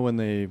 let me know when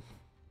they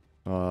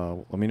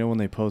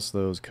post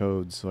those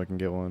codes so I can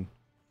get one.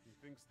 He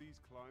thinks these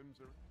climbs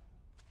are...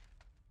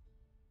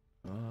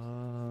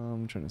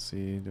 I'm trying to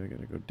see. Do I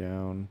gotta go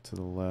down to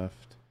the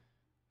left,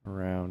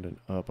 around and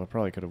up? I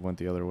probably could have went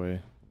the other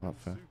way. Not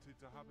fast. Suited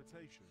to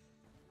habitation.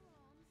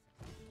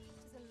 It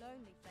is a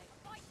lonely place.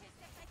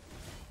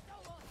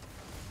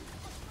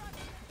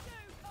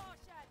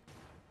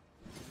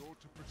 We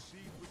ought to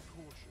proceed with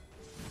caution.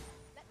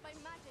 Let my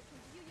magic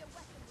imbue your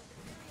weapon with the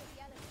fury of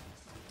the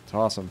elements. It's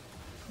awesome.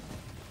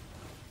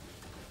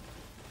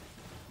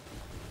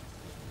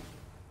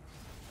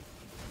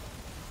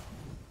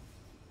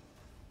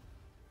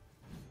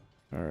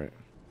 Alright.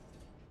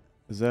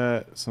 Is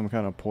that some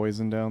kind of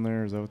poison down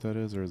there? Is that what that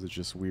is? Or is it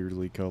just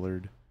weirdly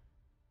colored?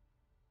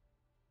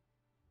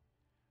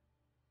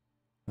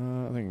 I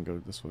think I can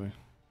go this way.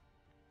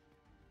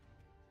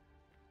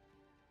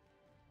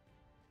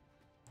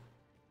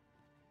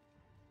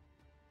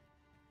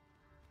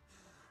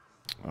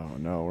 Oh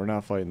no, we're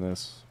not fighting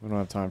this. We don't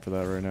have time for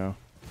that right now.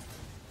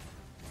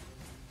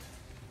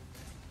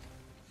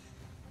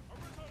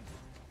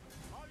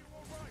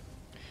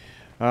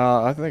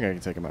 I think I can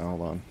take him out.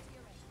 Hold on.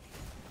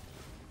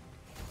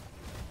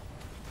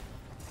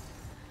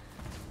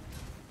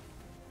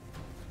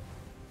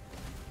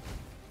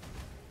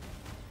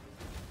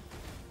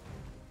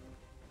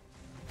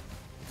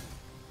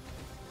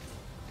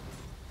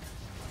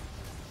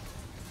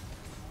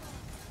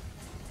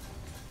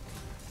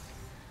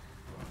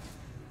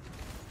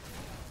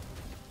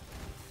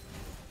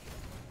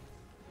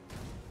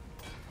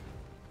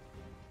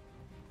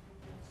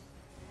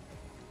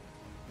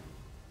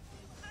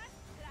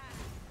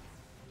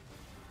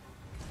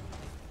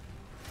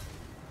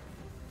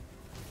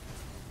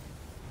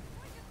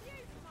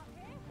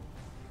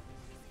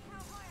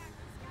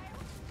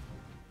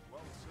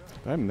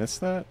 Did I miss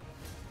that?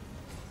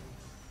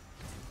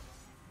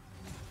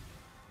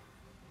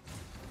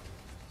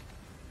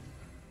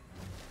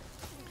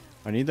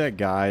 I need that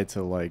guy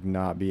to like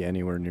not be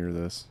anywhere near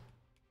this.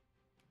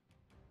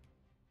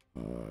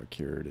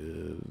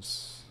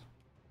 Curatives.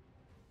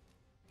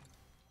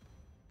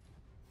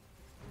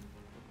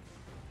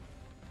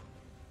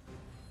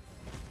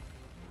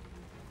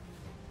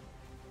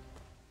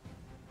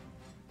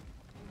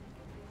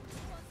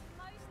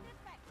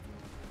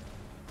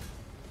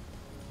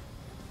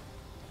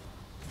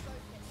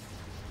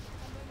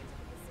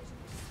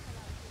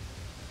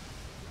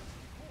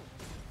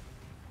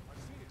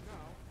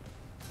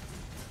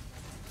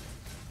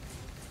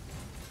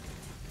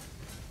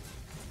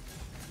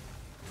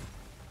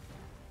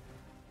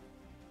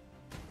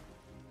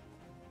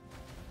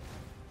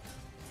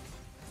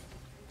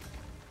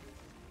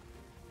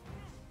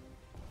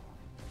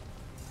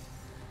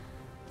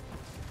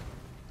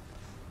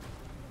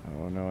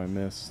 Oh no, I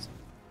missed.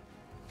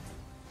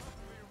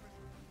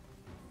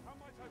 How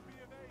might I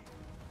be of aid?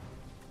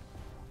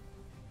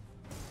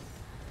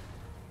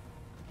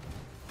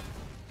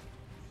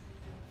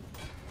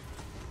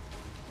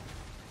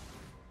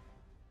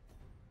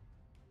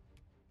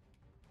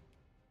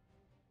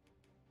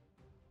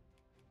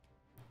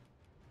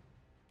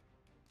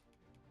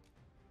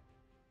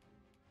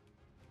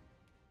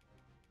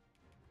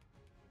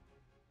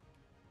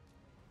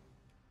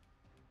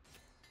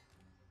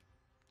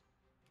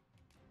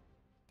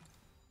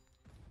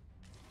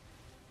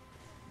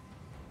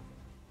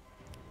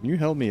 You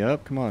held me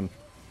up? Come on.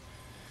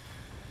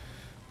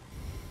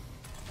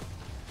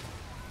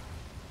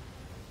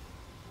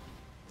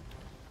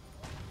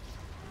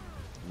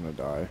 I'm gonna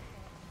die.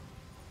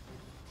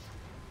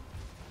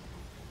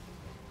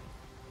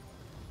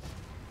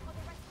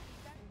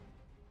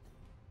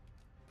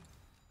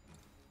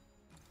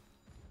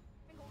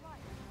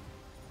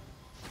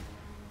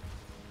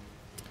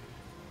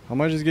 How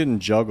am I just getting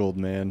juggled,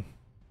 man?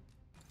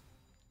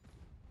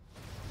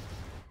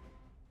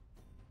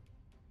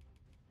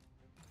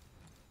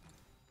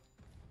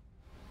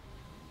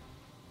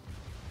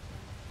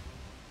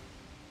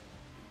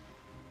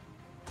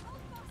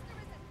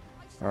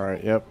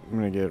 Alright, yep, I'm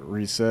gonna get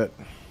reset.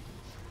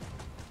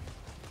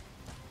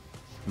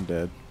 I'm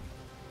dead.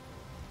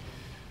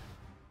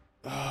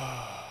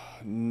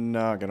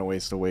 Not gonna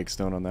waste a wake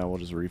stone on that, we'll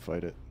just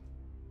refight it.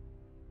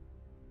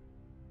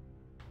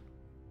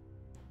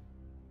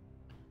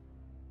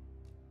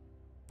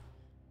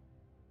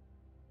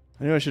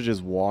 I knew I should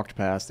just walked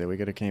past it. We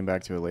could have came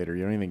back to it later.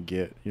 You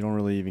don't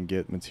really even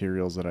get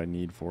materials that I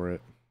need for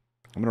it.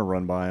 I'm gonna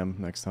run by them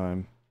next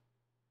time.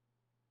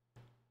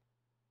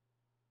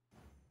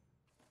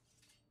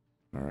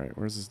 Alright,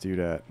 where's this dude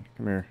at?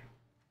 Come here.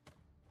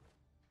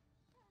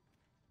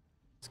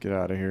 Let's get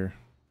out of here.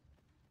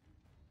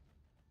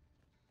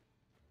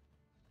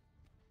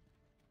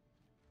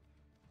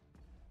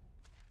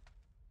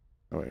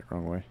 Oh wait,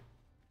 wrong way.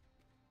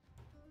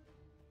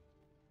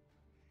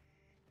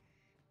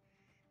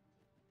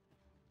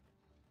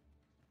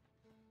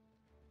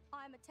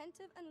 I'm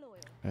attentive and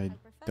loyal. I and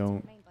prefer to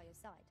don't remain by your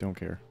side.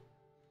 care.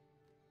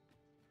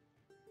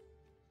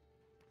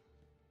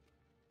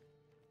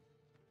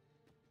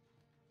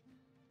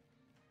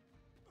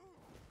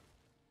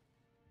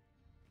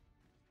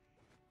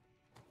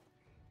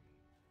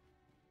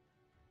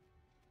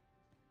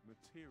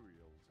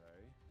 Materials,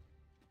 eh?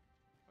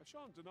 I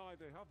shan't deny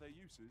they have their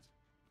uses.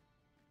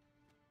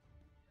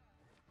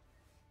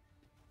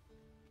 The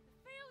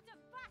field of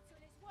battle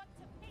is what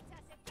to pit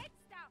us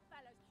against our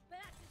fellows, but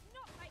that does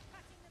not make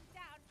cutting them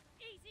down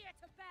easier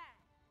to bear.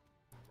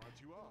 Right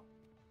you are.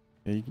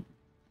 Yeah, you can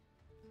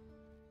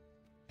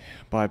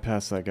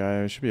bypass that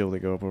guy. I should be able to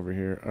go up over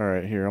here.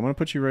 Alright, here. I'm gonna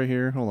put you right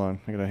here. Hold on.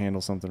 I gotta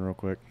handle something real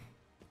quick.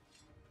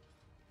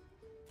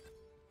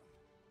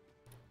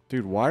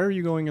 Dude, why are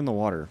you going in the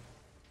water?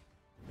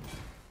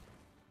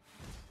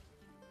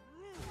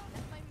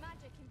 Let my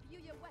magic imbue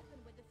your weapon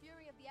with the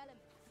fury of the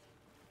elements.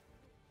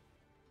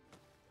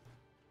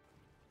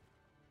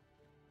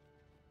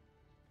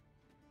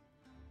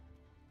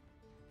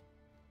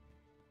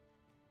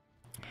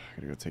 I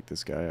gotta go take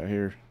this guy out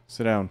here.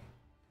 Sit down.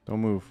 Don't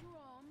move. Your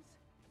arms,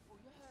 or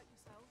you hurt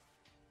yourself.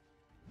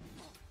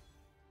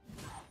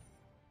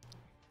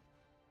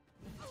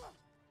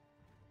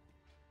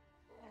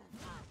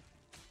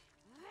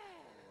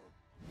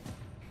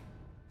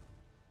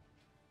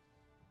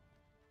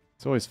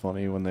 It's always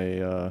funny when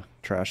they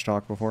trash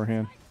talk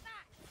beforehand.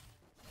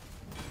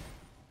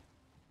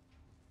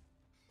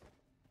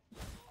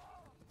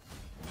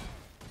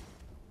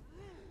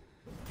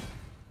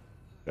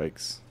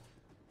 Yikes.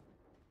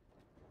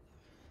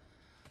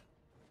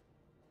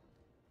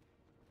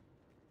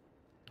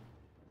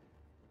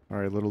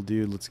 Alright, little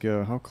dude, let's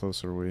go. How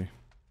close are we?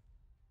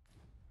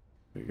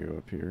 We go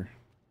up here.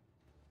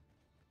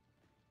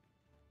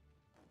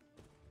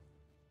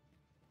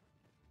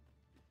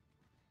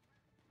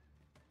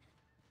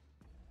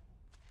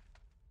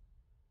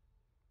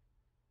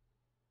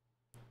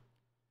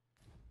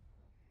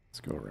 Let's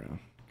go around.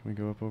 Can we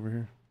go up over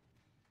here?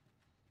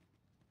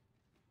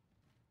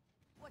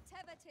 Whatever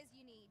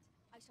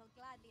shall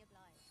gladly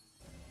oblige.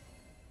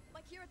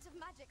 My curative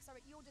magics are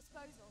at your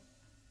disposal.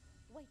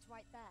 Wait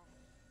right there.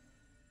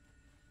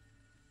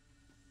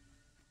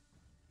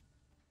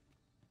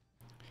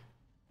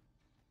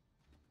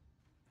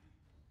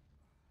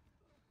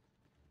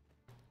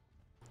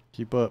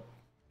 Keep up.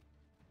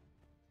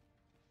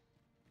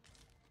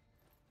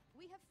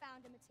 We have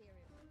found a material.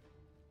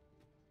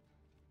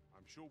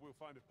 I'm sure we'll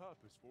find a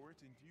purpose for it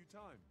in due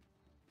time.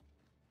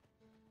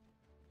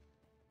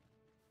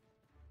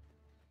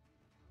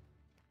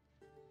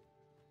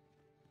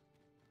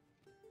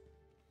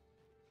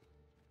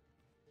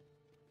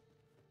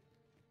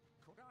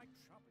 Could I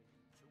trouble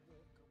you to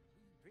walk a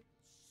wee bit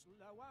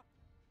slower?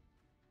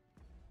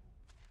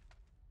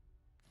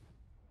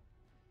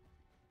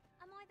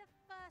 Am I the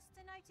first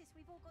to notice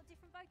we've all got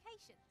different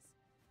vocations?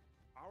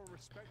 Our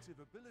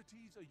respective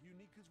abilities are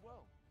unique as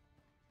well.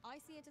 I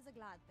see it as a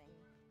glad thing.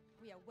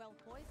 We are well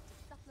poised to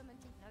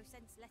supplement. No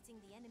sense letting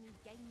the enemy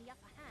gain the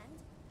upper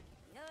hand.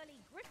 The early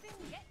griffin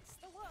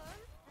gets the worm,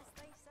 as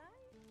they say.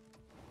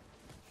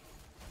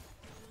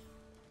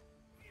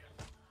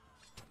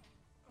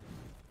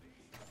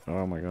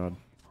 Oh my god.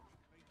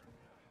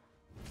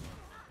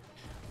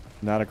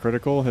 Not a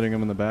critical, hitting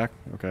him in the back.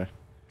 Okay.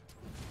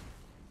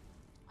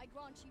 I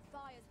grant you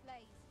fire's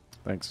blaze.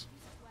 Thanks.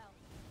 Well.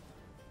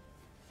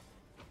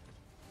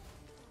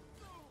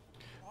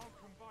 I'll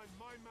combine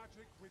my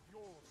magic with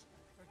yours,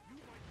 that you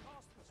might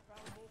cast the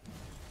spell more.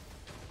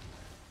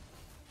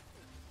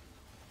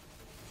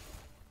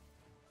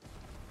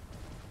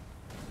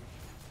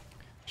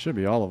 Should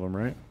be all of them,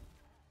 right?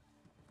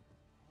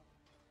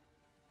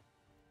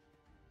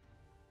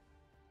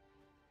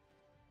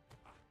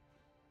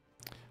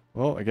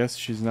 Well, I guess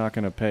she's not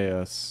going to pay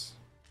us.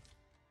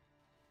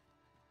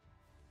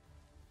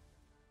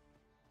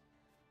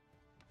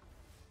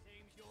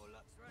 Seems your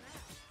luck's run out,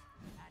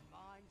 and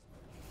mine's.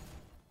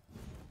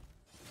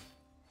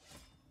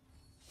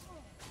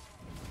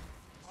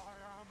 I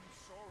am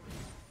sorry.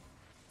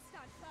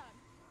 Stand firm.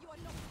 You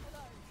are not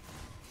alone.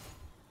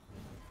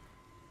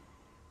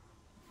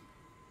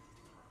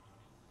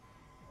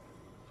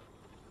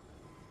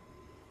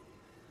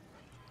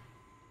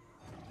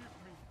 Forgive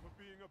me for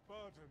being a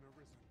burden,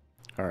 Arisen.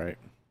 All right.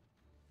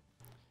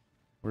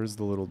 Where's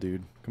the little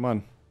dude? Come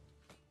on.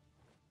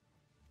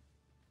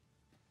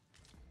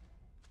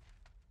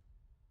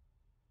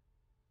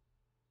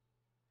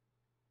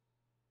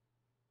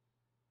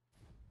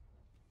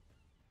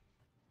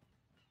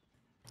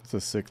 That's a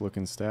sick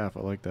looking staff. I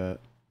like that.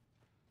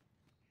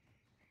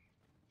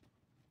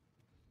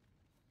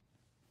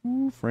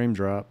 Ooh, frame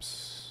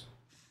drops.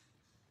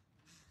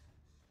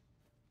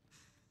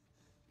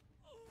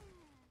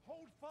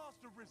 Hold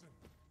fast, Arisen.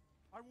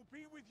 I will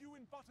be with you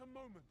in but a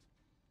moment.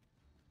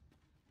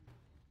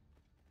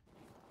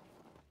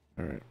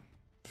 Alright.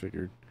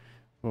 Figured.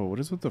 Whoa, what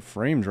is with the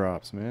frame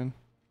drops, man?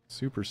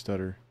 Super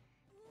stutter.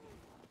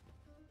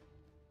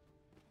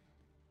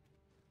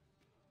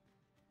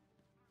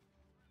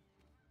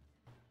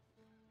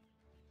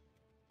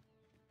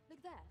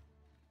 Look there.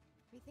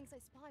 Methinks I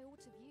spy aught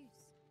of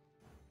use.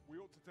 We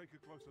ought to take a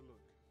closer look.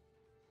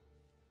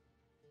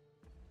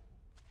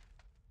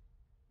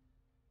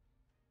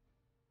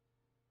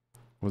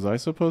 Was I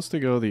supposed to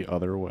go the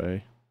other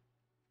way?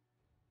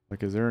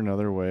 Like, is there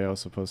another way I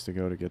was supposed to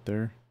go to get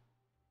there?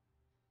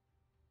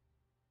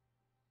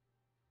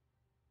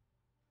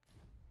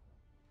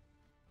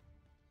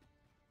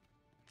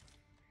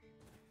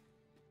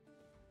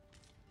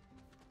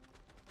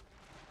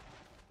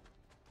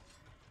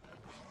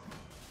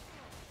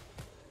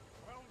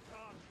 Well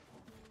done.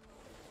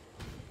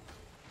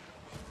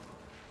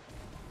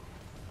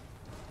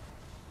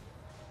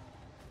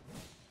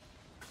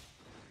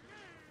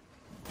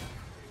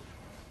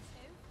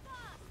 Too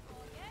fast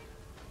for you.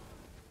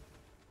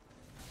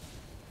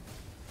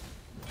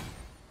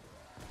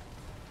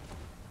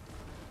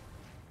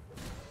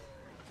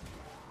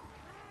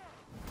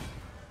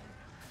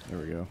 There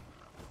we go.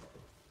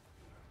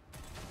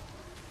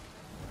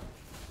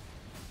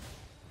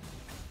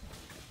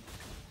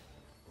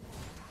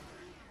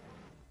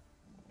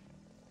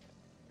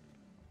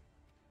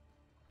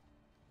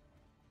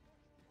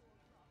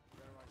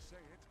 Dare I say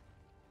it?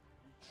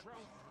 We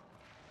trounced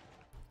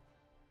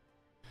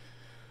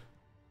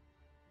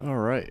them. All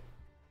right.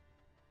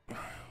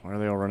 Why are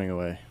they all running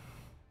away?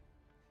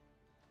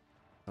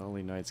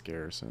 Holy Knights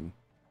Garrison.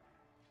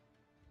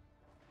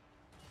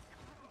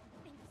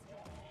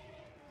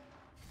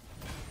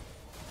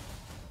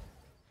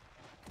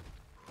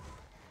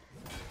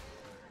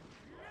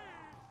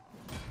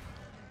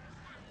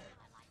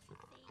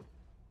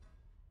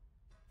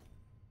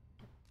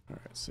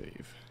 Alright,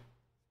 save.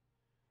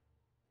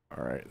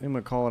 Alright, I'm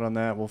gonna call it on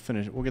that. We'll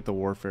finish. We'll get the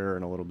Warfare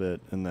in a little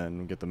bit, and then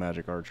we'll get the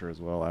Magic Archer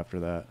as well after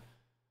that.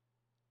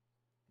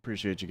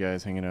 Appreciate you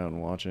guys hanging out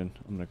and watching.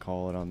 I'm gonna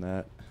call it on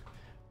that.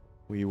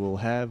 We will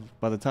have,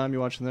 by the time you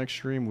watch the next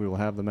stream, we will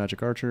have the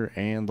Magic Archer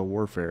and the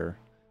Warfare.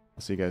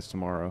 I'll see you guys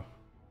tomorrow.